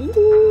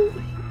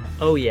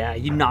 Oh yeah,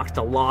 you knocked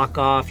the lock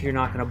off. You're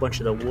knocking a bunch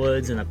of the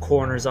woods and the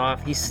corners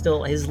off. His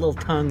little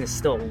tongue is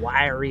still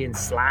wiry and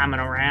sliming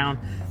around,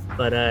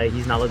 but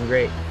he's not looking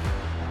great.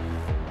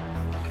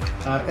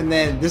 And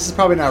then this is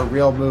probably not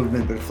real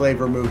movement, but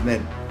flavor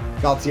movement.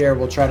 Gaultier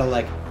will try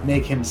to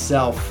make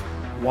himself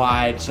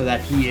wide so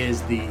that he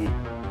is the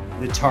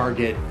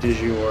target du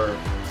jour.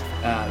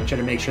 Try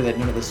to make sure that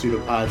none of the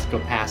pseudopods go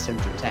past him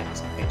to attack his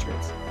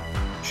compatriots.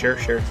 Sure.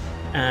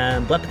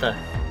 Bleptha,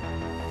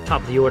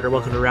 top of the order.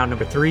 Welcome to round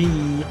number 3.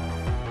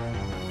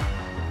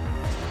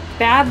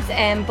 Babs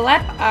and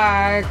Blep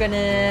are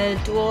gonna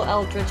dual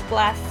Eldritch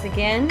Blasts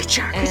again.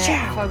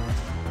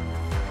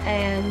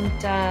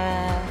 And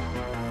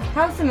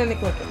how's the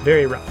Mimic looking?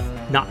 Very rough.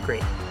 Not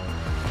great.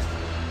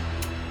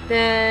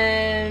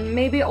 Then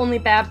maybe only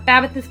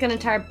Babbitt is gonna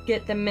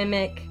target the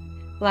Mimic.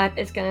 Blep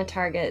is gonna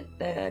target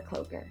the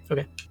Cloaker.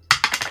 Okay.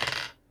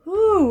 Woo!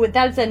 Ooh,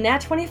 that's a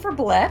nat 20 for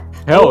Blip.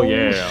 Hell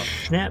yeah.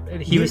 Snap.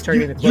 He was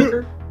targeting the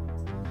cloaker?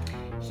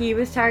 He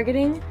was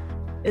targeting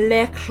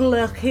Le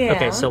Cloaker.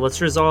 Okay, so let's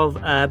resolve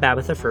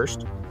Babitha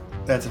first.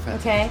 That's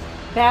offensive. Okay,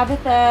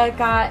 Babitha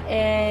got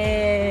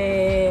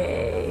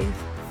a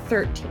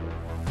 13.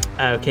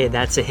 Okay,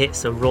 that's a hit,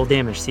 so roll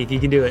damage. See if you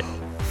can do it.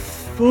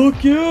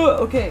 Fuck yeah!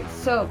 Okay,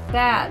 so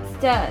that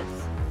does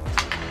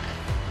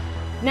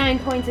 9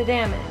 points of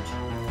damage.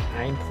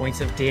 9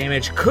 points of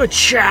damage.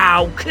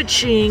 Ka-chow!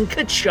 Ka-ching!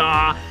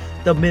 Ka-cha!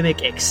 The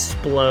mimic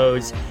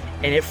explodes.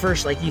 And at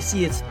first, like, you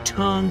see its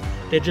tongue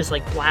that just,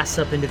 like, blasts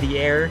up into the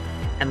air.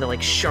 And the,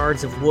 like,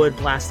 shards of wood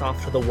blast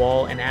off to the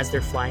wall. And as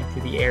they're flying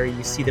through the air,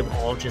 you see them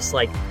all just,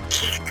 like,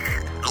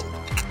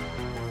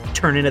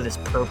 turn into this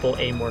purple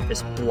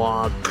amorphous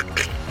blob.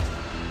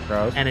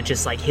 Gross. And it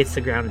just, like, hits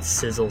the ground and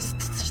sizzles.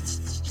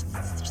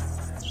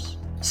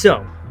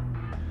 So,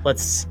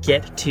 let's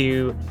get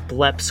to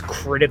Blep's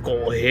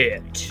critical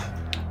hit.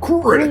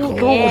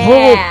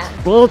 Yeah.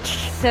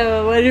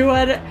 So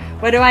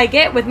what do I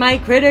get with my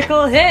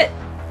critical hit?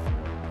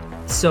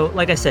 So,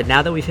 like I said,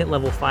 now that we've hit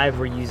level 5,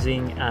 we're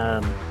using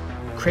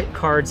crit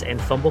cards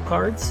and fumble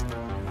cards.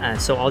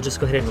 So I'll just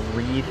go ahead and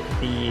read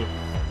the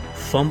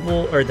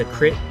fumble or the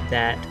crit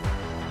that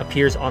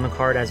appears on the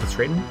card as it's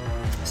written.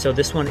 So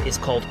this one is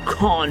called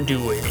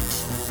Conduit.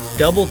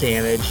 Double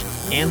damage,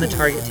 and the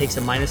target takes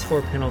a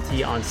 -4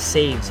 penalty on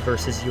saves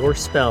versus your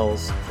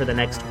spells for the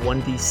next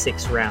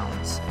 1d6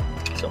 rounds.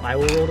 So I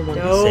will roll the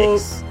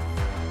 1d6.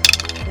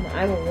 And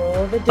I will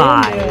roll the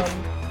 5.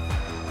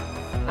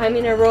 I'm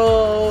gonna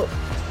roll.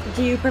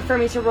 Do you prefer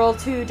me to roll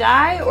 2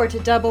 die or to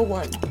double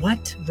 1?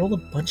 What? Roll a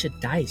bunch of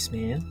dice,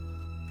 man.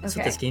 That's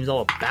what this game's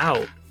all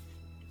about.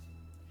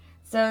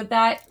 So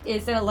that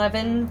is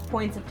 11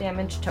 points of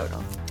damage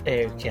total.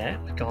 Okay,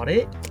 got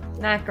it.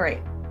 Not great.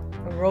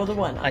 I rolled a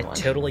 1 on I one.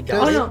 totally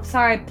got it. Oh no,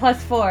 sorry,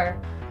 +4.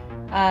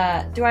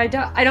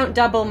 I don't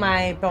double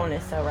my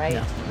bonus though, right?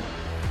 No.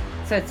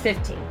 So it's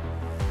 15.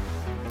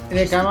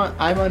 Nick,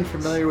 I'm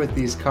unfamiliar with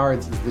these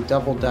cards. Is the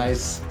double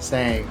dice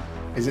saying,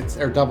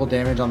 or double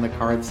damage on the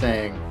card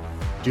saying,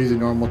 do the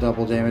normal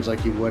double damage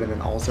like you would and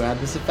then also add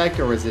this effect,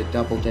 or is it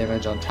double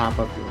damage on top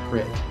of your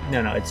crit?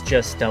 No, it's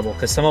just double,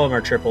 because some of them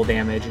are triple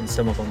damage and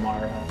some of them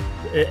are,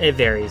 it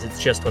varies. It's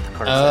just what the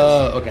card says.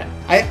 Oh, okay.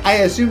 I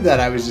assumed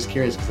that. I was just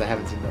curious because I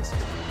haven't seen those.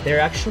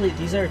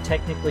 These are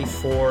technically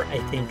for, I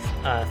think,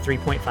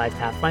 3.5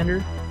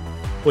 Pathfinder,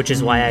 which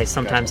is why I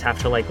sometimes have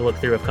to, like, look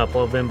through a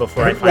couple of them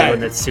before I find one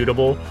that's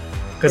suitable.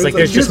 Because, like,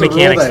 there's just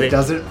mechanics that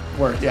doesn't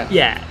work,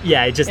 Yeah,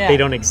 they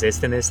don't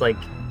exist in this, like,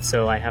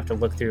 so I have to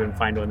look through and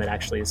find one that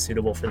actually is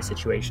suitable for the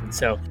situation.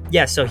 So,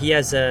 yeah, so he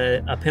has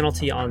a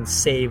penalty on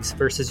saves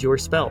versus your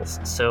spells.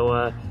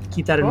 So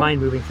keep that in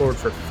mind moving forward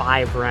for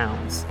 5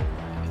 rounds.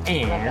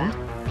 And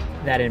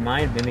that in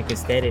mind, Mimic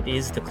is dead. It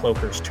is the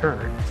Cloaker's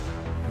turn.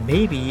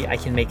 Maybe I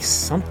can make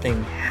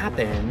something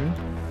happen.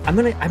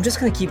 I'm just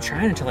gonna keep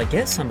trying until I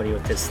get somebody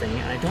with this thing,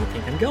 and I don't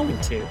think I'm going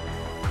to.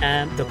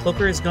 The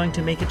Cloaker is going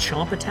to make a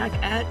chomp attack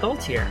at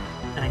Galtier,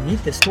 and I need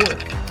this to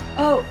work.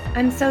 Oh,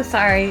 I'm so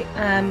sorry.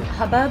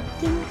 Hubbub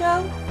didn't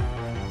go?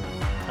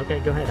 Okay,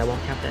 go ahead. I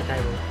won't count that die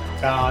roll.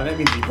 Oh, that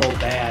means you rolled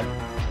bad.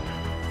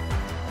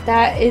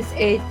 That is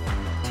a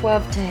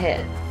 12 to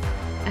hit.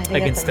 I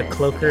think Against the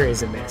Cloaker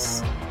is a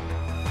miss.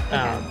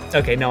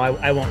 Okay, no,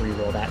 I won't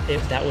re-roll that.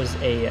 That was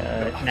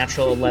a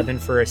natural 11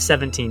 for a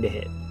 17 to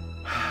hit.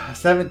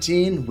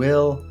 17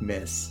 will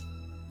miss.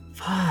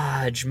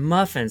 Fudge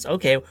muffins.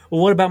 Okay,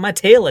 well, what about my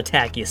tail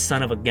attack, you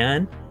son of a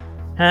gun?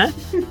 Huh?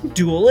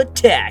 Dual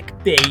attack,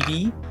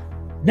 baby.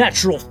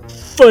 Natural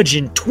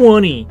fudging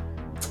 20.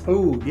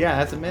 Ooh, yeah,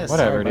 that's a miss.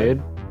 Whatever,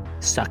 dude.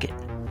 Suck it.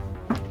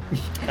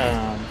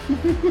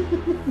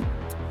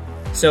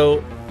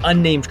 So,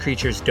 unnamed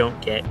creatures don't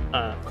get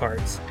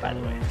cards, by the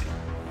way.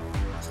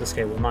 So this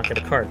guy will not get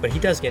a card, but he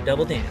does get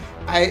double damage.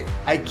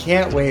 I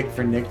can't wait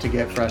for Nick to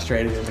get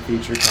frustrated in the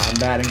future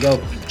combat and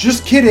go,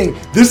 just kidding,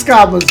 this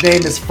goblin's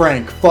name is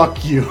Frank,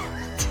 fuck you.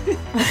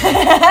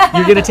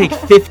 You're going to take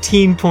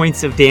 15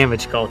 points of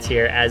damage,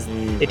 Galtier, as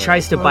it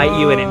tries to bite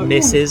you and it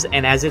misses,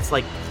 and as it's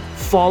like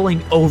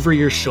falling over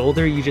your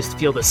shoulder, you just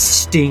feel the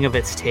sting of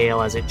its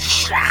tail as it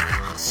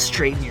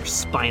straight in your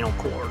spinal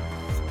cord.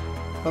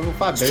 Level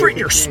 5, baby. Straight in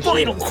your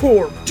spinal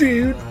cord,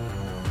 dude!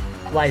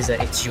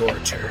 Liza, it's your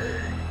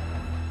turn.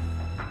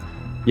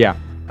 Yeah.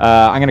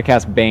 I'm going to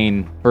cast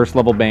Bane. First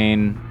level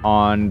Bane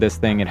on this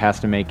thing. It has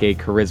to make a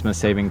Charisma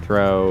saving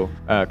throw.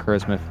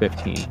 Charisma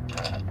 15.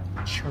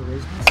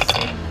 Charisma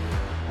saving.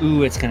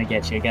 Ooh, it's going to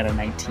get you. I got a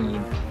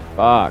 19.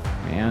 Fuck,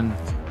 man.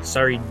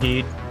 Sorry,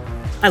 dude.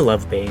 I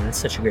love Bane. That's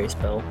such a great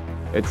spell.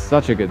 It's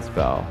such a good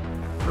spell.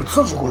 It's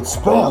such a good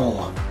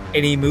spell.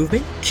 Any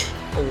movement?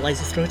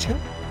 Liza Strocho?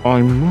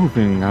 I'm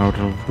moving out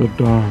of the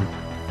dark.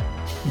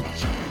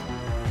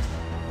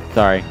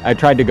 Sorry, I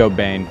tried to go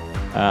Bane.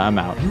 I'm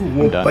out. You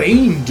were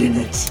baned in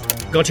it.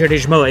 Gautier de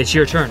Jamo, it's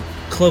your turn.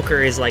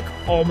 Cloaker is like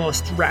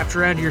almost wrapped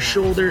around your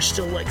shoulder,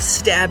 still like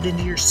stabbed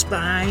into your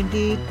spine,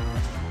 dude.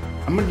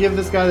 I'm gonna give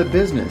this guy the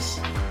business.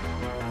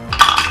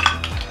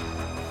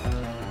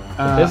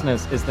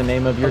 Business is the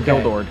name of your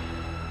Gildord.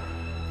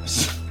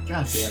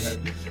 God damn it.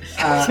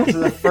 So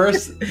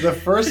the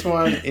first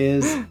one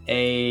is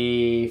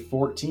a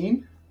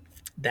 14.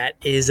 That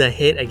is a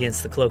hit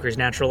against the Cloaker's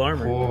natural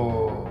armor.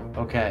 Oh,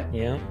 okay.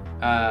 Yeah.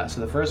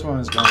 So the first one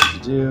is going to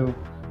do...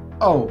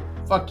 Oh,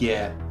 fuck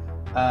yeah.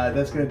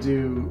 That's going to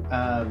do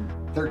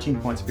 13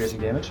 points of piercing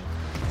damage.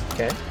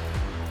 Okay.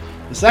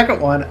 The second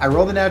one, I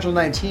rolled a natural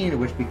 19,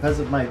 which because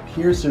of my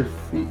piercer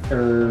feet...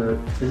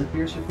 is it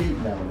piercer feet?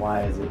 No,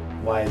 why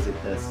is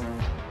it this?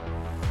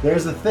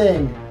 There's a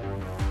thing.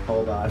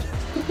 Hold on.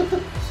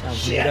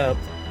 Sounds made up.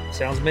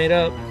 Sounds made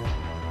up.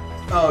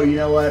 Oh, you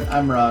know what?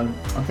 I'm wrong.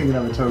 I'm thinking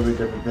of a totally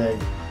different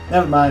thing.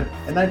 Never mind.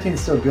 A 19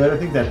 is still good. I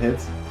think that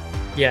hits.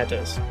 Yeah, it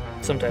does.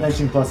 Sometimes.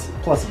 19 plus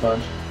a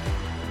bunch.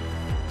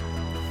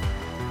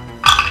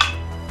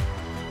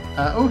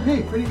 Oh,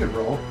 hey, pretty good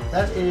roll.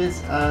 That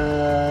is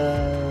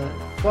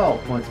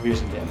 12 points of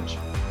piercing damage.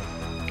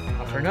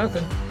 Not for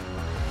nothing.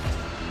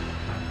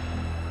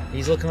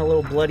 He's looking a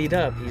little bloodied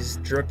up. He's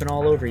dripping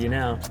all over you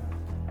now.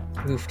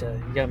 Oofta,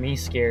 you got me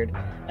scared.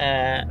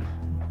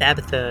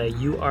 Tabitha,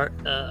 you are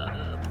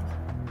up.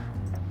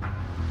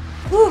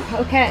 Whew,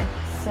 okay,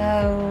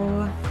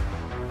 so...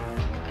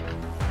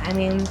 I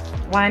mean,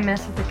 why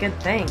mess with a good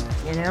thing,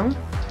 you know?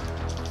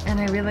 And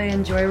I really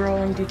enjoy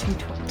rolling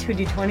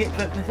 2d20s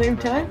at the same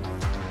time.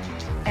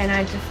 And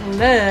I just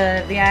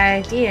love the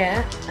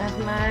idea of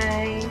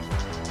my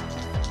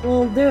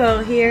little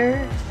duo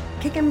here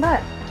kicking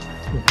butt.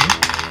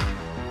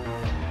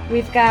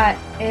 We've got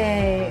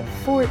a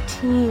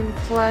 14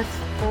 plus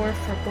 4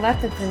 for Gluck,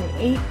 that's an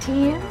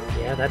 18.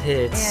 Yeah, that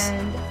hits.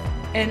 And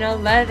an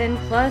 11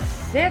 plus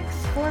 6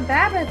 for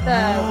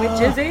Babitha, which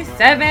is a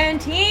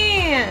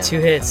 17. 2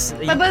 hits.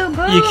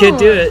 Ba-boom-boom. You could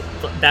do it.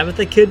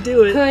 Babitha could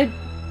do it.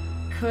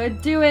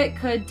 Could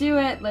do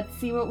it. Let's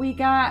see what we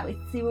got.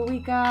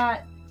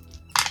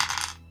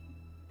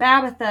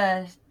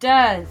 Babitha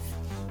does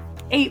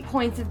 8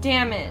 points of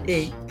damage.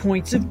 8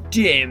 points of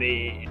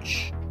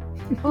damage.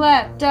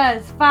 Blep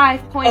does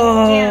 5 points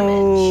of damage.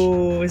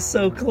 Oh, it's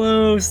so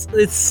close.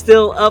 It's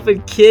still up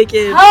and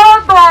kicking.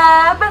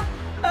 Hubbub!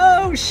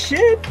 Oh,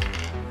 shit.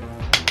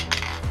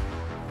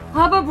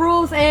 Hubbub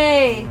rolls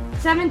a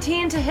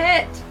 17 to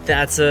hit.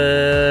 That's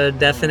a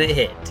definite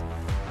hit.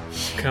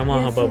 Come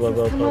on, Yes,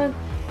 Hubbub. Come on,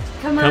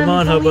 Come on, it's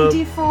only Hubbub.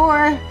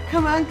 D4.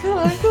 Come on.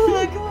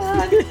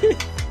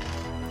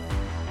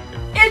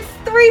 It's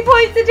 3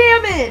 points of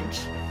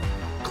damage.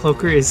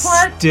 Cloaker is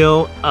What?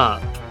 still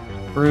up.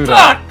 Brutal.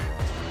 Fuck!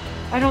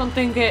 I don't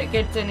think it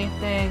gets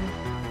anything.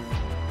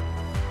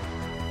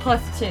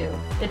 Plus 2.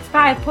 It's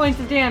 5 points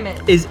of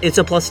damage. It's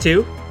a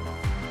 +2?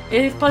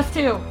 It is plus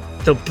 2.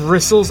 The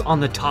bristles on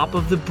the top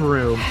of the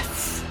broom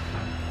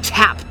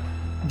tap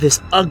this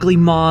ugly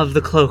maw of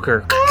the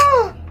Cloaker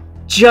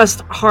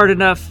just hard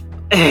enough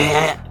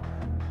that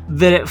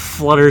it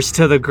flutters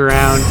to the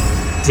ground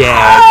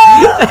dead.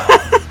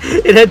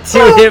 It had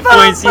 2 hit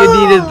points. You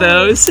needed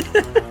those.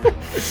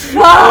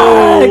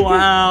 Oh,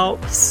 wow.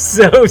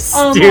 So stupid.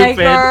 Oh my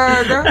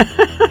god.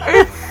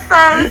 It's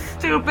so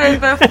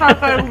stupid, but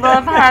fuck, I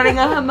love having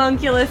a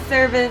homunculus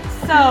servant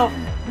so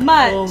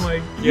much. Oh my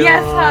god.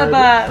 Yes,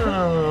 Hubbub.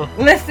 Oh.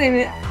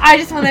 Listen, I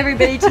just want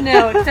everybody to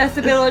know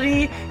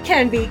accessibility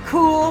can be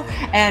cool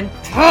and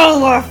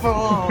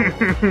powerful.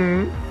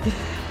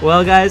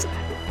 Well, guys,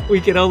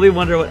 we can only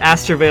wonder what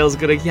Astravale's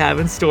gonna have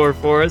in store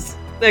for us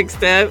next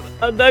time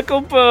on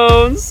Knuckle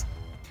Bones.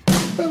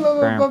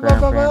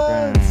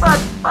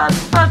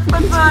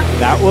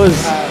 That was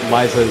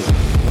Liza's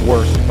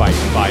worst fight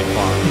by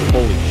far.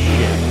 Holy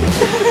shit.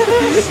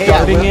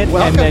 Starting it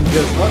and then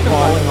just falling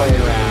on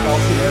your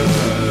ass.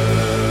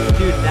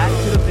 Dude, that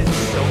could have been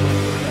so much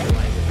more.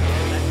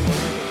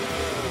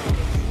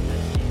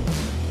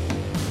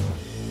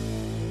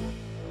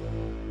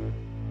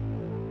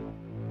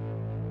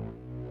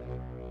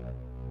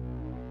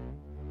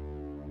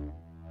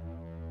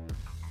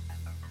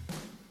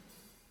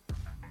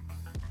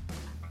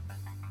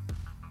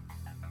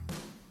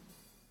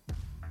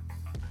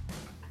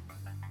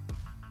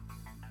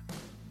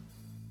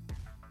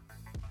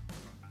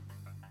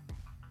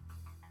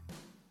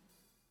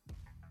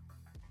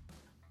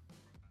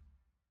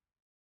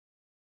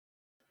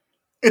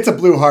 It's a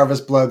blue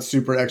harvest blood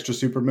super extra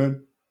super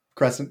moon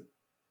crescent.